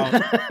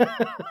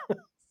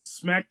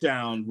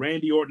 SmackDown,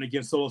 Randy Orton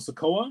against Solo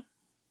Sikoa.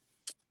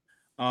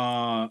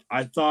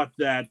 I thought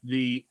that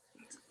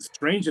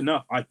strange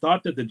enough, I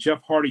thought that the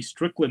Jeff Hardy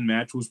Strickland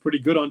match was pretty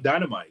good on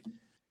Dynamite.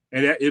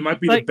 And it might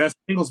be the best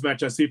singles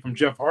match I see from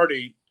Jeff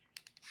Hardy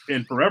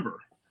in forever.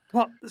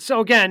 Well, so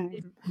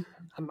again,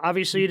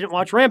 obviously you didn't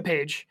watch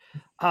Rampage.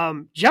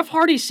 Jeff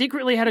Hardy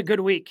secretly had a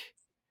good week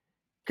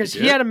because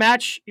he had a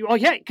match. Well,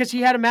 yeah, because he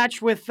had a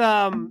match with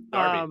Darby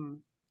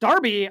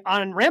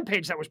on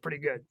Rampage that was pretty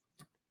good.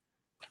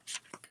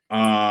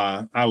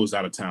 I was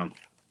out of town.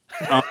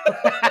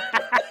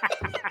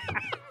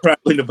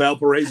 Traveling to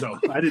Valparaiso.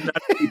 I did not.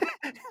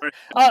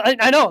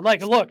 I know.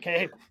 Like, look,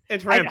 hey,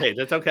 it's Rampage.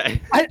 It's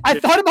okay. I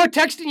thought about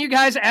texting you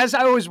guys as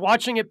I was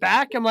watching it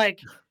back. I'm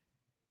like,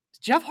 is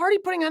Jeff Hardy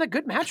putting on a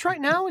good match right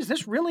now? Is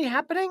this really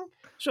happening?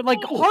 So,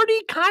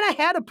 Hardy kind of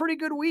had a pretty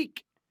good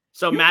week.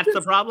 So, Matt's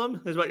the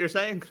problem, is what you're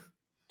saying?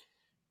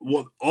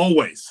 Well,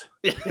 always.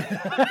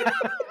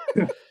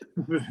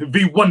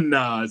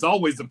 V1 is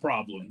always the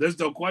problem. There's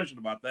no question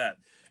about that.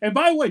 And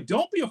by the way,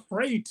 don't be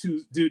afraid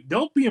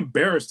don't be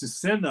embarrassed to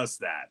send us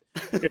that.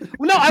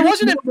 No, I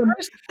wasn't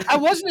embarrassed. I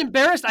wasn't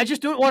embarrassed. I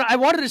just I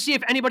wanted to see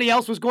if anybody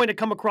else was going to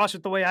come across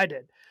it the way I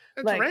did.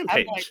 It's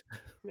Rampage.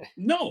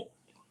 No.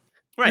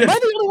 Right. Am I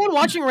the only one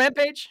watching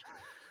Rampage?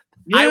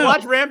 Yeah. I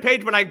watch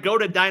Rampage when I go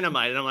to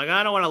Dynamite, and I'm like,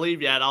 I don't want to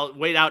leave yet. I'll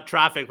wait out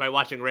traffic by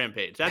watching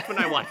Rampage. That's when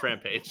I watch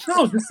Rampage.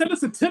 No, just send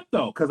us a tip,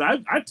 though, because I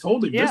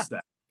totally missed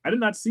that. I did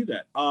not see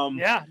that.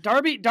 Yeah,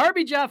 Darby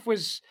Jeff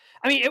was.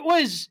 I mean, it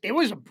was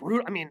a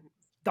brutal. I mean,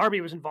 Darby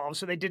was involved,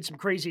 so they did some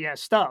crazy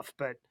ass stuff,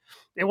 but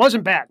it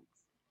wasn't bad.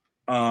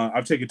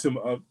 I've taken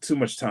too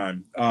much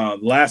time.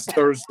 Last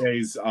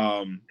Thursday's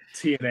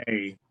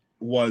TNA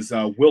was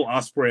Will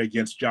Ospreay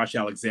against Josh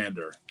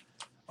Alexander,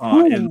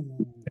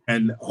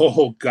 and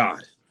oh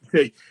god,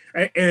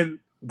 and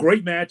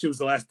great match. It was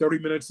the last 30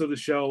 minutes of the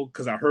show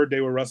because I heard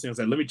they were wrestling. I was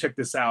like, let me check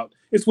this out.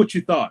 It's what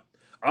you thought.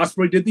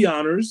 Ospreay did the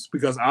honors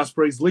because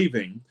Ospreay's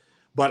leaving,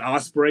 but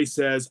Ospreay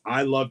says,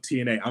 "I love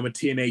TNA. I'm a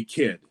TNA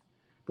kid."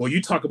 Well,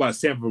 you talk about a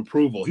stamp of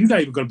approval. He's not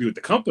even going to be with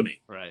the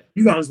company. Right.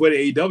 He's on his way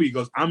to AEW. He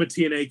goes, "I'm a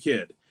TNA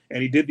kid."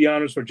 And he did the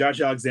honors for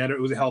Josh Alexander.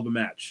 It was a hell of a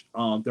match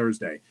on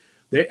Thursday.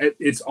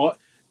 It's all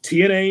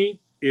TNA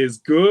is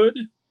good,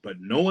 but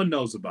no one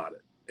knows about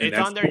it. And it's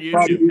on their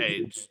YouTube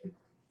page.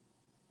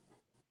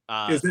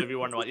 So if you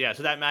wonder what,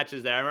 so that match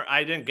is there.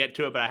 I didn't get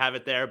to it, but I have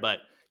it there. But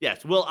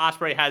yes, Will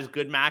Ospreay has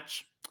good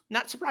match.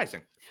 Not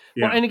surprising.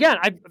 Yeah. Well, and again,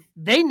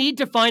 they need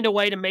to find a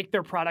way to make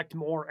their product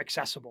more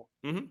accessible.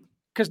 Mm-hmm.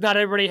 Because not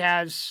everybody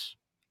has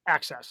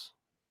access.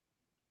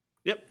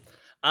 Yep.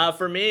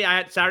 For me, I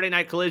had Saturday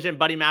Night Collision,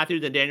 Buddy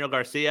Matthews and Daniel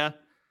Garcia.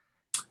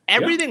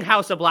 Everything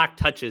House of Black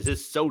touches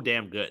is so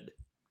damn good.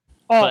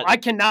 Oh, I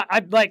cannot.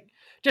 I'd like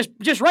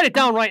just write it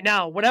down right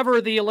now. Whatever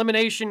the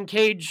Elimination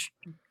Cage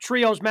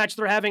trios match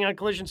they're having on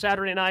Collision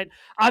Saturday night,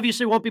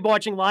 obviously won't be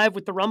watching live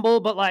with the Rumble,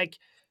 but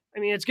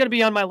it's going to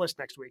be on my list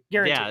next week.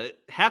 Guaranteed. Yeah,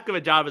 heck of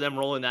a job of them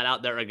rolling that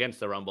out there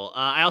against the Rumble.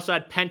 I also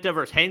had Penta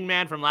versus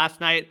Hangman from last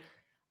night.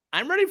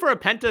 I'm ready for a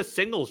Penta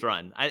singles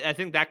run. I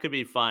think that could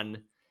be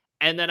fun.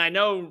 And then I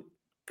know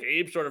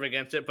Gabe's sort of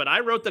against it, but I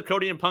wrote the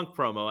Cody and Punk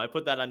promo. I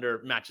put that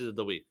under matches of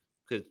the week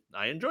because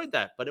I enjoyed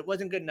that, but it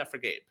wasn't good enough for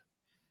Gabe.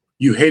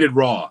 You hated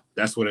Raw.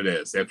 That's what it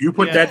is. If you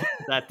put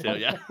that too,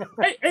 yeah.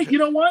 Hey, you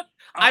know what?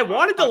 I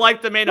wanted to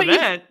like the main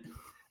event.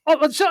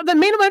 So the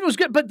main event was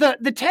good, but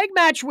the tag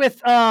match with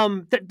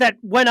that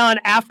went on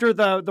after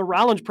the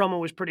Rollins promo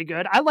was pretty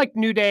good. I liked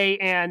New Day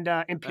and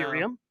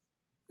Imperium.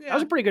 That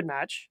was a pretty good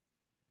match.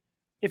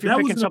 If you're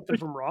picking something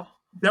from Raw.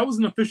 That was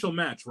an official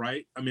match,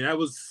 right? I mean, it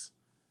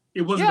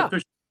wasn't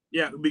official.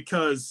 Yeah,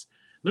 because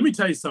let me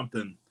tell you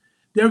something.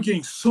 They're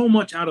getting so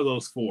much out of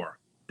those four.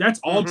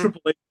 That's all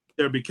Triple H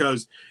there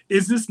because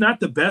is this not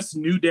the best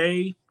New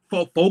Day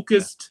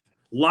focused,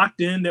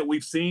 locked in that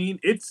we've seen?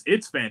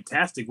 It's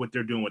fantastic what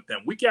they're doing with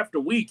them. Week after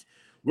week,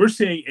 we're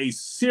seeing a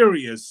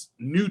serious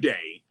New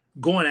Day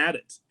going at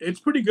it. It's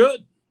pretty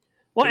good.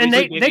 Well, and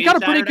they got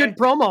a pretty good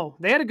promo.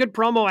 They had a good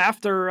promo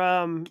after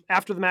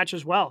the match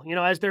as well. You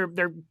know, as they're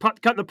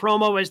cutting the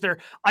promo, as they're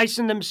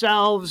icing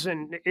themselves,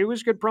 and it was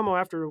a good promo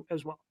after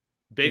as well.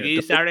 Big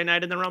E Saturday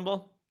night in the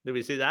Rumble. Did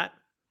we see that?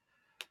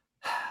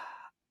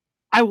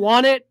 I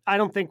want it. I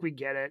don't think we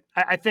get it.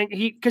 I think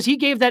because he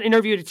gave that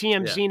interview to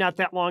TMZ not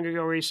that long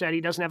ago where he said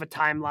he doesn't have a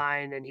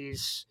timeline, and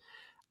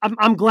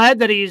I'm glad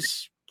that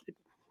he's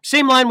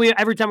same line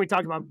every time we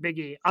talk about Big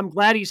E. I'm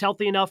glad he's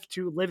healthy enough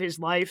to live his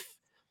life.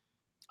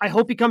 I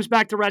hope he comes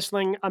back to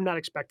wrestling. I'm not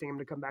expecting him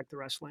to come back to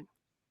wrestling.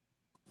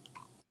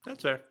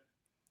 That's fair.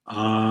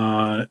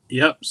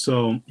 Yep.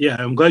 So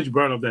I'm glad you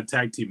brought up that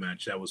tag team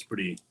match. That was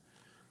pretty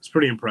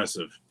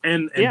impressive.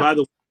 And by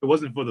the way, it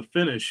wasn't for the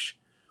finish.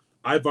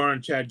 Ivar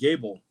and Chad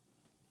Gable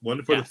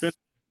wasn't for the finish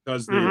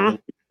because they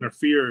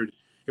interfered.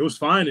 It was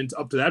fine and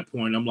up to that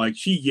point. I'm like,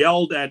 she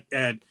yelled at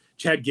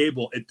Chad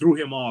Gable, it threw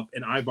him off,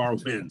 and Ivar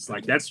wins.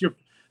 Like that's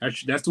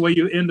the way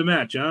you end the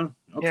match, huh?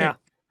 Okay. Yeah.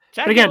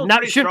 Chad Gable's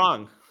pretty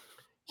strong.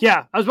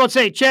 Yeah, I was about to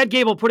say, Chad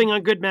Gable putting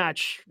on good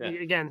match. Yeah.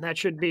 Again, that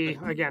should be,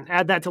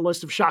 add that to the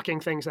list of shocking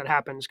things that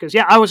happens. Because,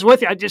 I was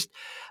with you.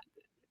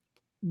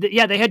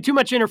 They had too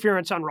much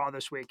interference on Raw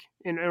this week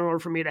in order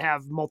for me to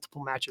have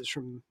multiple matches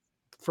from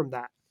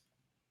that.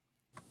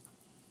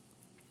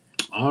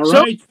 All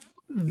right. So,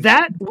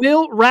 that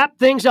will wrap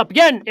things up.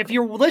 Again, if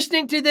you're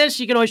listening to this,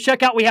 you can always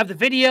check out, we have the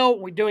video.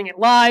 We're doing it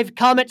live.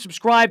 Comment,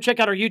 subscribe, check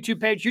out our YouTube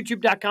page,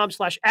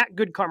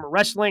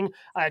 youtube.com/@GoodKarmaWrestling.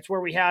 It's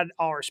where we had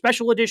our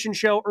special edition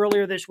show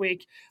earlier this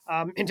week.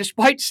 And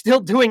despite still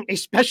doing a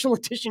special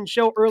edition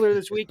show earlier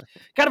this week,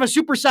 kind of a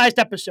supersized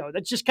episode.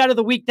 That's just kind of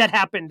the week that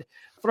happened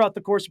throughout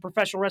the course of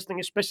professional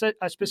wrestling,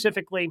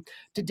 specifically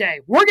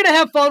today. We're going to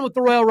have fun with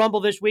the Royal Rumble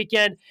this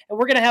weekend, and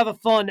we're going to have a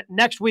fun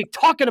next week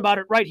talking about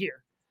it right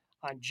here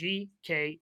on GKW.